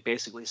other way,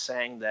 basically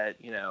saying that,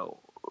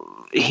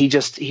 he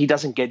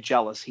doesn't get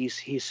jealous.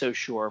 He's so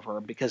sure of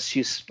her because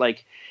she's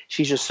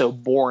just so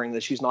boring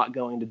that she's not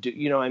going to do,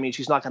 you know what I mean?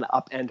 She's not going to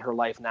upend her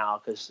life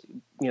now because,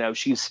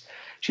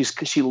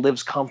 she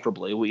lives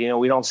comfortably.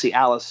 We don't see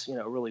Alice,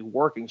 really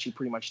working. She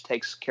pretty much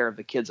takes care of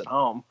the kids at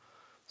home.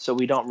 So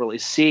we don't really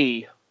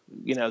see,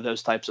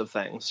 those types of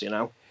things,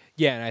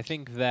 Yeah, and I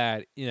think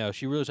that,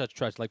 she really starts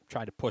to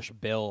try to push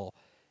Bill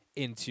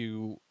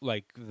into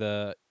like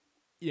the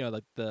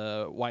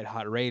white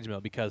hot rage mill,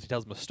 because he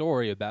tells him a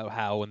story about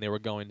how when they were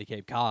going to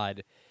Cape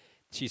Cod,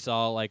 she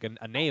saw like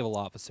a naval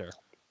officer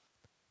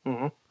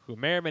who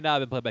may or may not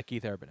have been played by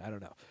Keith Urban. I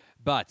don't know,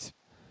 but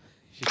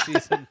she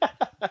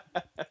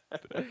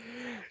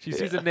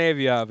sees a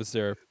Navy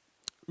officer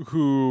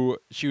who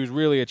she was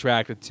really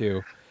attracted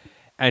to,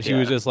 and she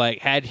was just like,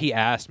 had he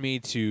asked me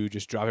to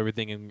just drop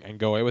everything and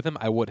go away with him,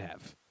 I would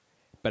have,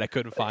 but I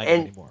couldn't find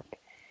him anymore.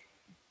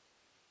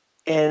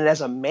 And as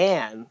a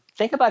man,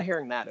 think about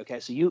hearing that. Okay,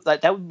 so you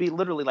that would be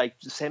literally like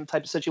the same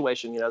type of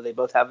situation. They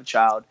both have a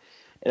child,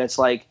 and it's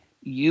like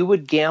you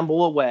would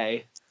gamble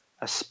away,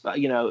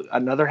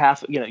 another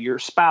half, your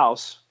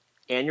spouse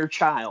and your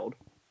child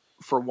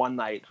for one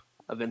night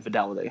of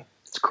infidelity.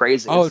 It's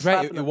crazy. Oh, It's a it's right.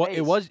 slap in the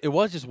face. It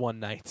was just one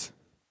night.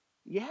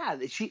 Yeah,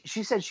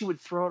 she said she would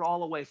throw it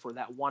all away for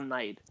that one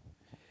night.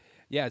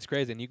 Yeah, it's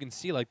crazy, and you can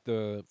see like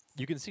the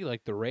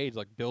rage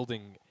like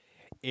building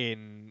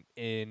in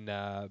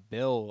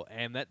Bill,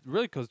 and that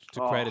really goes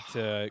to credit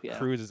to yeah.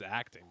 Cruise's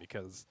acting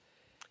because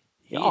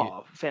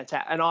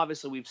fantastic. And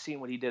obviously we've seen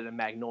what he did in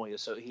Magnolia,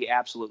 so he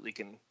absolutely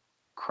can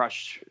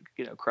crush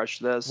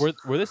this.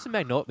 Were this in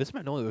Magnolia? This and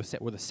Magnolia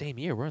were the same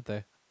year, weren't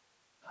they?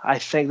 I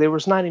think there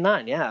was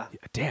 99. Yeah.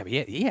 Damn,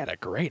 he had a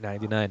great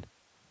 99.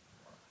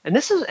 And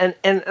this is and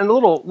a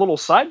little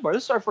sidebar.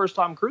 This is our first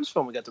Tom Cruise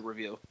film we got to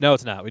review. No,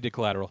 it's not. We did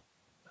Collateral.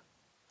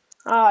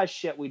 Ah,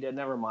 shit, we did.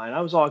 Never mind.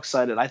 I was all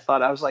excited. I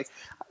was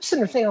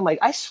sitting there thinking, I'm like,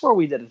 I swear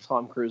we did a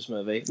Tom Cruise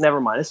movie.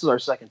 Never mind. This is our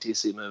second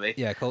TC movie.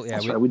 Yeah, cool. Yeah,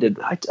 right. We did.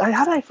 How did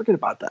I forget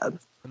about that?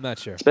 I'm not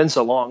sure. It's been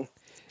so long.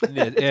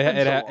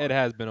 It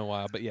has been a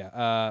while, but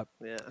yeah.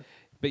 Yeah.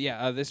 But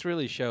yeah, this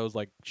really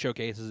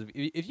showcases.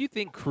 If you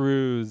think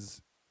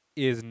Cruise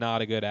is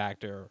not a good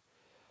actor,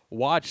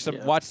 watch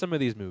some of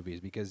these movies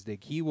because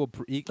he will.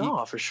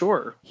 For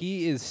sure.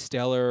 He is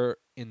stellar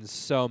in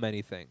so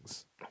many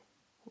things.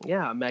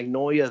 Yeah,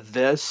 Magnolia.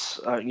 This,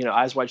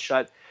 Eyes Wide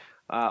Shut.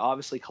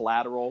 Obviously,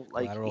 Collateral.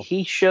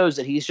 He shows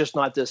that he's just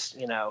not this,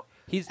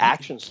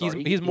 action star.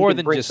 He's more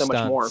than just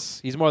stunts.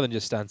 He's more than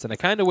just stunts, and I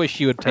kind of wish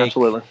he would take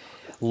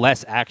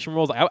less action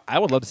roles. I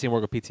would love to see him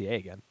work with PTA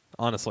again.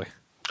 Honestly.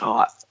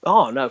 Oh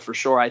no, for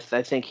sure. I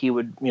think he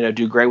would,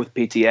 do great with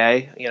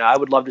PTA. I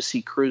would love to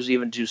see Cruise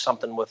even do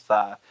something with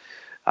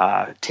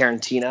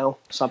Tarantino,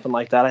 something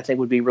like that. I think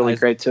would be really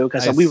great too.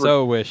 Because I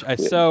so wish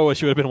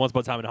he would have been Once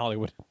Upon a Time in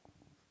Hollywood.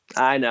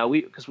 I know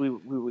because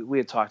we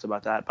had talked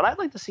about that, but I'd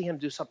like to see him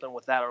do something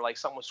with that, or like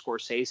something with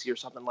Scorsese, or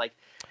something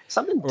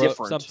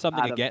different,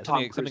 something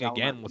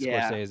again with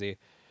Scorsese.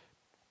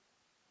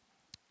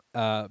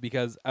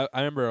 Because I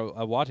remember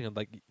watching him,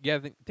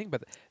 think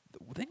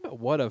about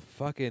what a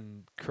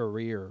fucking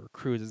career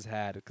Cruise has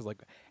had. Because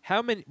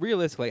how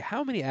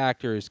many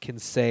actors can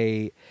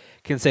say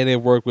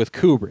they've worked with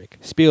Kubrick,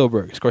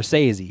 Spielberg,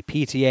 Scorsese,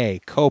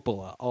 PTA,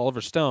 Coppola, Oliver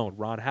Stone,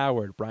 Ron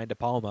Howard, Brian De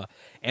Palma,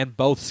 and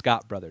both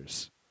Scott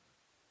brothers.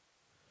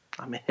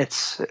 I mean,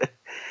 it's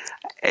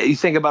you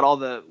think about all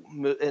the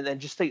and then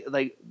just think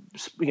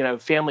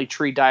family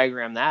tree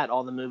diagram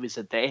all the movies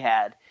that they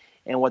had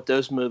and what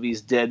those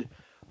movies did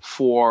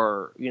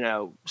for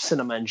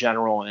cinema in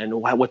general and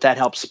what that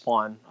helped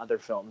spawn other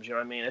films. You know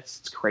what I mean?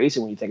 It's crazy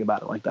when you think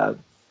about it like that.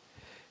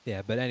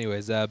 Yeah, but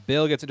anyways,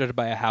 Bill gets interrupted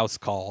by a house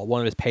call. One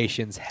of his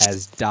patients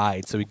has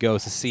died, so he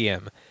goes to see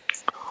him.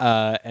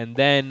 And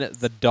then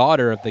the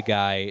daughter of the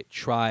guy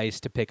tries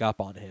to pick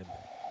up on him,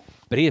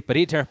 but he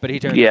turns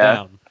it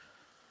down.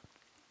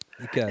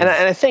 And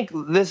I think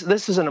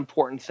this is an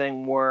important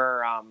thing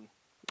where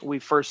we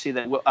first see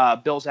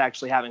that Bill's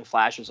actually having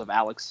flashes of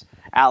Alice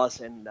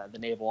and the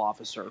naval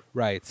officer.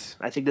 Right.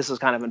 I think this is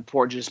kind of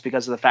important just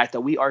because of the fact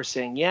that we are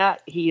seeing,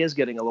 he is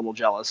getting a little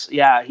jealous.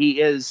 Yeah, he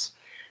is.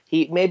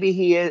 Maybe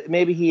he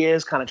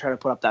is kind of trying to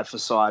put up that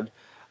facade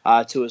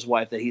to his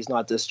wife that he's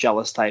not this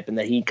jealous type and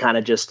that he kind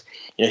of just,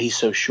 he's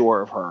so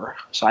sure of her.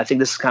 So I think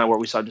this is kind of where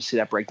we start to see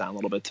that breakdown a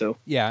little bit too.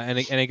 Yeah, and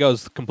it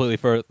goes completely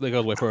further. It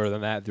goes way further than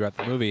that throughout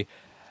the movie.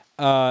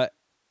 And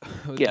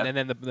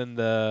then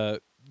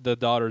the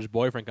daughter's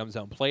boyfriend comes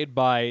home, played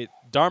by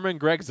Dharma and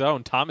Greg's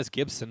own Thomas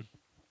Gibson.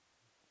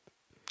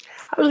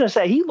 I was gonna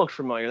say he looked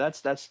familiar.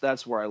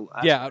 That's where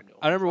I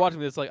remember watching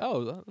this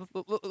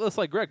looks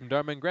like Greg from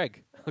Dharma and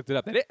Greg. Looked it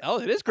up. It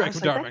is Greg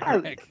from Dharma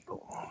and Greg.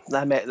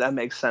 That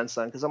makes sense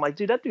then, because I'm like,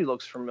 dude, that dude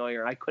looks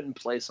familiar. I couldn't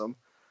place him.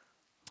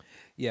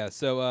 Yeah,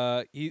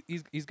 so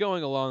he's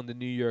going along the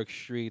New York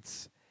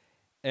streets,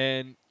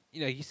 and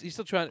he's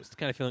still kind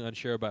of feeling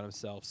unsure about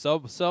himself.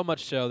 So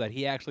much so that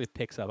he actually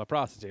picks up a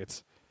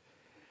prostitute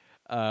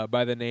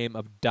by the name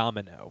of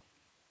Domino.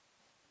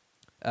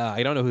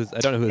 I don't know who this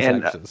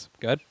actress is.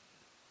 Good.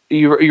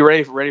 You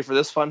ready for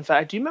this fun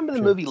fact? Do you remember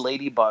the movie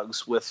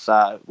Ladybugs with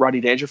Rodney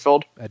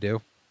Dangerfield? I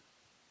do.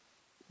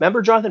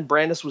 Remember Jonathan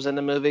Brandis was in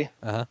the movie?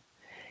 Uh-huh.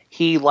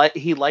 He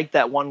liked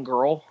that one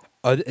girl.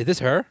 Oh, is this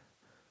her?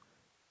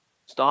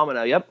 It's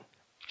Domino. Yep.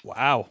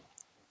 Wow.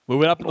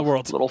 Moving up in the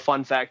world. Little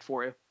fun fact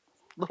for you.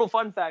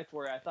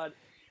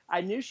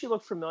 I knew she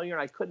looked familiar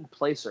and I couldn't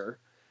place her.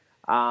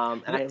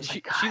 And I was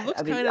like,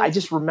 I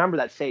just remember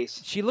that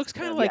face. She looks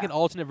kind of like an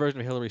alternate version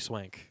of Hilary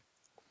Swank.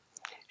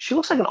 She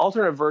looks like an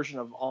alternate version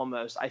of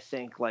almost, I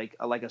think, like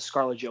a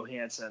Scarlett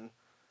Johansson.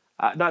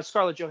 Not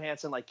Scarlett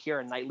Johansson, like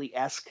Keira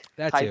Knightley-esque.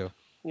 That type, too.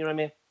 You know what I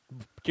mean?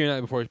 Keira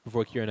Knightley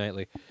before Keira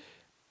Knightley.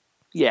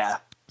 Yeah.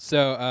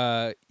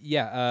 So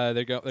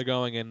they're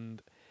going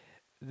and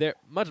they're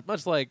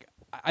much like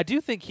I do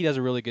think he does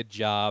a really good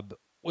job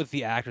with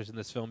the actors in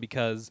this film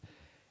because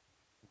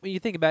when you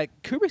think about it,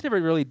 Kubrick's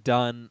never really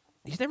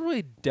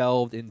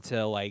delved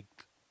into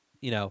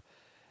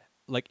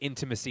like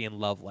intimacy and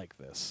love like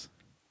this.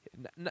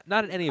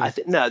 Not at any of I his,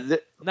 think no,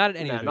 not at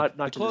any no, of not it.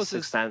 not to this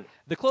extent.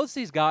 The closest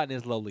he's gotten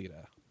is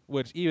Lolita,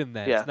 which even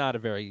then Yeah, it's not a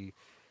very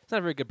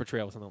good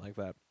portrayal of something like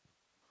that.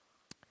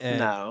 And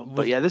no,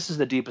 but yeah, this is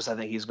the deepest I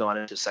think he's gone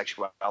into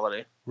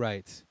sexuality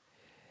right,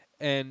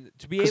 and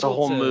to be because the able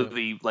whole to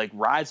movie like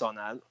rides on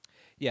that.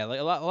 yeah,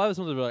 like a lot of his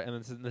films are really,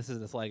 and this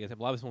isn't a slight against him.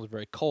 A lot of his films are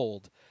very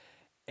cold,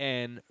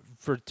 and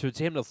to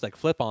him to like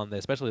flip on this,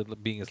 especially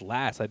being his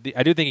last, I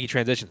do think he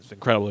transitions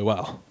incredibly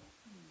well.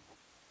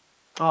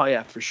 Oh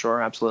yeah, for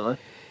sure, absolutely.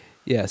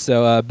 Yeah,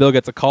 so Bill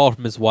gets a call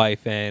from his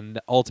wife, and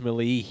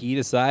ultimately he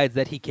decides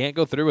that he can't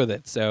go through with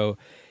it. So,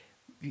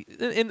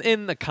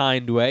 in a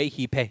kind way,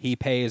 he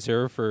pays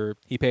her for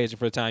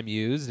the time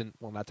used, and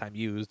well, not time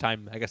used,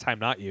 time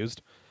not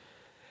used,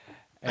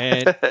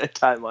 and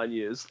Time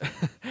unused.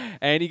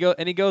 and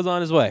he goes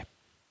on his way.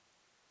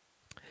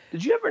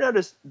 Did you ever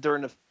notice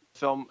during the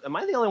film? Am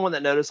I the only one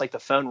that noticed like the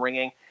phone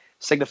ringing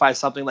signifies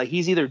something? Like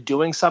he's either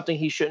doing something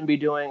he shouldn't be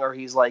doing, or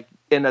he's like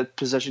in a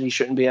position he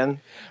shouldn't be in.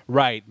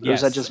 Right. Or is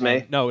that just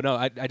me? No,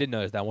 I did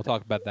notice that. We'll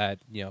talk about that,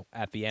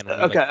 at the end.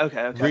 When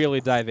Okay.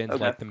 really dive into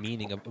Okay. like the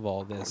meaning of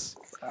all this.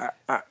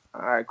 All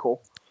right,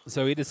 cool.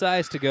 So he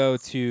decides to go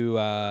to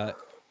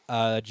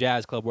a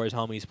jazz club where his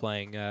homie's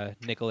playing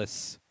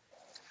Nicholas.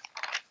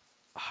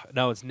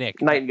 No, it's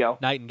Nick Nightingale.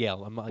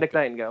 Nightingale. Nick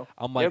Nightingale.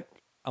 I'm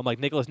like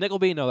Nicholas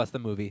Nickleby. No, that's the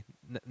movie.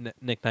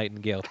 Nick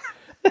Nightingale.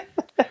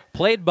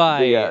 Played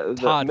by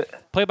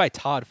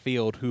Todd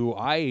Field, who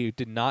I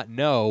did not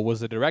know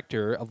was the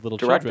director of Little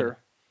Children.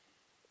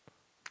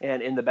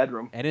 And In the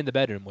Bedroom.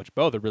 Which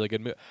both are really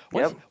good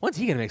movies. When's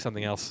he gonna make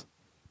something else?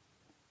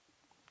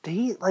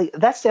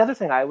 That's the other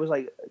thing I was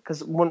like,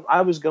 because when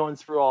I was going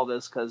through all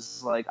this,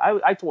 because like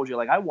I told you,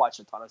 like I watched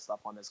a ton of stuff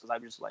on this because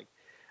I'm just like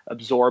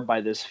absorbed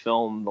by this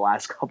film the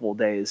last couple of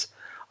days,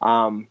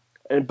 and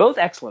both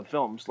excellent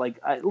films.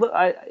 Like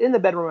In the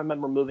Bedroom, I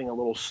remember moving a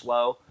little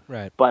slow,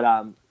 right?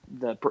 But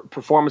the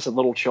performance of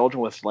Little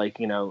Children with like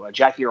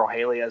Jackie Earle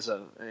Haley as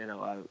a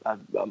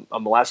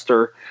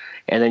molester,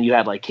 and then you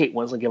had like Kate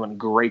Winslet giving a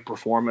great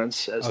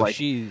performance as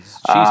she's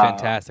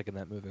fantastic in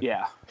that movie.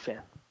 Yeah,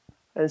 fan.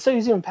 And so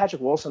he's even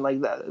Patrick Wilson.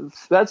 Like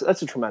that's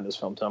a tremendous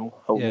film, Tom.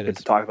 Hope we get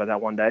to talk about that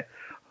one day.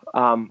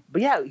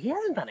 But yeah, he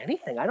hasn't done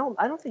anything. I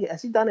don't think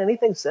has he done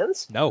anything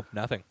since. No,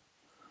 nothing.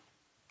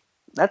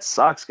 That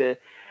sucks. Good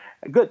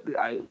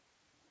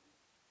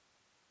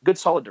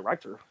solid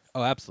director.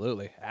 Oh,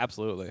 absolutely.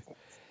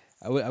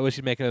 I wish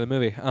he'd make another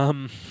movie.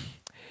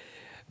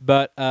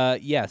 But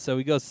yeah. So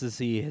he goes to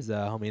see his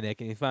homie Nick,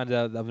 and he finds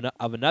out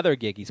of another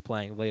gig he's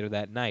playing later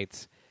that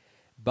night.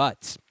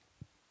 But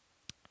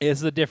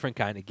it's a different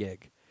kind of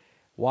gig.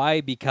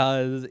 Why?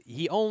 Because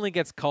he only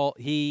gets called.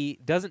 He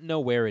doesn't know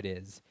where it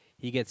is.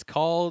 He gets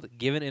called,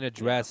 given an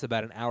address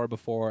about an hour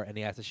before, and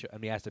he has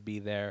to be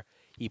there.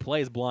 He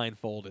plays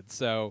blindfolded,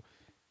 so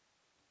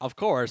of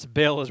course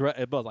Bill's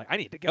like, I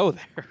need to go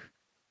there.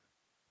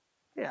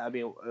 Yeah, I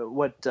mean,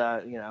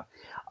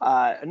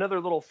 another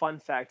little fun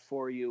fact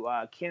for you: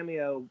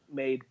 cameo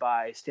made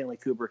by Stanley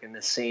Kubrick in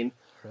this scene.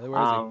 Really?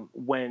 Where is he?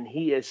 When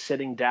he is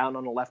sitting down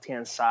on the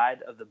left-hand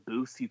side of the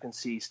booth, you can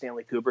see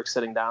Stanley Kubrick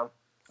sitting down.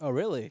 Oh,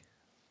 really?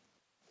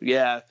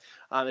 Yeah.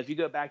 If you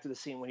go back to the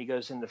scene when he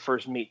goes in to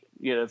first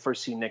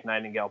see Nick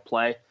Nightingale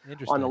play,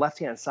 on the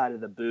left-hand side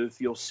of the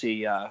booth, you'll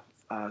see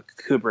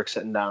Kubrick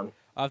sitting down.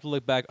 I'll have to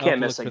look back. I'll have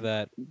to look for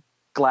that.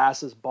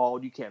 Glasses,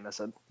 bald, you can't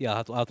miss it. Yeah,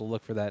 I'll have to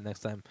look for that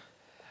next time.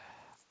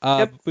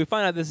 Yep. We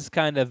find out this is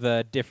kind of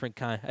a different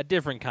kind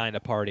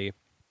of party.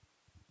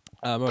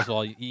 Most of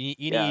all, you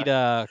need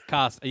a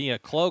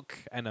cloak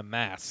and a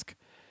mask.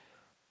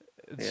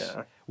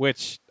 Yeah.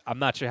 Which I'm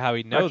not sure how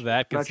he'd know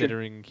that,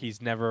 considering he's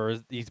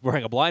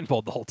wearing a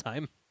blindfold the whole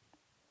time.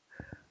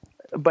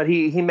 But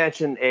he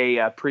mentioned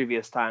a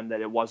previous time that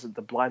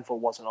the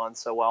blindfold wasn't on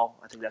so well.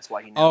 I think that's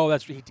why he knew. Oh,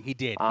 he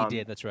did. He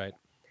did. That's right.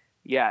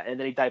 Yeah, and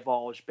then he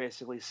divulged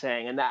basically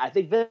saying, and I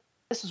think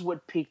this is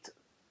what piqued,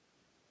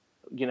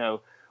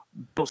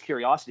 Bill's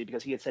curiosity,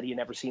 because he had said he had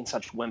never seen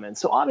such women.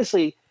 So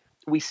obviously,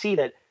 we see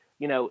that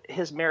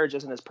his marriage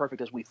isn't as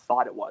perfect as we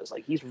thought it was.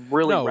 Like he's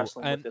really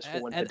wrestling with this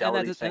whole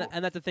infidelity thing.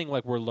 And that's the thing.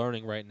 Like we're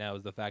learning right now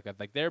is the fact that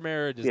like their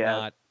marriage is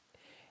not.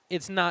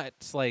 It's not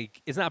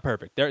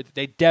perfect.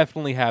 They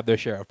definitely have their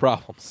share of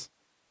problems.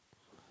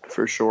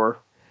 For sure.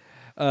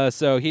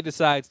 So he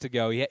decides to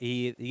go.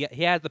 He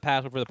has the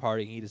password for the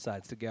party, and he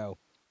decides to go.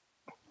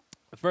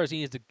 First,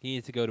 he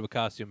needs to go to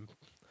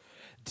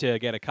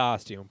get a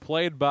costume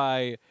played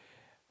by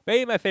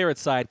maybe my favorite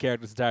side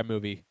character in this entire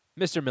movie,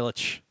 Mr.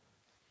 Milich.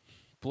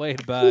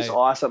 Played by. He's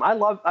awesome. I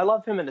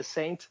love him in The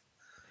Saint.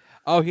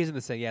 Oh, he's in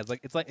The Saint. Yeah,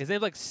 it's like his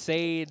name's like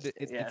Sade.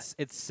 It's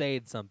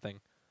Sade something.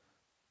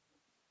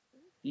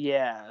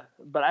 Yeah,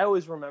 but I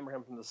always remember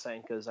him from The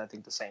Saint because I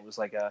think The Saint was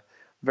like a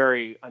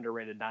very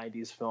underrated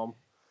 '90s film,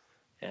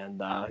 and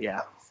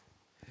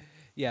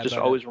just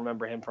always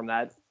remember him from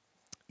that.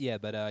 Yeah,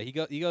 but he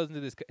goes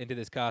into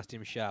this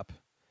costume shop.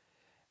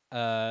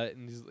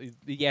 And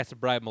he has to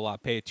bribe him a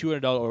lot, pay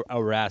 $200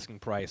 over asking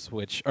price,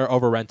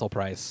 over rental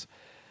price,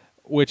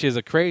 which is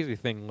a crazy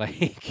thing.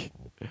 Like,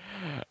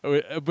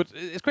 but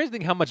it's crazy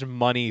thing how much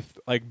money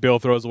like Bill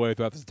throws away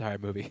throughout this entire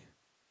movie.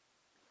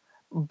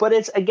 But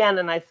it's again,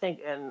 and I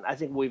think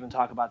we'll even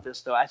talk about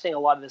this though. I think a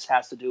lot of this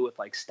has to do with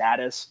like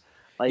status.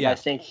 Like I Yeah,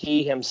 think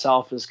he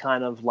himself is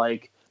kind of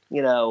like,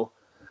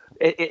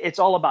 it's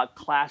all about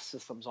class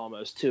systems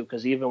almost too.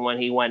 Because even when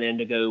he went in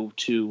to go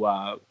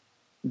to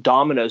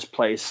Domino's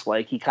place,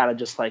 like he kind of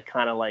just like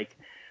kind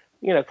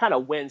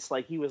of winced.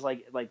 Like he was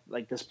like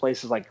this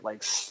place is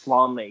like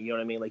slummy. You know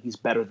what I mean? Like he's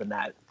better than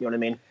that. You know what I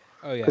mean?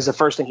 oh yeah, Because the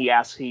first thing he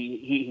asks,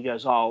 he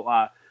goes,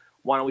 "Oh,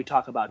 why don't we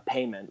talk about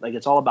payment? Like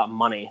it's all about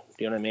money."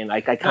 Do you know what I mean?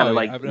 Like I kind of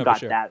yeah, no, for got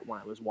sure. that when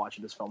I was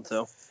watching this film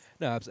too.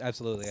 No,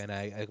 absolutely, and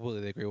I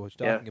completely agree with what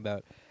you're Yeah. talking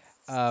about.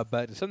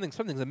 But something's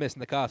amiss in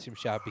the costume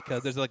shop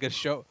because there's like a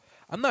show.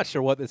 I'm not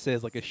sure what this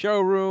is, like a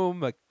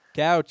showroom, a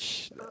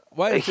couch.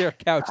 Why is there a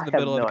couch in I the have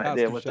middle of no the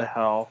idea costume what the shop?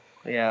 hell.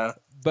 Yeah.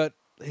 But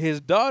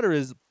his daughter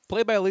is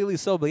played by Lily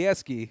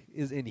Sobieski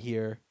is in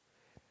here,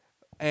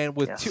 and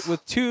Yes.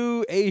 with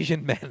two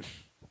Asian men,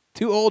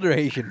 two older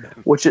Asian men.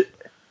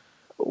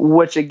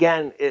 Which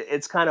again,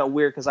 it's kind of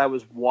weird because I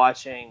was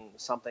watching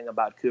something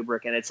about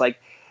Kubrick, and it's like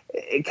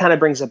it kind of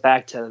brings it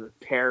back to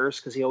pairs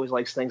because he always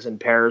likes things in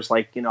pairs.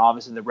 Like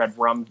obviously the Red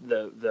Rum,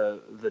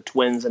 the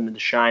twins, and The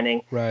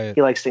Shining. Right.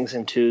 He likes things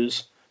in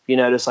twos. You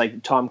notice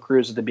like Tom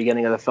Cruise at the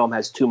beginning of the film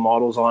has two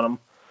models on him.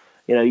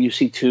 You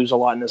see twos a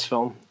lot in this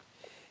film.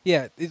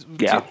 Yeah, it's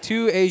Yeah.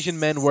 two Asian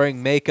men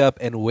wearing makeup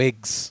and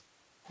wigs.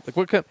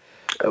 Like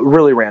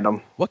Really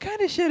random. what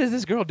kind of shit is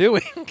this girl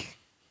doing?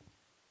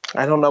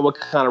 I don't know what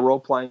kind of role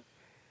playing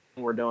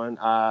we're doing.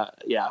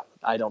 Yeah,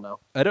 I don't know.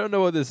 I don't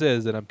know what this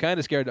is, and I'm kind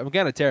of scared. I'm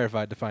kind of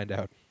terrified to find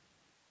out.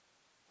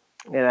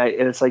 And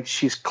it's like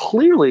she's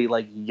clearly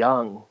like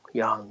young.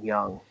 Yeah,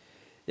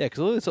 because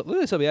Lily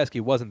Sobieski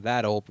wasn't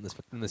that old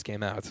when this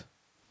came out.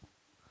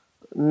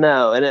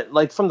 No, and it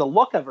like from the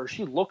look of her,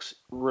 she looks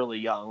really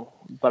young.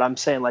 But I'm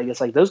saying like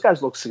it's like those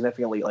guys look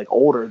significantly like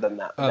older than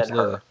that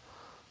Absolutely. than her.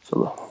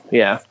 So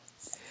yeah,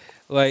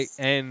 Like,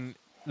 and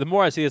the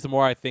more I see this, the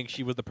more I think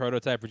she was the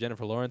prototype for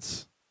Jennifer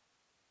Lawrence.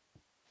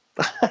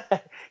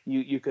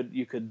 you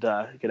could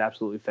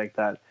absolutely think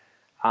that.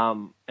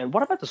 And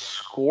what about the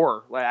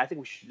score? Like, I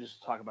think we should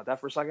just talk about that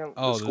for a second.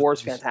 Oh, The score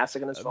is the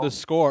fantastic in this film. The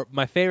score,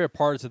 my favorite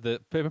parts of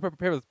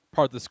favorite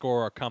part of the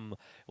score come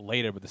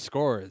later, but the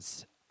score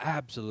is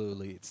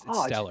absolutely it's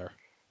Oh, stellar.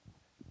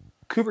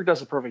 Kubrick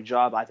does a perfect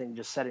job, I think,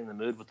 just setting the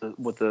mood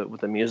with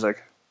the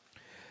music.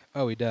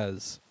 Oh, he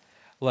does.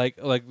 Like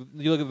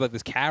you look at like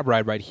this cab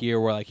ride right here,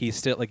 where like he's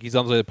still like he's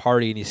on the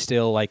party and he's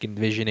still like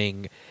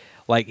envisioning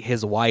like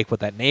his wife with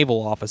that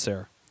naval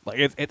officer. Like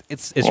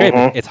it's straight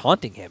up, it's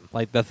haunting him.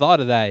 Like the thought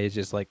of that is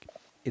just like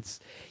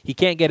he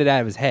can't get it out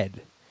of his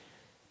head,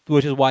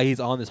 which is why he's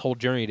on this whole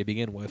journey to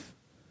begin with.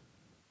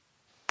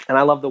 And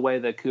I love the way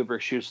that Kubrick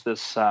shoots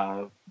this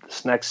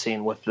next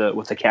scene with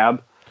the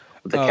cab,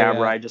 Yeah.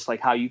 ride. Just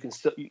like how you can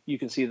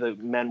see the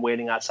men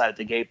waiting outside at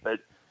the gate, but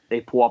they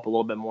pull up a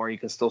little bit more. You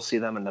can still see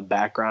them in the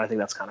background. I think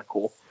that's kind of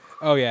cool.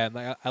 Oh yeah, and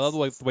I love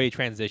the way he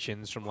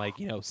transitions from like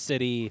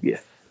city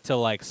to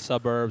like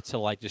suburb to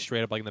like just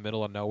straight up like in the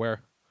middle of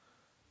nowhere.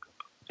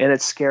 And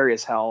it's scary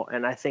as hell.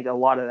 And I think a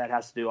lot of that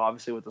has to do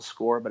obviously with the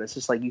score, but it's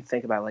just like you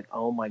think about it, like,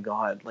 oh my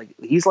God, like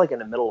he's like in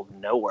the middle of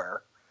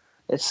nowhere.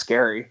 It's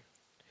scary.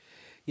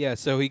 Yeah,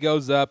 so he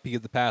goes up, he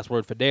gets the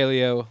password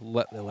Fidelio,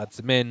 lets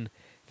him in.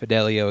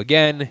 Fidelio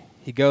again.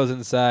 He goes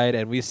inside,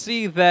 and we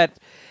see that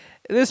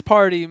this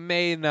party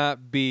may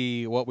not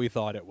be what we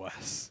thought it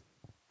was.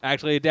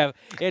 Actually,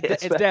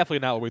 it's definitely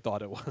not what we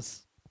thought it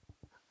was.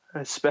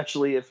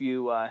 Especially if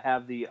you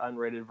have the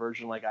unrated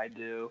version like I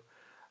do.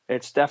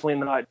 It's definitely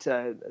not,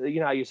 you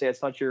know how you say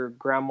it's not your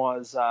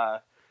grandma's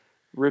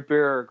root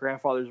beer or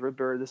grandfather's root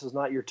beer. This is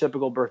not your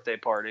typical birthday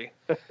party.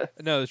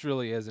 No, this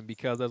really isn't,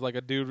 because there's like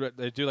a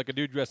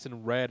dude dressed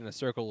in red and a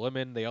circle of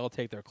women. They all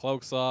take their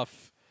cloaks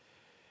off.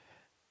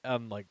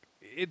 Like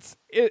it's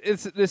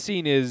this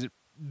scene is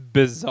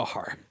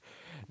bizarre.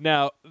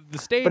 Now the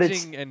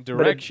staging and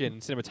direction,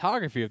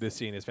 cinematography of this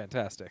scene is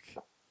fantastic.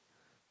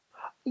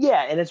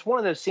 Yeah, and it's one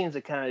of those scenes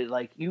that kind of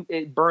like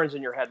it burns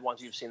in your head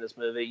once you've seen this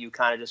movie. You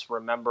kind of just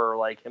remember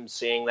like him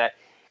seeing that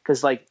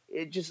because like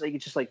it just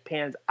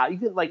pans out. You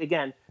can like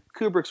again,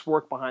 Kubrick's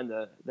work behind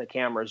the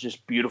camera is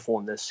just beautiful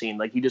in this scene.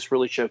 Like he just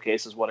really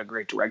showcases what a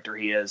great director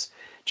he is.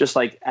 Just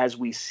like as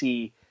we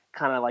see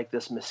kind of like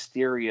this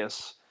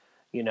mysterious,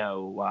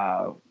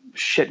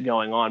 shit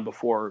going on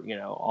before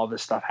all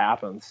this stuff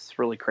happens. It's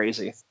really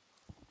crazy.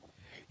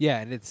 Yeah,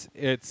 and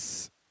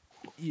it's.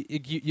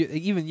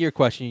 Even your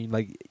question,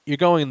 like you're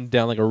going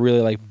down like a really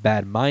like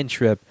bad mind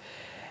trip,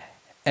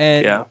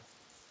 and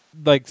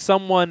like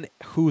someone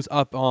who's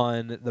up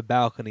on the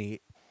balcony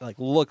like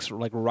looks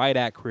like right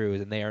at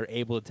Cruise, and they are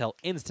able to tell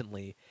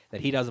instantly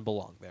that he doesn't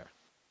belong there.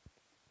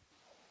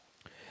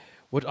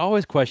 Which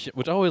always question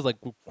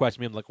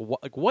me like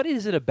what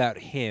is it about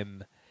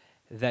him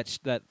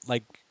that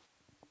like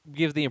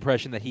gives the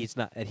impression that he's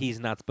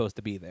not supposed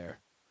to be there.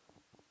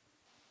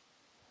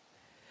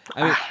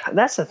 I mean,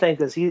 That's the thing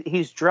because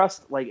he's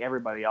dressed like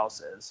everybody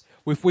else is.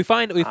 we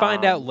find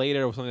out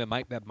later something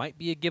that might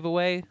be a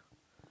giveaway,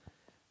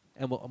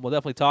 and we'll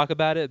definitely talk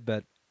about it.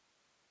 But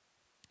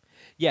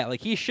yeah,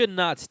 like he should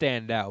not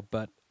stand out.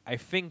 But I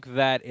think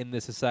that in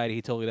this society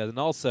he totally does. And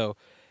also,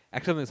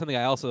 actually, something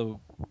I also,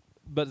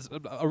 but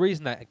a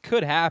reason that it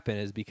could happen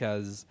is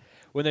because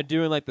when they're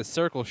doing like the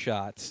circle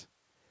shots,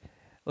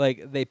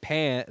 like they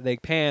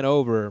pan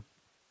over,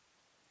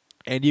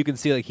 and you can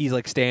see like he's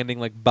like standing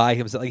like by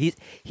himself, like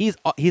he's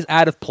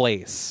out of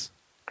place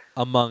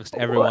amongst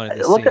everyone in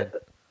the Look scene.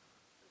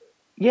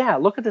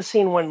 look at the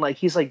scene when like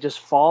he's like just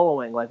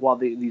following like while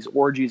these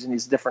orgies and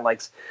these different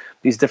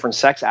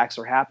sex acts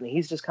are happening.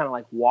 He's just kind of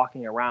like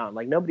walking around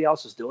like nobody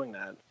else is doing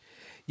that.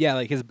 Yeah,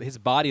 like his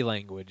body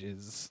language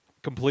is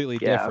completely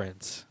Yeah.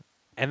 different,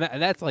 and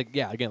that's like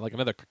again like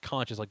another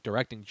conscious like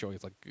directing choice.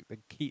 Like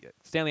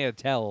Stanley had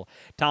to tell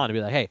Tom to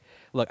be like, hey,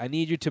 look, I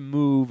need you to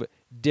move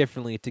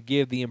differently to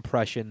give the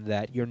impression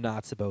that you're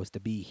not supposed to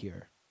be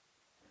here.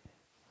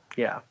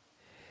 Yeah.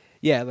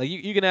 Yeah, like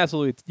you can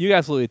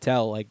absolutely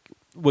tell like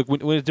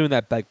when it's doing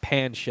that like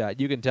pan shot,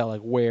 you can tell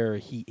like where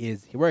he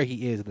is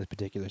in this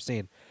particular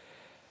scene.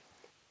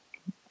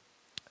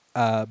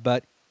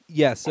 But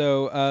yeah,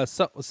 so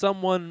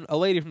a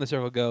lady from the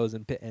circle goes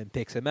and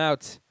picks him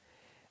out.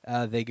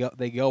 They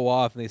go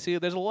off and they see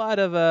there's a lot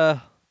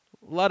of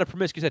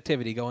promiscuous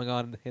activity going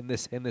on in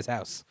this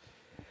house.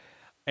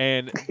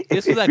 And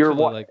this was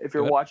actually if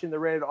you're watching the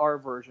rated R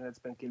version, it's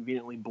been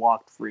conveniently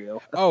blocked for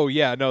you. Oh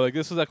yeah, no, like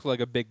this was actually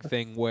like a big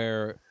thing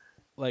where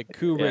like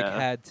Kubrick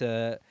had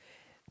to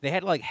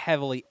like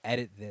heavily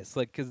edit this,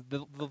 like because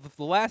the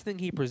last thing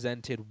he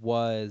presented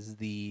was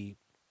the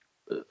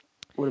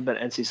would have been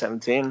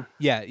NC-17.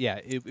 Yeah,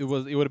 it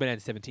would have been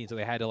NC-17, so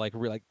they had to like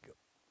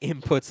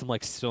input some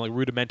like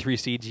rudimentary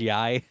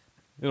CGI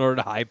in order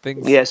to hide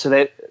things. Yeah, so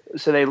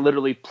they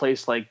literally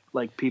placed like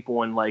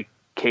people in like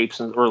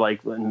capes or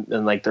like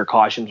in like their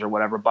costumes or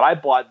whatever. But I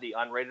bought the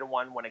unrated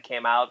one when it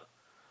came out.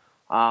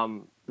 I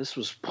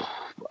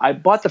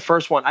bought the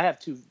first one. I have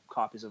 2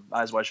 copies of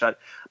Eyes Wide Shut.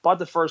 Bought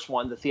the first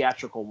one, the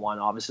theatrical one,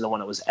 obviously the one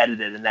that was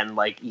edited, and then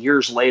like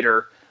years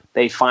later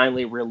they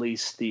finally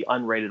released the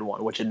unrated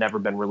one, which had never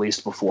been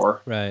released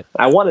before. Right.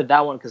 I wanted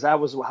that one because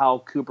that was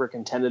how Kubrick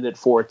intended it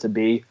for it to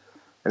be,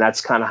 and that's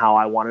kind of how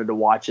I wanted to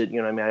watch it. You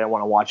know what I mean? I didn't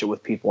want to watch it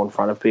with people in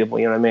front of people.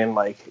 You know what I mean?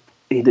 Like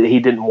he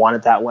didn't want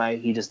it that way.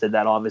 He just did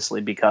that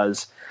obviously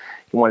because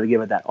he wanted to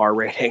give it that R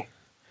rating.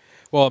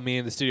 Well, I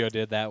mean, the studio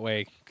did that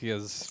way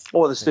because.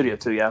 Oh, the studio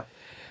too, yeah.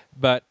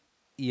 But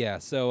yeah,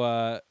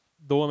 so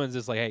the woman's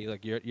just like, hey,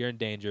 like you're in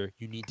danger.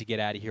 You need to get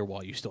out of here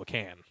while you still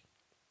can.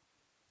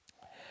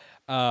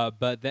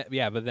 But then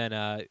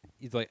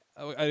he's like,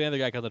 another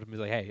guy comes up to him. He's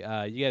like,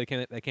 hey, you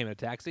guys that came in a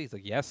taxi? He's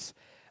like, yes.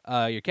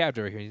 Your cab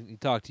driver here. He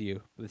talked to you.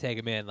 They take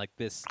him in. Like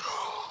this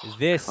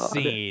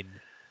scene.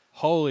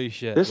 Holy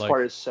shit! This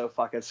part is so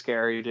fucking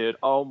scary, dude.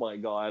 Oh my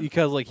god.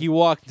 Because like he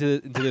walked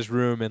into this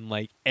room and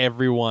like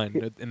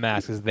everyone in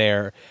masks is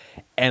there,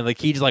 and like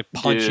he just like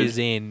punches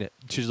in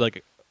to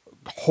like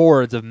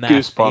hordes of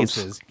masked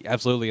faces.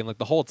 Absolutely, and like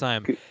the whole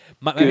time.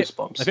 My favorite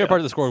part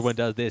of the score when it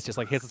does this just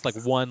like hits this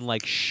like one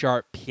like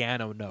sharp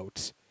piano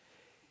note.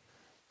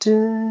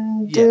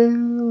 Dun,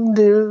 dun,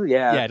 dun.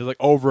 Yeah, just like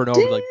over and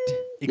over, like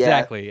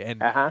exactly,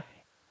 and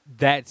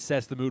that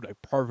sets the mood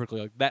like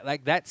perfectly.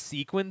 Like that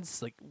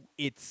sequence, like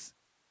it's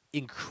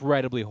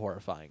incredibly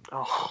horrifying.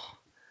 Oh,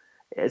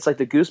 it's like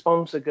the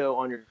goosebumps that go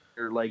on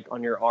your like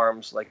on your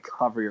arms, like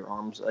cover your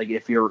arms, like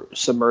if you're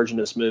submerged in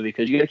this movie.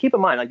 Because you got to keep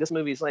in mind, like this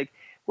movie is like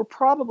we're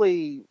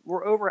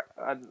over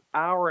an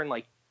hour and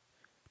like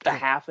a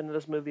half into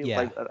this movie,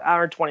 like an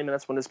hour and 20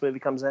 minutes when this movie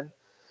comes in,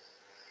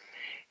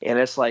 and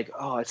it's like,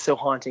 oh, it's so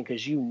haunting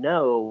because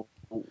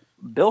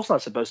Bill's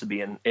not supposed to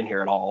be in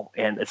here at all,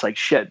 and it's like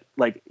shit.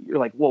 Like you're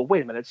like, well,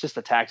 wait a minute, it's just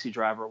a taxi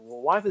driver.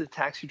 Well, why would the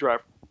taxi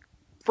driver?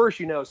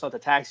 First, it's not the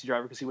taxi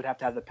driver because he would have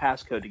to have the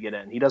passcode to get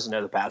in. He doesn't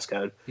know the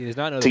passcode. He does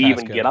not know to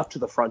even get up to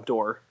the front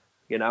door.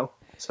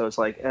 So it's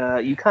like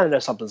you kind of know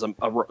something's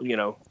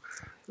funny.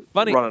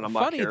 Running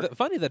amok here.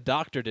 Funny, the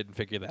doctor didn't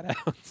figure that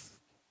out.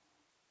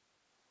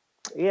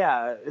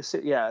 Yeah,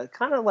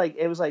 kind of like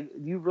it was like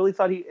you really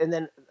thought and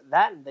then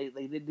they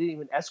didn't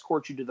even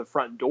escort you to the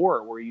front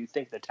door where you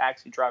think the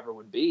taxi driver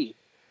would be.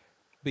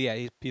 But yeah,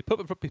 he's put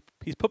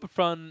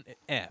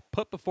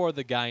before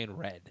the guy in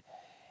red,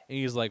 and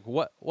he's like,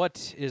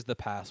 "What is the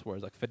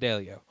password?" Like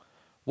Fidelio,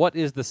 what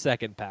is the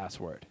second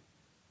password?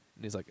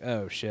 And he's like,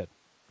 "Oh shit,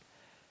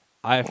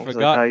 I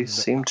forgot. I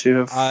seem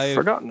to have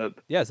forgotten it."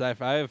 Yes, I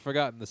have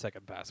forgotten the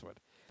second password.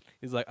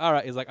 He's like, all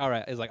right. He's like, all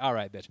right,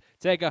 bitch.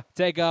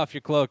 Take off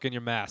your cloak and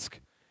your mask.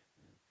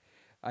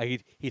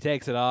 He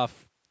takes it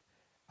off.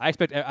 I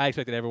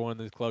expected everyone in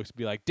these cloaks to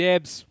be like,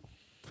 dibs.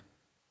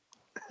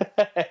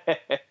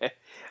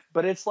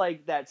 But it's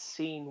like that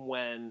scene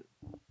when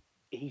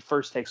he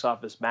first takes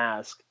off his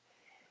mask.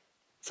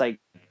 It's like,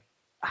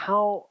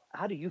 how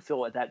do you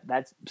feel at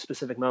that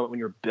specific moment when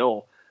you're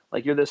Bill?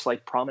 Like you're this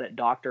like prominent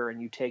doctor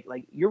and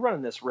you're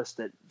running this risk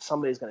that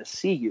somebody's going to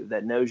see you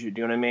that knows you.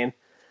 Do you know what I mean?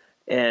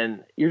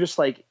 and you're just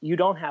like, you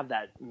don't have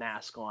that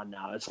mask on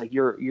now. It's like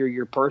you're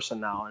your person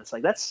now, and it's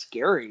like that's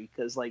scary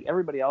because like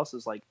everybody else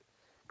is like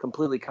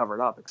completely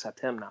covered up except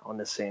him now in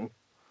this scene.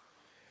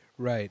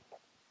 Right.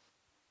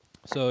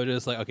 So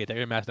just like, okay, take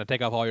your mask now,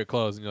 take off all your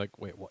clothes, and you're like,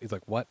 wait, what? He's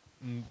like, what?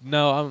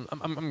 No,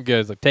 I'm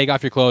good. It's like, take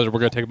off your clothes, or we're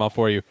gonna take them off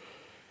for you.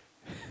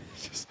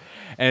 Just,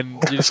 and you're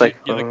It's just like,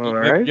 you're, all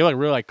right. you're like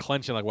really like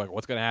clenching, like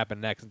what's gonna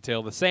happen next?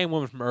 Until the same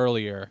woman from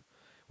earlier,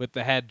 with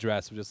the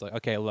headdress, was just like,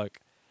 okay, look,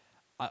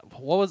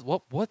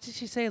 what did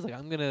she say? It's like,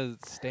 I'm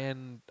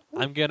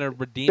gonna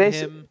redeem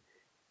him.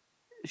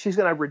 She's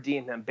gonna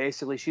redeem him.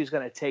 Basically, she's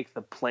gonna take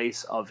the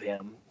place of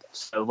him.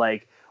 So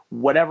like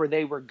whatever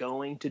they were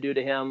going to do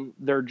to him,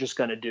 they're just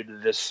gonna do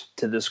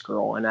to this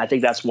girl. And I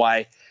think that's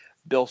why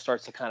Bill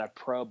starts to kind of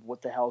probe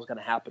what the hell is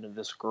gonna happen to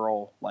this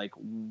girl. Like,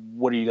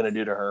 what are you gonna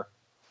do to her?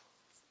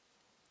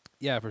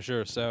 Yeah, for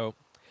sure. So,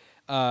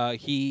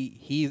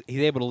 he's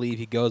able to leave.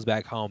 He goes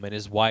back home, and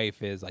his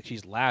wife is like,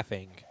 she's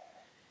laughing.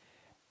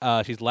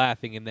 She's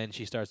laughing, and then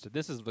she starts to.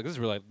 This is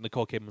really like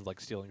Nicole Kidman's like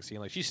stealing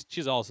scene. Like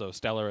she's also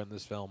stellar in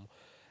this film.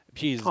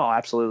 She's Oh, an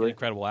absolutely.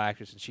 incredible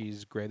actress, and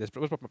she's great. This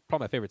was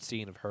probably my favorite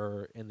scene of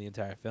her in the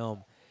entire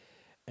film.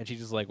 And she's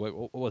just like,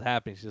 what was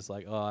happening? She's just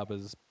like, oh, I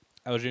was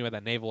dreaming about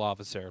that naval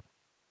officer,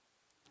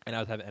 and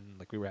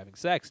we were having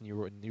sex, and you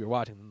were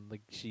watching. And,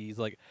 like she's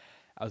like,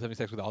 I was having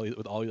sex with all these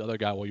other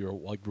guys while you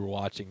were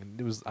watching,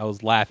 and I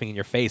was laughing in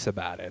your face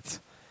about it.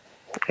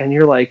 And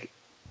you're like,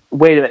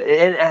 wait a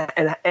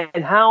minute,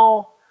 and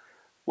how,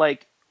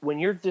 like, when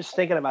you're just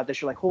thinking about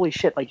this, you're like, holy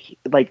shit,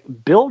 like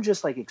Bill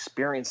just like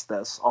experienced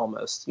this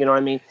almost, you know what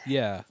I mean?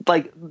 Yeah.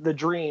 Like the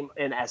dream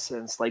in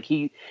essence, like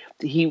he's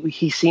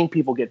seen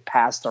people get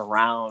passed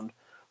around,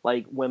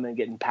 like women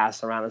getting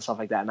passed around and stuff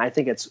like that. And I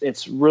think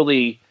it's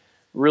really,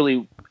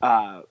 really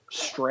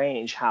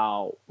strange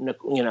how,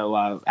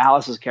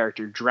 Alice's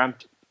character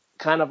dreamt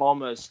kind of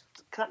almost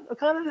kind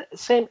of the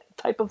same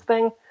type of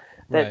thing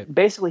that Right.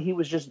 basically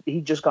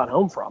he just got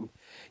home from.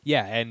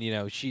 Yeah, and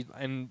she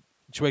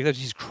wakes up,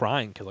 she's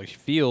crying because like she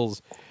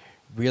feels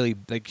really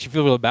bad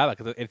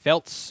because it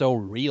felt so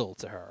real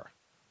to her.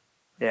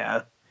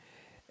 Yeah.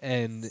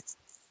 And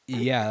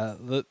yeah,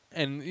 we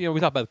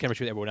talk about the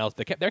chemistry with everyone else.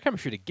 Their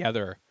chemistry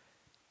together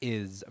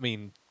is, I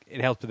mean,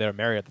 it helps that they were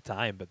married at the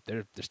time, but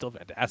they're still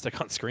fantastic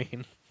on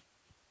screen.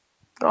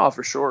 Oh,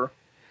 for sure.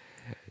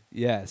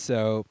 Yeah.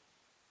 So,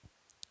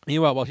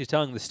 meanwhile, while she's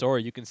telling the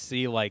story, you can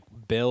see like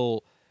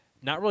Bill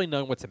not really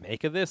knowing what to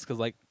make of this because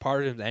like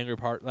part of his angry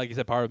part, like you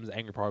said, part of his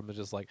angry part was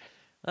just like,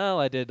 oh,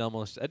 I did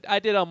almost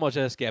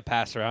just get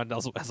passed around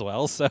as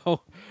well,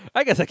 so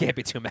I guess I can't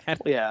be too mad.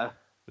 Yeah.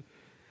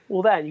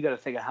 Well, then you got to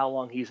think of how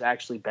long he's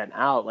actually been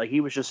out. Like he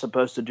was just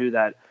supposed to do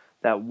that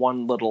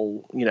one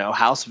little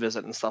house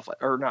visit and stuff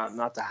like, or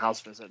not the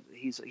house visit.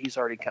 He's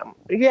already come.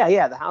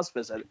 Yeah, the house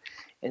visit,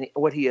 and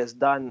what he has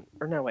done.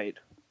 Or no, wait.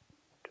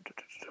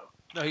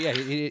 No, yeah,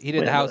 he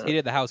did the house. He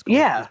did the house call.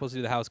 Yeah, he was supposed to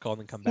do the house call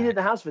and then come back. He did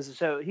the house visit.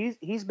 So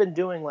he's been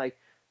doing like,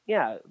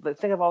 yeah. But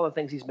think of all the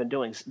things he's been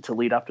doing to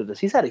lead up to this.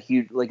 He's had a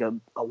huge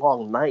a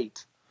long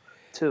night,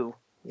 too.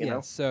 You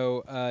know?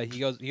 So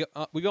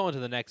we go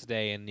into the next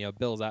day, and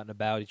Bill's out and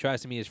about. He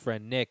tries to meet his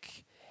friend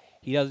Nick.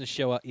 He doesn't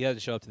show up. He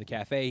doesn't show up to the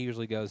cafe he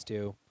usually goes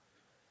to.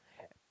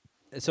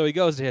 So he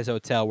goes to his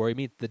hotel where he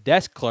meets the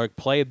desk clerk,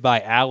 played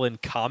by Alan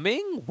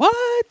Cumming.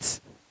 What?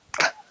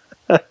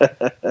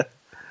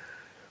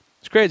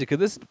 It's crazy because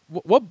this.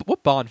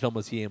 What Bond film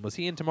was he in? Was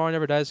he in Tomorrow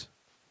Never Dies?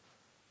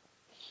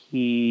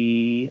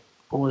 He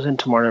was in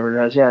Tomorrow Never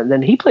Dies. Yeah, and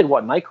then he played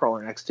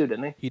Nightcrawler next too,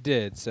 didn't he? He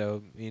did.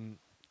 So I mean.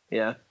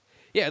 Yeah.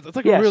 Yeah, it's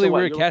like a really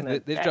weird cast. I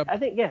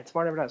think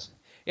Tomorrow Never Dies.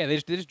 Yeah, they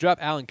just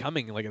dropped Alan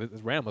Cumming like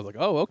this random. I was like,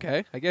 oh,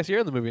 okay, I guess you're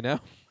in the movie now.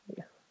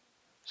 Yeah.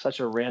 Such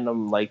a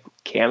random like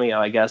cameo,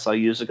 I guess I'll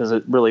use it because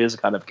it really is a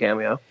kind of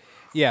cameo.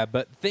 Yeah,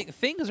 but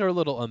things are a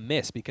little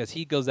amiss because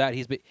he goes out.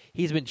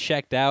 He's been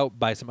checked out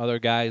by some other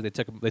guys. They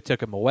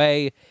took him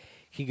away.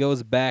 He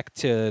goes back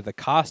to the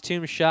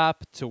costume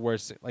shop to where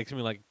like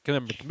something like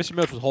Mr.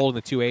 Mills was holding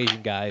the two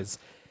Asian guys,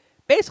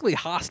 basically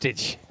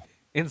hostage,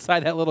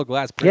 inside that little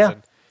glass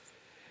prison.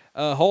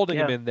 Yeah. Holding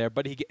him in there,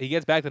 but he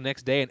gets back the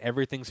next day and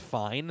everything's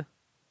fine.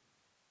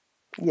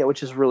 Yeah,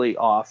 which is really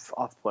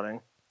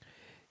off-putting.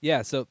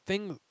 Yeah, so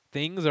things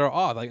are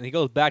off. Like he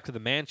goes back to the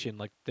mansion,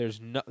 like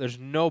there's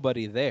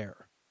nobody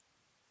there.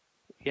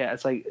 Yeah,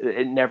 it's like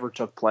it never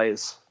took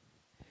place.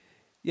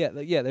 Yeah,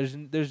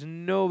 there's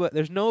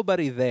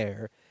nobody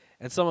there,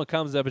 and someone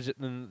comes up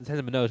and sends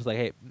him a note like,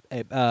 "Hey,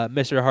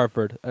 Mr.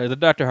 Hartford, or the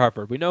Dr.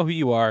 Hartford, we know who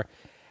you are.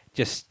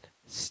 Just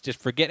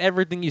forget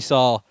everything you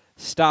saw.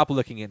 Stop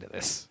looking into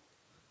this."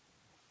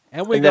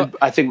 And then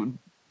I think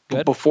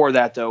Good. Before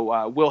that,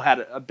 though, Bill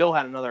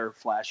had another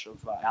flash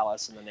of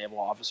Alice and the naval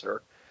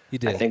officer. He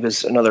did. I think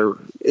there's another.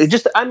 It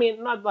just, I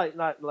mean, not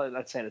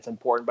saying it's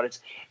important, but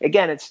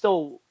it's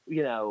still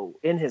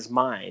in his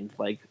mind,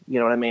 like you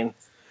know what I mean.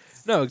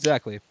 No,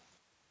 exactly.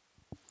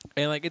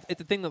 And like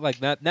it's a thing that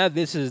like now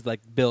this is like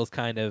Bill's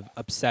kind of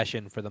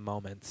obsession for the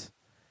moment.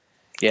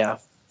 Yeah.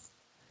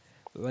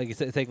 like he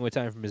said, taking away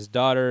time from his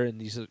daughter,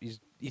 and he's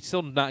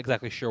still not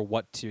exactly sure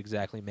what to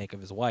exactly make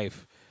of his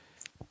wife.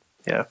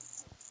 Yeah.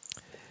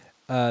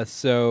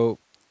 So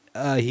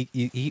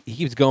he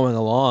keeps going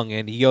along,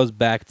 and he goes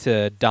back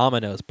to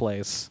Domino's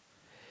place,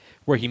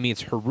 where he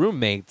meets her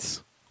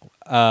roommate,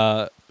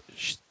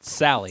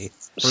 Sally.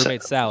 Her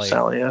roommate Sally.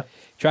 Sally, yeah.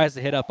 Tries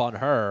to hit up on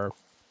her,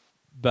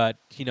 but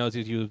he knows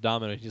he's with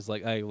Domino. He's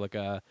like, hey, look,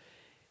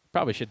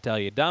 probably should tell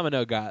you,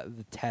 Domino got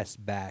the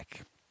test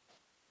back,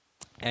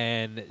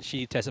 and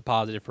she tested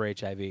positive for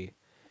HIV,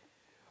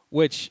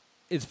 which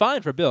is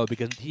fine for Bill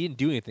because he didn't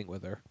do anything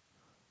with her.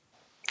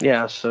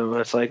 Yeah, so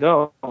it's like,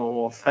 oh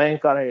well,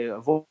 thank God I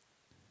avoided.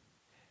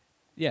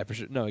 Yeah, for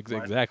sure. No,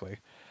 exactly.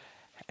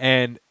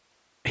 And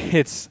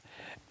it's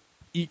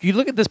you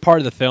look at this part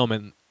of the film,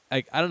 and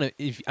like I don't know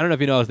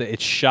if you notice that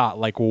it's shot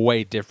like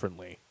way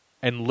differently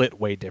and lit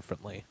way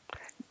differently.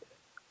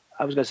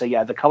 I was gonna say,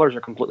 yeah, the colors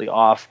are completely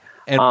off.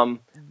 And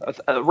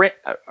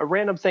A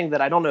random thing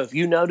that I don't know if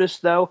you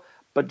noticed though,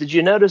 but did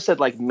you notice that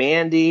like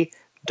Mandy,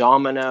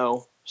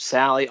 Domino,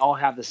 Sally all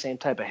have the same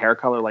type of hair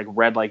color, like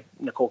red, like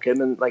Nicole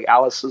Kidman, like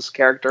Alice's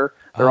character?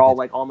 They're all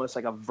like almost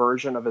like a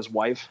version of his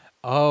wife.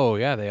 Oh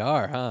yeah, they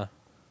are, huh?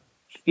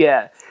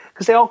 Yeah,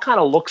 because they all kind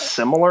of look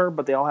similar,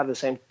 but they all have the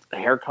same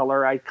hair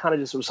color. I kind of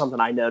just, it was something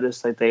I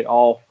noticed that they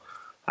all,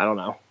 I don't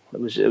know, it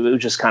was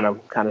just kind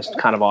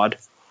of odd.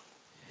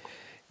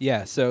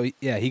 Yeah, so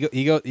yeah,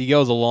 he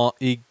goes along.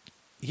 He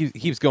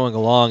keeps going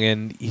along,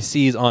 and he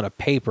sees on a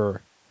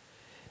paper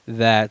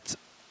that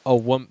a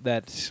woman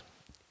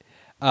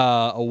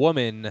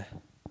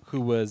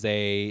who was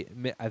I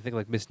think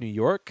like Miss New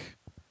York,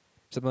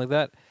 something like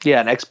that.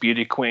 Yeah, an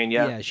ex-beauty queen.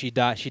 Yeah. Yeah, she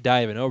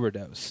died of an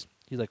overdose.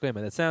 He's like, wait a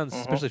minute, that sounds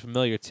especially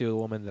familiar to a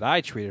woman that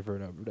I treated for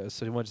an overdose.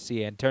 So he wants to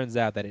see, and it turns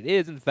out that it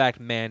is in fact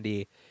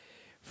Mandy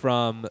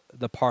from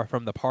the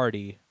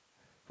party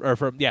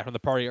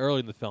early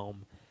in the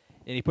film.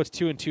 And he puts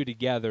two and two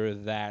together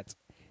that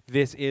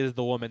this is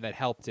the woman that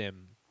helped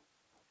him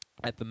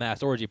at the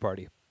mass orgy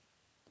party.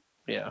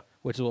 Yeah.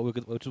 Which is what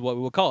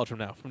we will call it from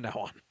now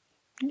on.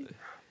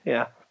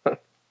 Yeah.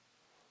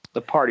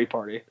 The party.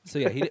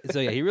 So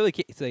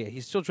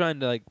he's still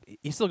trying to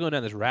he's still going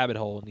down this rabbit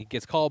hole, and he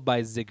gets called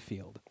by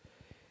Ziegfeld,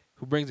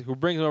 who brings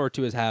him over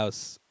to his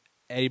house,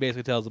 and he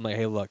basically tells him like,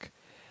 hey, look,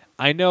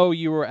 I know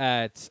you were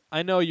at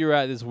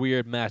this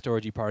weird mass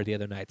orgy party the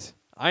other night.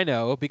 I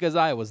know because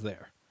I was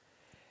there.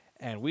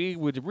 And we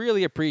would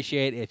really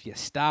appreciate if you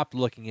stopped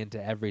looking into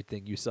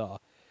everything you saw.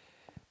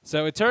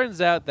 So it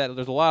turns out that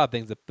there's a lot of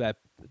things that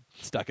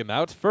stuck him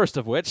out. First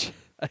of which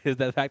is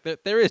the fact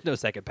that there is no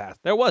second pass.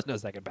 There was no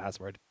second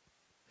password.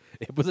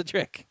 It was a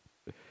trick.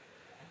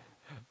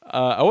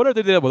 I wonder if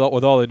they did it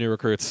with all the new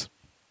recruits.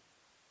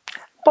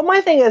 But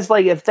my thing is,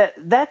 like, if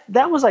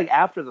that was like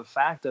after the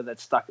fact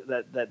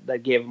that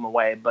gave him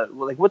away. But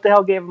like, what the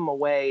hell gave him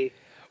away?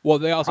 Well,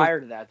 they also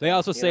prior to that, they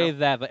also say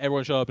that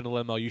everyone showed up in a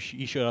limo.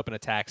 He showed up in a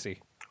taxi.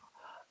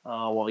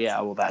 Oh well, yeah,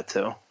 well that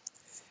too.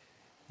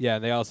 Yeah,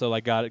 and they also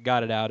got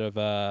it out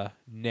of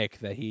Nick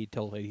that he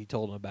told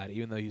him about it,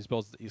 even though he's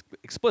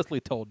explicitly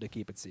told to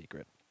keep it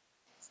secret.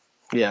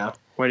 Yeah,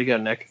 way to go,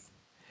 Nick.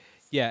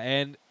 Yeah,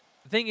 and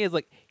the thing is,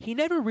 like, he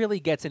never really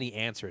gets any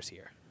answers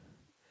here.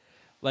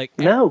 Like,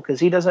 no, because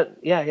he doesn't.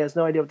 Yeah, he has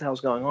no idea what the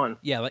hell's going on.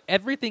 Yeah, like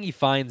everything he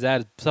finds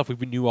out is stuff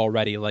we knew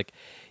already. Like,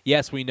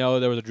 yes, we know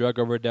there was a drug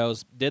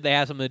overdose. Did they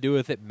have something to do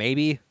with it?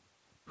 Maybe.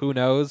 Who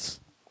knows?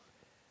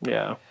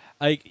 Yeah.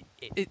 Like,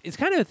 it's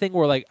kind of a thing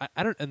where, like,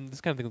 I don't, and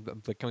this kind of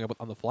thing like coming up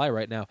on the fly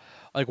right now.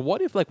 Like,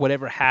 what if, like,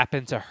 whatever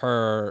happened to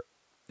her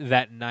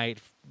that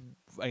night,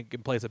 like,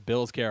 in place of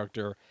Bill's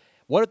character,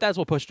 what if that's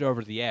what pushed her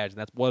over to the edge, and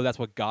that's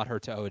what got her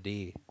to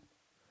OD?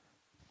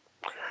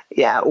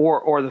 Yeah,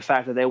 or the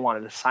fact that they wanted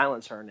to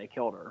silence her and they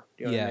killed her.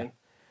 You know what I mean?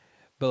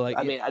 But like,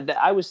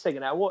 I was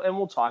thinking that.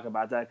 We'll talk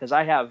about that because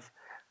I have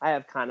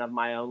kind of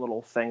my own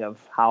little thing of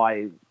how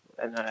and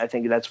I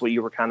think that's what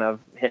you were kind of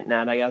hinting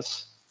at, I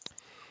guess.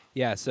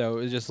 Yeah, so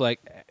it's just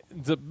like,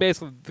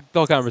 basically the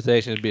whole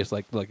conversation would be just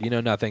like, look, you know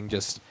nothing,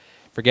 just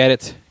forget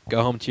it,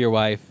 go home to your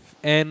wife,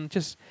 and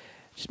just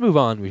move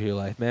on with your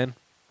life, man.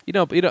 You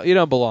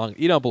don't belong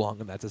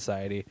in that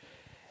society.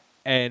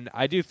 And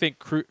I do think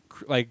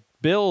like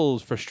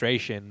Bill's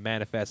frustration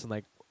manifests in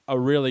like a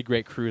really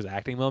great Cruise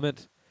acting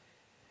moment,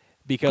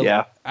 because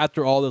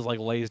after all this like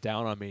lays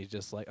down on me, he's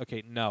just like,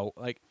 okay, no,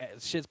 like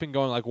shit's been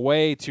going like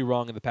way too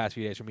wrong in the past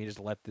few days for me to just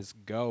let this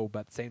go. But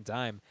at the same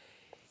time,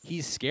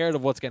 he's scared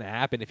of what's going to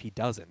happen if he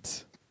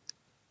doesn't.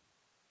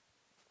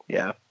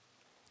 Yeah.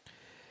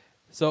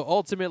 So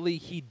ultimately,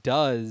 he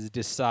does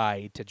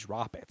decide to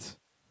drop it.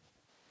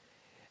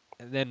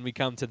 And then we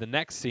come to the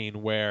next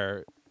scene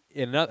where,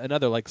 in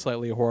another like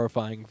slightly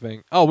horrifying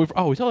thing. We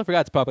totally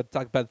forgot to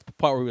talk about the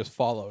part where he was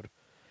followed.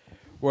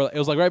 Where it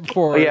was like right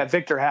before. Oh, yeah,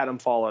 Victor had him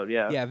followed.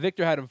 Yeah. Yeah,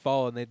 Victor had him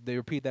followed, and they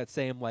repeat that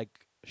same like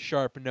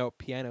sharp note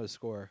piano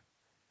score.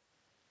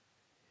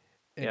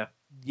 And,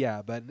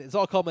 yeah, but it's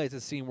all culminates in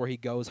a scene where he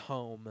goes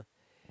home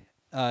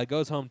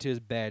to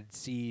his bed,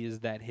 sees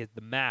that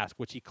the mask,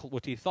 which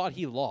he thought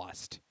he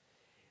lost,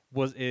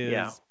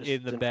 Yeah, is in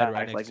just the in bed right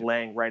fact, next like to,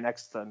 laying right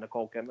next to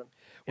Nicole Kidman.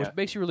 which Yeah,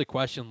 makes you really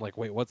question like,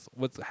 wait,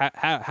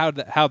 how'd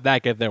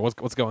that get there?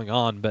 What's going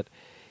on? But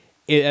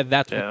and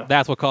yeah.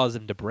 that's what caused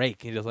him to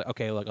break. He's just like,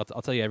 okay, look,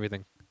 I'll tell you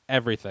everything.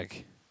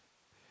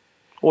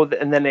 Well,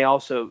 and then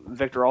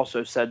Victor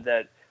also said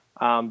that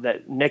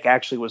that Nick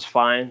actually was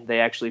fine. They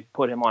actually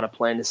put him on a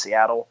plane to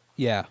Seattle.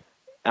 Yeah,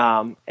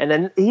 And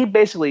then he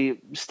basically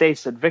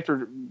states that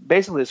Victor,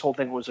 basically this whole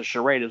thing was a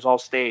charade. It was all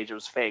staged. It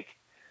was fake.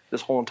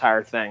 This whole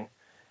entire thing,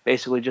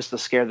 basically just to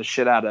scare the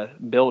shit out of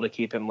Bill to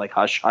keep him like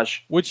hush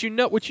hush. which you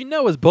know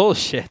is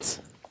bullshit.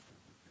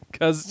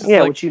 Because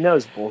Yeah, which you know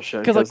is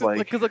bullshit. because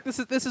Because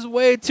this is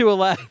way too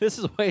this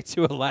is way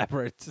too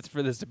elaborate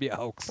for this to be a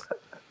hoax.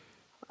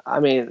 I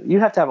mean, you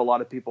have to have a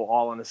lot of people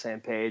all on the same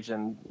page,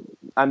 and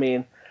I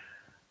mean,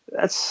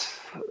 that's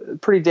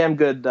pretty damn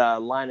good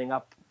lining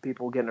up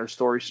people getting their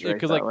story straight.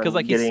 Because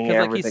getting he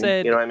everything,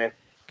 said, you know what I mean?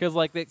 because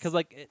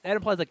that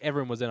implies like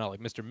everyone was in on it, like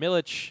Mr.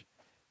 Milich,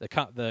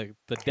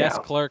 the desk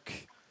Yeah. clerk,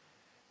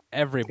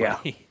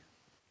 everybody.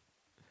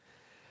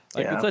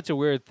 Like Yeah. it's such a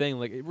weird thing.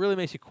 Like it really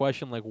makes you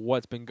question like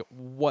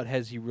what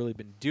has he really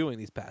been doing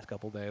these past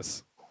couple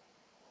days?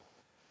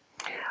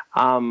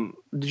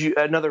 Did you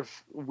another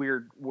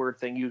weird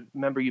thing? You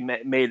remember you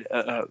made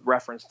a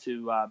reference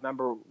to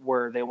remember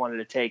where they wanted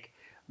to take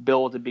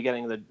Bill at the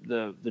beginning.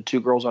 The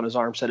two girls on his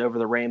arm said "Over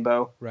the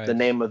Rainbow." Right. The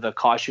name of the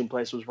costume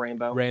place was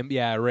Rainbow.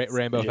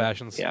 Rainbow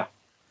Fashions. Yeah.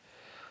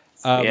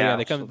 Yeah,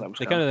 they so come that was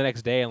they kinda- come to the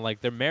next day and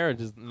like their marriage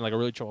is in like a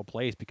really troubled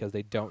place because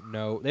they don't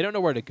know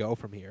where to go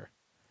from here.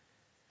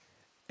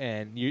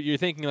 And you're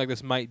thinking like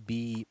this might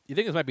be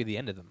the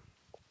end of them.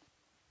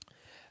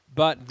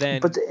 But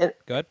then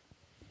good.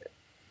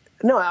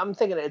 No, I'm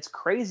thinking it's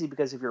crazy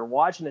because if you're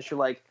watching this, you're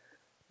like,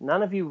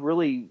 none of you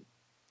really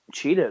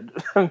cheated.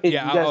 I mean,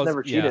 Yeah, you guys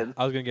never cheated. Yeah,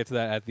 I was gonna get to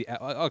that at the.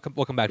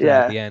 We'll come back to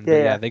that at the end. Yeah,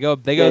 But yeah.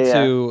 They go Yeah,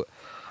 to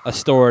a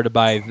store to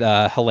buy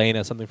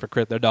Helena something for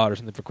their daughter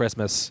something for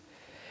Christmas,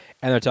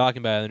 and they're talking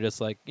about it. And they're just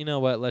like, you know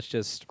what? Let's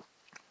just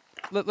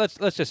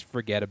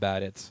forget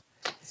about it.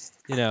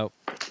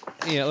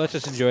 Let's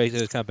just enjoy each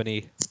other's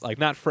company. Like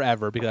not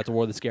forever because that's a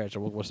war of the scared.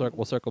 So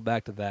we'll circle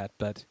back to that.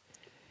 But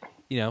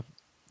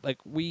like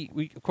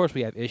we of course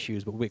we have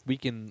issues, but we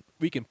can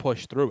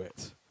push through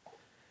it.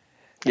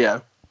 Yeah.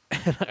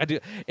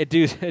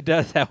 It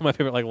does have one of my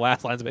favorite like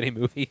last lines of any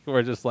movie where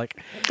it's just like,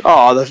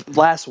 Oh, the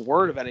last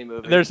word of any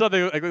movie. there's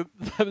something like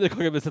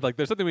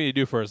there's something we need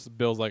to do first.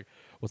 Bill's like,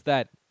 what's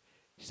that?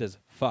 She says,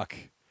 fuck,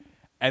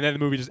 and then the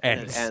movie just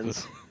And ends. it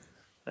ends.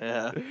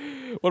 Yeah.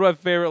 One of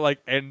my favorite like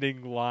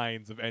ending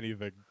lines of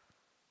anything.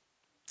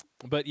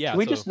 But yeah,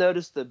 We so, just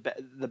noticed the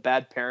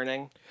bad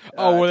parenting.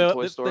 where to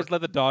Toy they Story.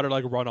 let the daughter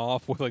like run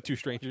off with like two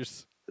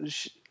strangers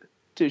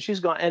Dude, she's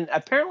gone, and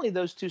apparently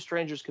those two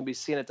strangers can be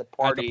seen at the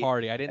party. at the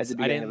party. at the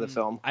beginning of the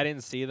film. I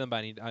didn't see them, but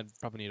I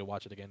probably need to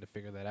watch it again to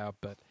figure that out.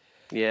 But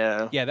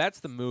Yeah. yeah, that's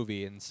the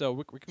movie, and so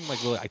we can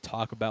like really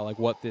talk about like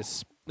what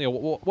this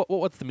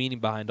what's the meaning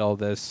behind all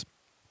this.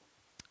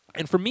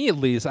 And for me, at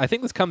least, I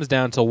think this comes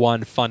down to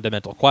one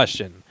fundamental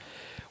question,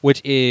 which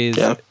is,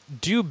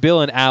 do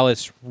Bill and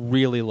Alice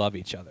really love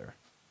each other?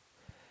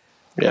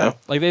 Yeah.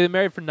 Like, they've been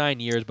married for 9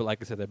 years, but like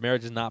I said, their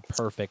marriage is not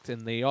perfect,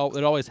 and they're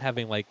always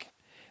having, like,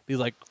 these,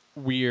 like,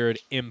 weird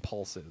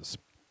impulses.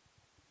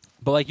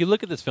 But, like, you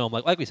look at this film,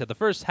 like we said, the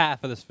first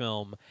half of this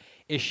film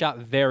is shot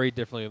very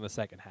differently than the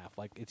second half.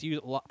 Like, it's a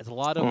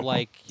lot of,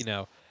 like,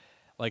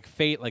 like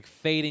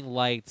fading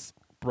lights,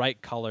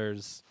 bright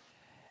colors.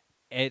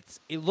 It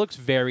looks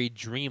very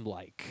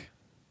dreamlike.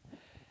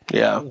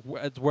 Yeah.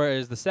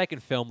 Whereas the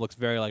second film looks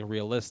very like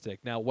realistic.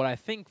 Now, what I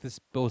think this is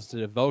supposed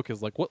to evoke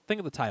is like think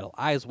of the title,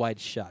 Eyes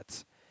Wide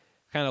Shut.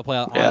 Kind of play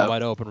out eyes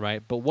wide open,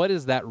 right? But what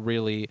is that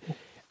really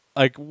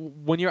like?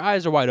 When your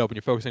eyes are wide open,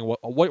 you're focusing.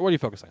 What are you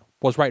focusing on?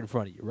 What's right in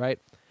front of you, right?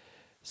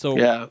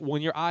 So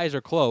when your eyes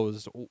are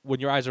closed, when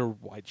your eyes are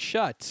wide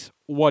shut,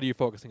 what are you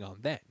focusing on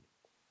then?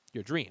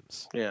 Your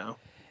dreams. Yeah.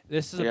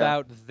 This is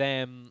about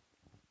them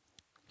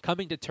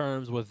coming to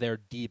terms with their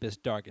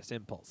deepest, darkest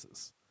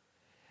impulses.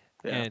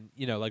 Yeah. And,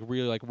 like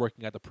really like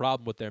working out the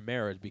problem with their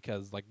marriage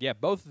because like, yeah,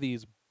 both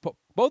these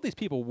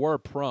people were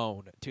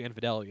prone to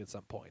infidelity at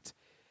some point.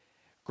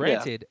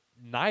 Granted,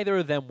 neither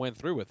of them went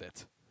through with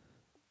it.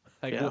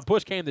 Like when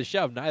push came to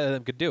shove, neither of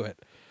them could do it.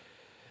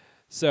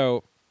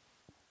 So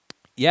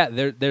yeah,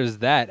 there's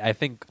that. I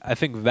think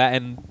that,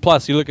 and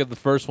plus you look at the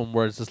first one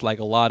where it's just like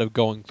a lot of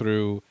going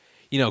through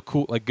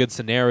cool, like good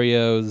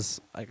scenarios,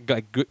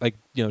 like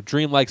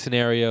dreamlike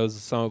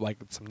scenarios, some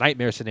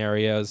nightmare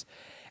scenarios,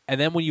 and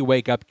then when you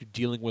wake up, you're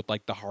dealing with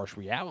like the harsh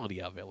reality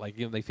of it. Like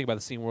they think about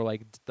the scene where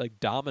like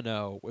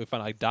Domino, we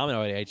find like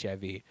Domino had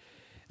HIV.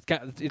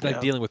 It's like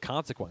dealing with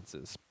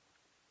consequences.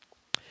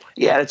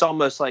 Yeah, it's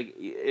almost like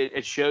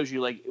it shows you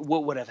like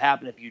what would have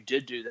happened if you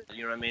did do that.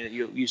 You know what I mean?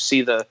 You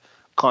see the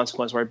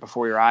consequence right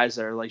before your eyes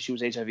there. Like she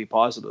was HIV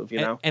positive.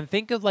 And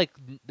think of like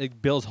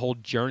Bill's whole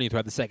journey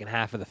throughout the second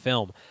half of the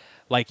film.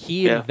 Like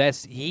he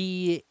tries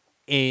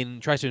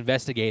to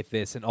investigate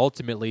this and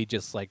ultimately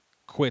just like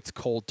quits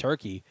cold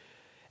turkey,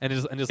 and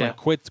just like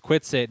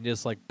quits it and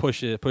just like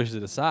pushes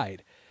it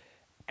aside.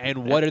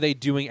 And what are they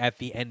doing at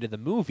the end of the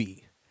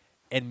movie?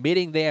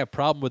 Admitting they have a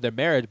problem with their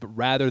marriage, but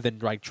rather than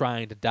like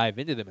trying to dive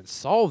into them and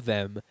solve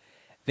them,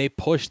 they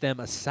push them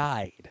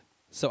aside.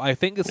 So I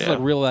think this is like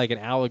really like an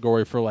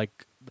allegory for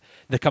like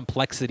the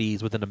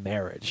complexities within a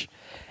marriage.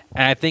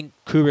 And I think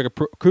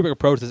Kubrick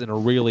approached this in a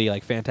really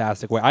like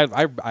fantastic way.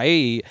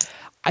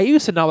 I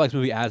used to not like this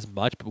movie as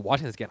much, but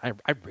watching this again, I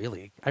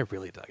really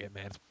dug it,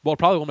 man. It's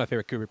probably one of my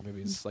favorite Kubrick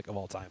movies like of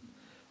all time.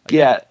 Like,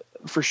 yeah,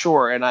 for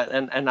sure. And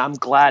I'm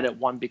glad it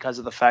won because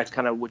of the fact,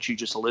 kind of what you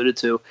just alluded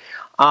to.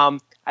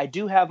 I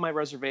do have my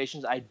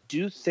reservations. I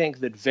do think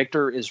that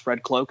Victor is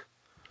Red Cloak.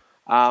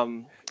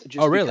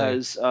 Just really?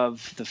 Because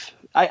of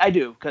I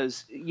do,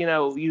 because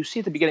you see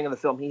at the beginning of the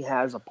film he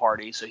has a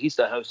party, so he's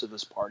the host of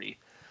this party.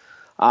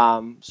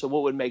 So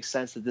what would make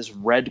sense that this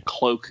Red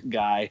Cloak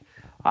guy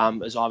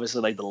is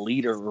obviously like the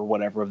leader or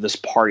whatever of this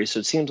party. So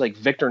it seems like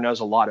Victor knows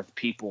a lot of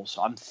people.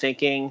 So I'm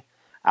thinking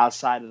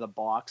outside of the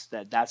box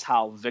that's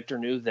how Victor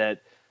knew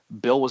that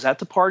Bill was at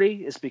the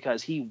party, is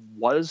because he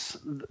was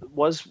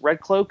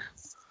Red Cloak.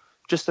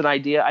 Just an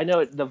idea. I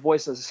know the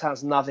voice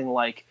sounds nothing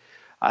like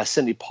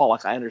Cindy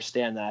Pollock. I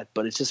understand that,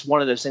 but it's just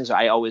one of those things that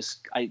I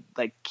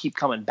like keep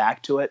coming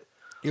back to it.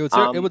 It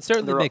would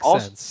certainly make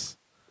sense.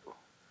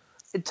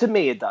 To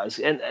me, it does,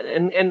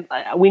 and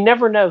we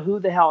never know who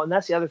the hell. And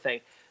that's the other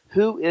thing.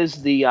 Who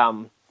is the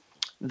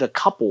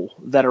couple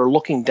that are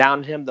looking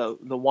down at him? The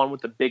one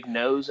with the big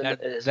nose and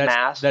his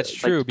mask. That's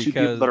true, like because two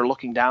people that are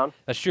looking down.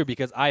 That's true,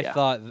 because I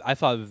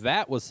thought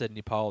that was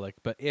Sidney Pollack,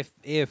 but if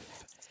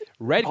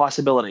Red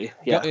possibility,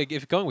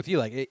 if going with you,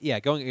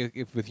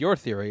 with your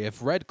theory,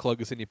 if Red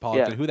Cloak is Sidney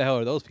Pollack, then who the hell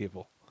are those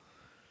people?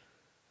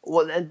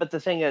 Well, but the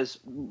thing is,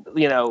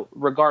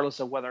 regardless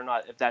of whether or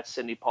not if that's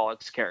Sidney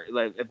Pollack's character,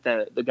 like if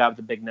the guy with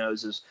the big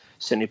nose is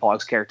Sidney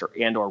Pollack's character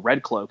and or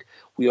Red Cloak,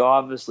 we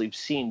obviously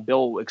seen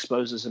Bill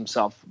exposes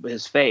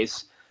his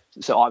face,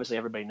 so obviously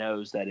everybody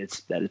knows that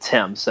it's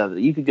him. So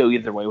you could go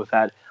either way with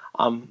that.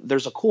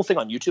 There's a cool thing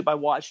on YouTube I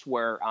watched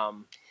where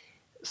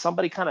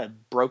somebody kind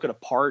of broke it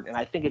apart, and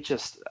I think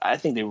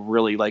they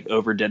really like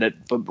overdid it.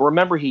 But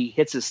remember, he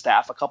hits his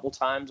staff a couple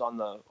times on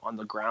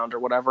the ground or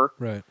whatever,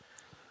 right?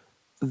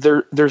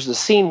 There's the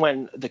scene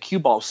when the cue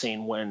ball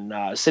scene when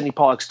Sidney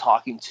Pollack's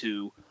talking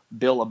to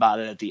Bill about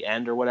it at the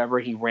end or whatever.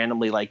 He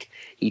randomly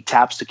he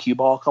taps the cue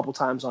ball a couple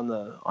times on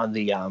the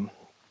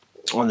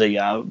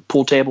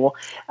pool table.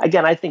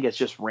 Again, I think it's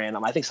just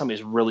random. I think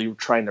somebody's really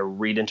trying to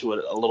read into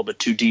it a little bit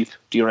too deep.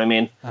 Do you know what I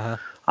mean? Uh-huh.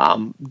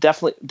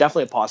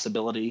 Definitely a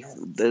possibility.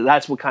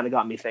 That's what kind of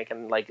got me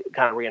thinking, like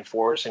kind of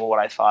reinforcing what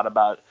I thought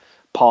about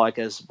Pollack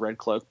as Red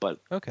Cloak. But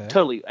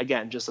totally,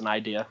 again, just an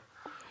idea.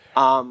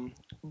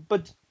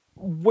 But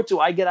what do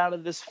I get out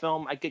of this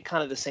film? I get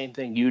kind of the same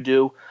thing you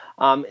do.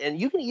 And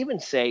you can even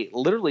say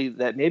literally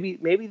that maybe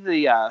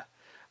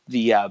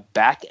the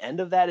back end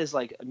of that is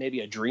like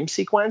maybe a dream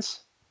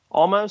sequence,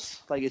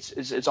 almost like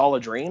it's all a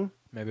dream.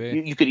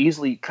 Maybe you could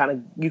easily kind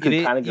of go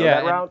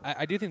that route.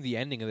 I do think the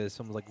ending of this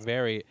film is like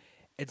very,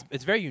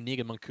 it's very unique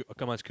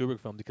amongst Kubrick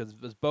films, because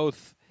it's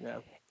both. Yeah.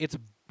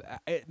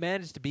 It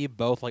manages to be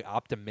both like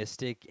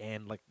optimistic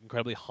and like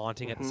incredibly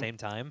haunting at the same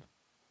time.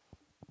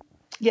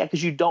 Yeah,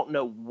 because you don't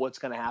know what's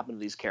going to happen to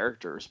these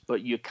characters,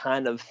 but you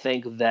kind of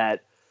think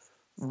that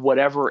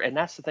whatever, and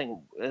that's the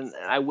thing. And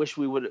I wish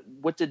we would.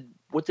 What did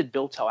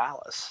Bill tell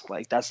Alice?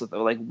 Like that's the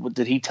thing. Like, what,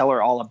 did he tell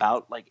her all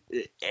about like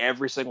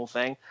every single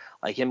thing?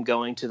 Like him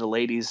going to the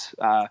ladies,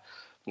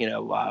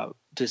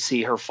 to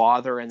see her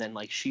father, and then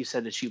like she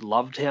said that she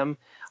loved him,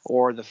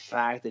 or the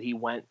fact that he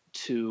went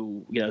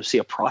to see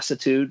a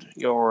prostitute,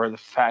 or the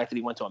fact that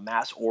he went to a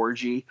mass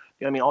orgy.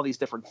 I mean, all these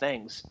different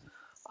things.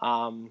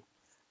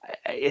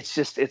 It's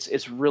just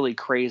it's really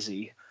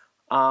crazy.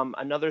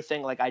 Another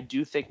thing, like I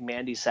do think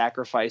Mandy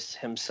sacrificed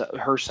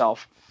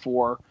herself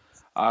for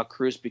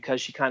Cruz,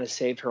 because she kind of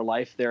saved her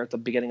life there at the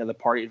beginning of the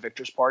party, at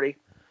Victor's party.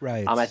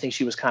 Right. I think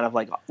she was kind of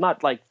like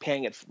not like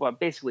paying it, well,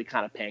 basically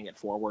kind of paying it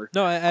forward.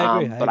 No, I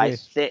agree. But I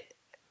think,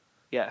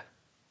 yeah,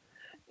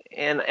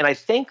 and I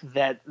think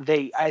that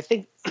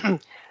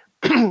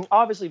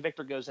obviously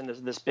Victor goes into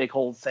this big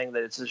whole thing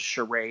that it's a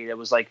charade. It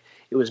was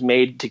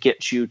made to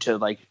get you to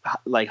like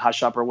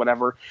hush up or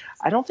whatever.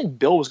 I don't think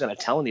Bill was going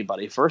to tell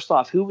anybody. First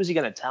off, who was he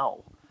going to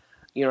tell?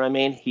 You know what I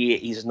mean?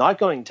 He's not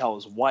going to tell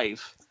his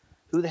wife.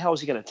 Who the hell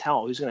is he going to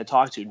tell? Who's going to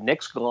talk to?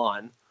 Nick's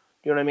gone.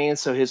 You know what I mean?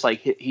 So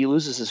he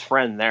loses his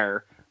friend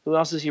there. Who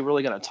else is he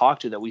really going to talk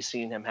to that we've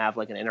seen him have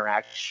like an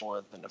interaction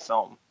with in the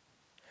film?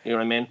 You know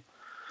what I mean?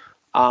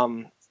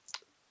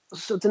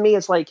 So to me,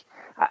 it's like,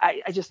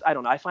 I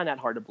don't know. I find that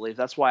hard to believe.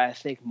 That's why I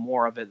think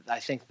more of it. I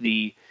think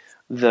the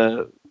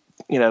Red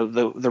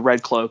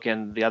Cloak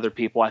and the other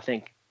people, I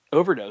think,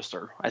 overdosed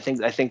her. I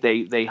think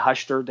they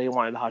hushed her. They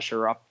wanted to hush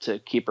her up to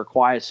keep her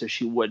quiet so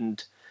she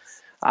wouldn't,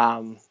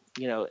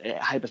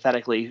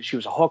 hypothetically, she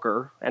was a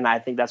hooker. And I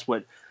think that's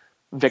what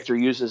Victor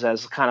uses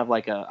as kind of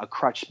like a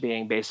crutch,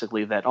 being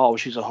basically that, oh,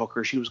 she's a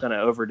hooker. She was going to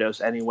overdose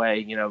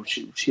anyway.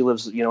 She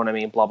lives, you know what I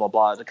mean? Blah, blah,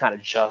 blah, to kind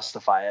of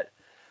justify it.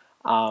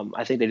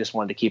 I think they just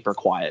wanted to keep her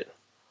quiet.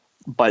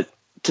 But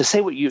to say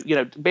what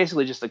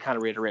basically just to kind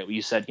of reiterate what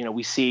you said,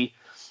 we see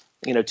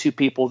two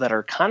people that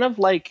are kind of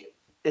like,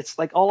 it's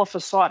like all a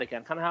facade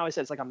again, kind of how I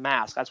said, it's like a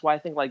mask. That's why I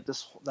think like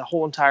the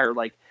whole entire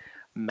like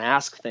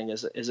mask thing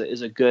is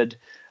a good,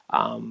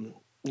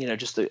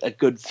 just a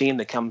good theme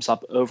that comes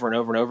up over and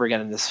over and over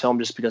again in this film,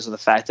 just because of the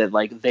fact that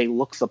like they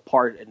look the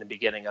part in the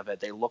beginning of it.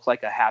 They look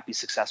like a happy,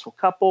 successful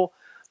couple.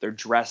 They're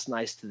dressed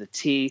nice to the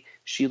T.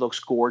 She looks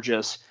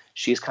gorgeous.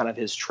 She's kind of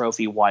his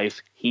trophy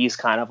wife. He's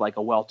kind of like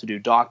a well-to-do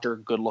doctor,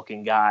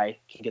 good-looking guy,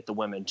 can get the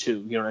women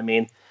too. You know what I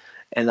mean?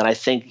 And then I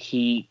think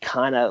he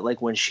kind of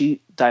like when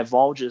she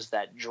divulges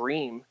that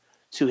dream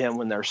to him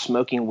when they're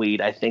smoking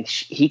weed, I think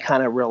he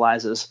kind of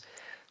realizes,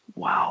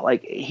 wow,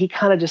 like he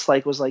kind of just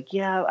like was like,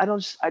 yeah, I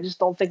just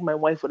don't think my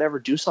wife would ever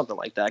do something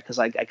like that because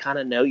I kind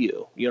of know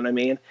you. You know what I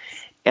mean?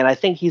 And I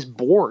think he's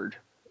bored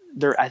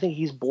there. I think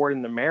he's bored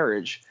in the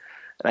marriage.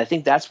 And I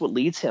think that's what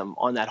leads him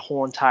on that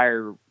whole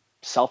entire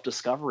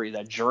self-discovery,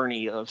 that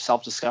journey of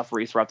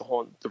self-discovery throughout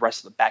the rest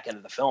of the back end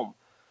of the film,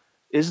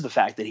 is the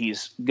fact that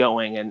he's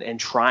going and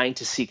trying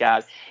to seek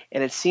out.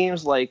 And it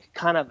seems like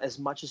kind of as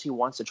much as he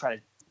wants to try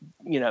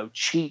to,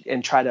 cheat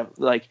and try to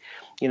like,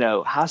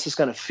 how's this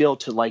going to feel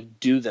to like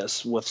do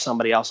this with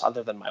somebody else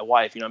other than my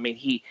wife? I mean,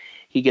 he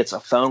gets a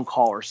phone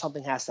call or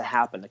something has to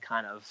happen to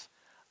kind of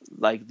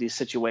like these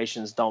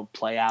situations don't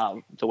play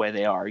out the way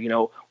they are,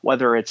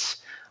 whether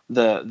it's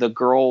the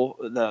girl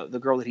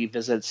that he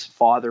visits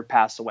father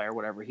passed away or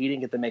whatever. He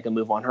didn't get to make a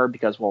move on her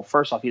because, well,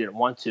 first off, he didn't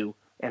want to,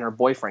 and her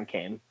boyfriend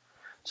came.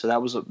 So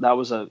that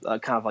was a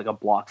kind of like a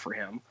block for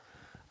him.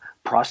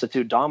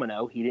 Prostitute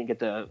Domino, he didn't get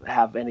to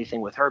have anything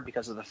with her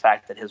because of the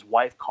fact that his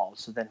wife called.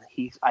 So then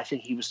I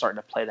think he was starting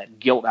to play that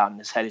guilt out in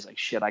his head. He's like,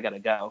 shit, I got to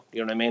go. You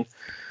know what I mean?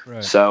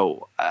 Right.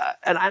 So,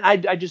 and I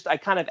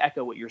kind of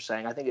echo what you're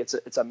saying. I think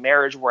it's a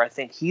marriage where I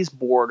think he's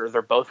bored or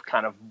they're both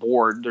kind of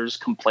bored. They're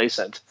just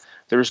complacent.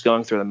 They're just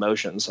going through the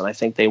motions. And I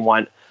think they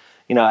want,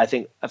 I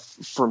think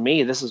for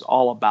me, this is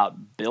all about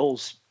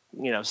Bill's,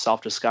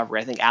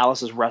 self-discovery. I think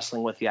Alice is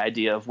wrestling with the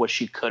idea of what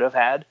she could have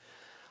had.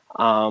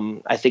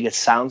 I think it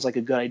sounds like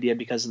a good idea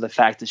because of the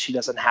fact that she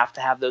doesn't have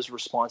to have those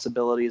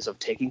responsibilities of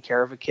taking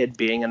care of a kid,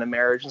 being in a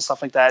marriage and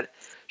stuff like that.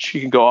 She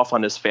can go off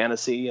on this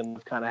fantasy and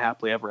live kind of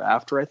happily ever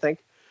after, I think.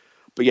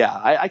 But yeah,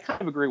 I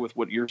kind of agree with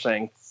what you're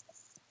saying.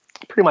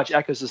 Pretty much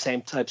echoes the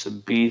same types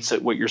of beats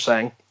at what you're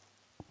saying.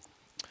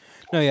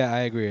 No, yeah, I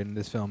agree. And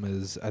this film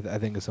is, I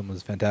think this film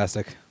was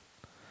fantastic.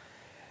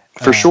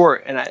 For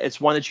sure. And it's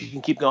one that you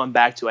can keep going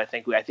back to. I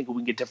think we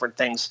can get different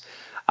things,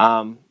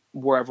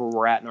 wherever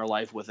we're at in our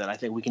life with it. I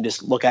think we can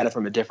just look at it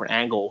from a different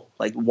angle,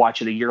 like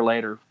watch it a year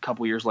later, a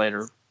couple years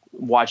later,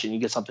 watch it and you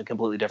get something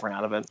completely different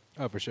out of it.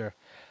 Oh, for sure.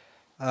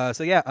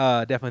 So yeah,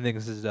 definitely think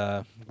this is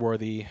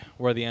worthy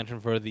entry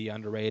for the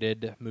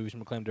underrated movies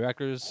from acclaimed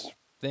directors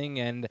thing,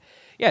 and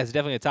yeah, it's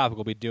definitely a topic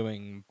we'll be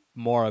doing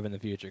more of in the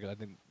future because I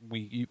think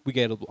we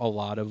get a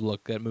lot of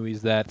look at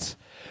movies that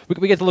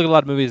we get to look at a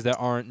lot of movies that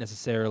aren't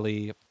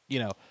necessarily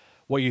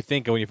what you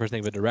think of when you first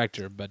think of a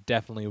director, but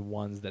definitely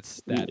ones that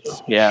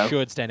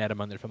should stand out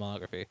among their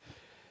filmography.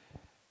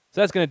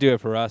 So that's gonna do it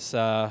for us.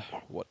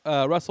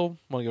 Russell,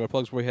 want to give our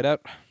plugs before we head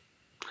out?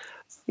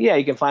 Yeah,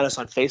 you can find us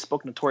on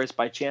Facebook, Notorious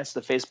by Chance,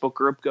 the Facebook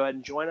group. Go ahead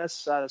and join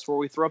us. That's where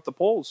we throw up the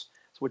polls.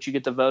 It's what you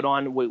get to vote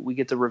on. We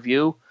get to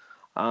review.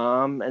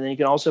 And then you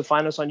can also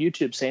find us on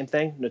YouTube. Same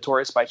thing.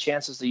 Notorious by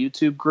Chance is the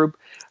YouTube group.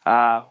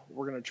 We're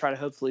going to try to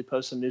hopefully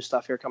post some new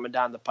stuff here coming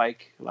down the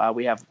pike.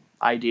 We have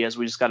ideas.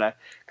 We just got to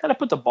kind of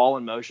put the ball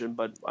in motion.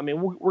 But, I mean,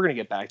 we're going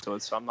to get back to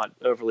it, so I'm not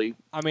overly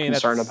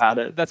concerned about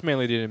it. That's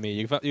mainly due to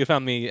me. You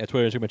found me at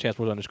Twitter,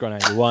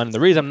 @ChanceWars_91. The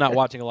reason I'm not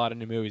watching a lot of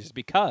new movies is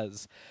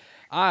because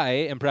I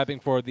am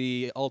prepping for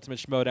the Ultimate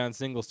Schmoedown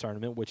Singles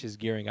Tournament, which is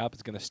gearing up.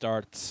 It's going to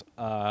start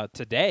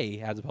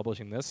today as of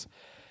publishing this,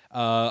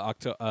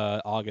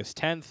 August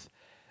 10th.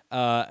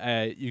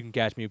 You can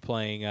catch me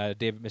playing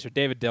Mr.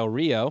 David Del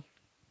Rio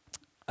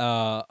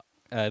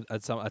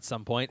at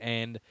some point.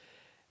 And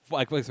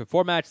like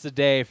 4 matches a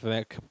day for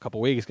a couple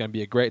weeks. It's going to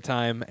be a great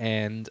time.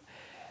 And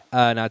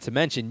not to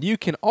mention, you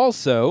can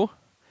also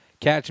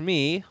catch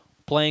me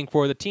playing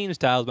for the team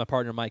style with my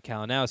partner Mike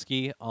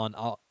Kalinowski on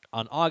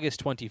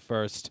August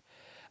 21st.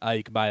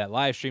 You can buy that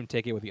live stream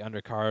ticket with the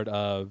undercard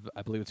of,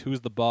 I believe it's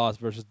Who's the Boss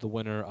versus the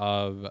winner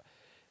of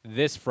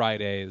this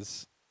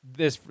Friday's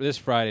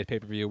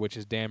pay-per-view, which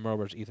is Dan Murrow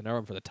versus Ethan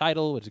Irwin for the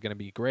title, which is going to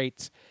be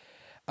great.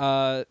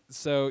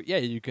 So yeah,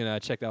 you can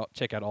check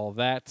out all of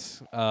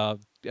that.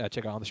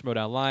 Check out On the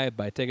Schmoedown Live,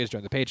 buy tickets,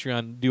 join the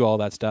Patreon, do all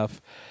that stuff.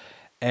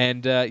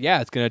 And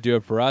yeah, it's going to do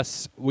it for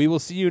us. We will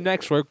see you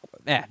next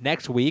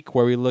week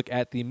where we look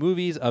at the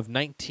movies of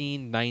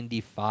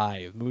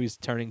 1995. Movies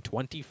turning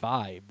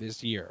 25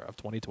 this year of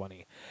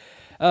 2020.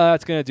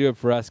 That's going to do it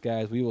for us,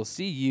 guys. We will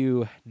see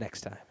you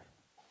next time.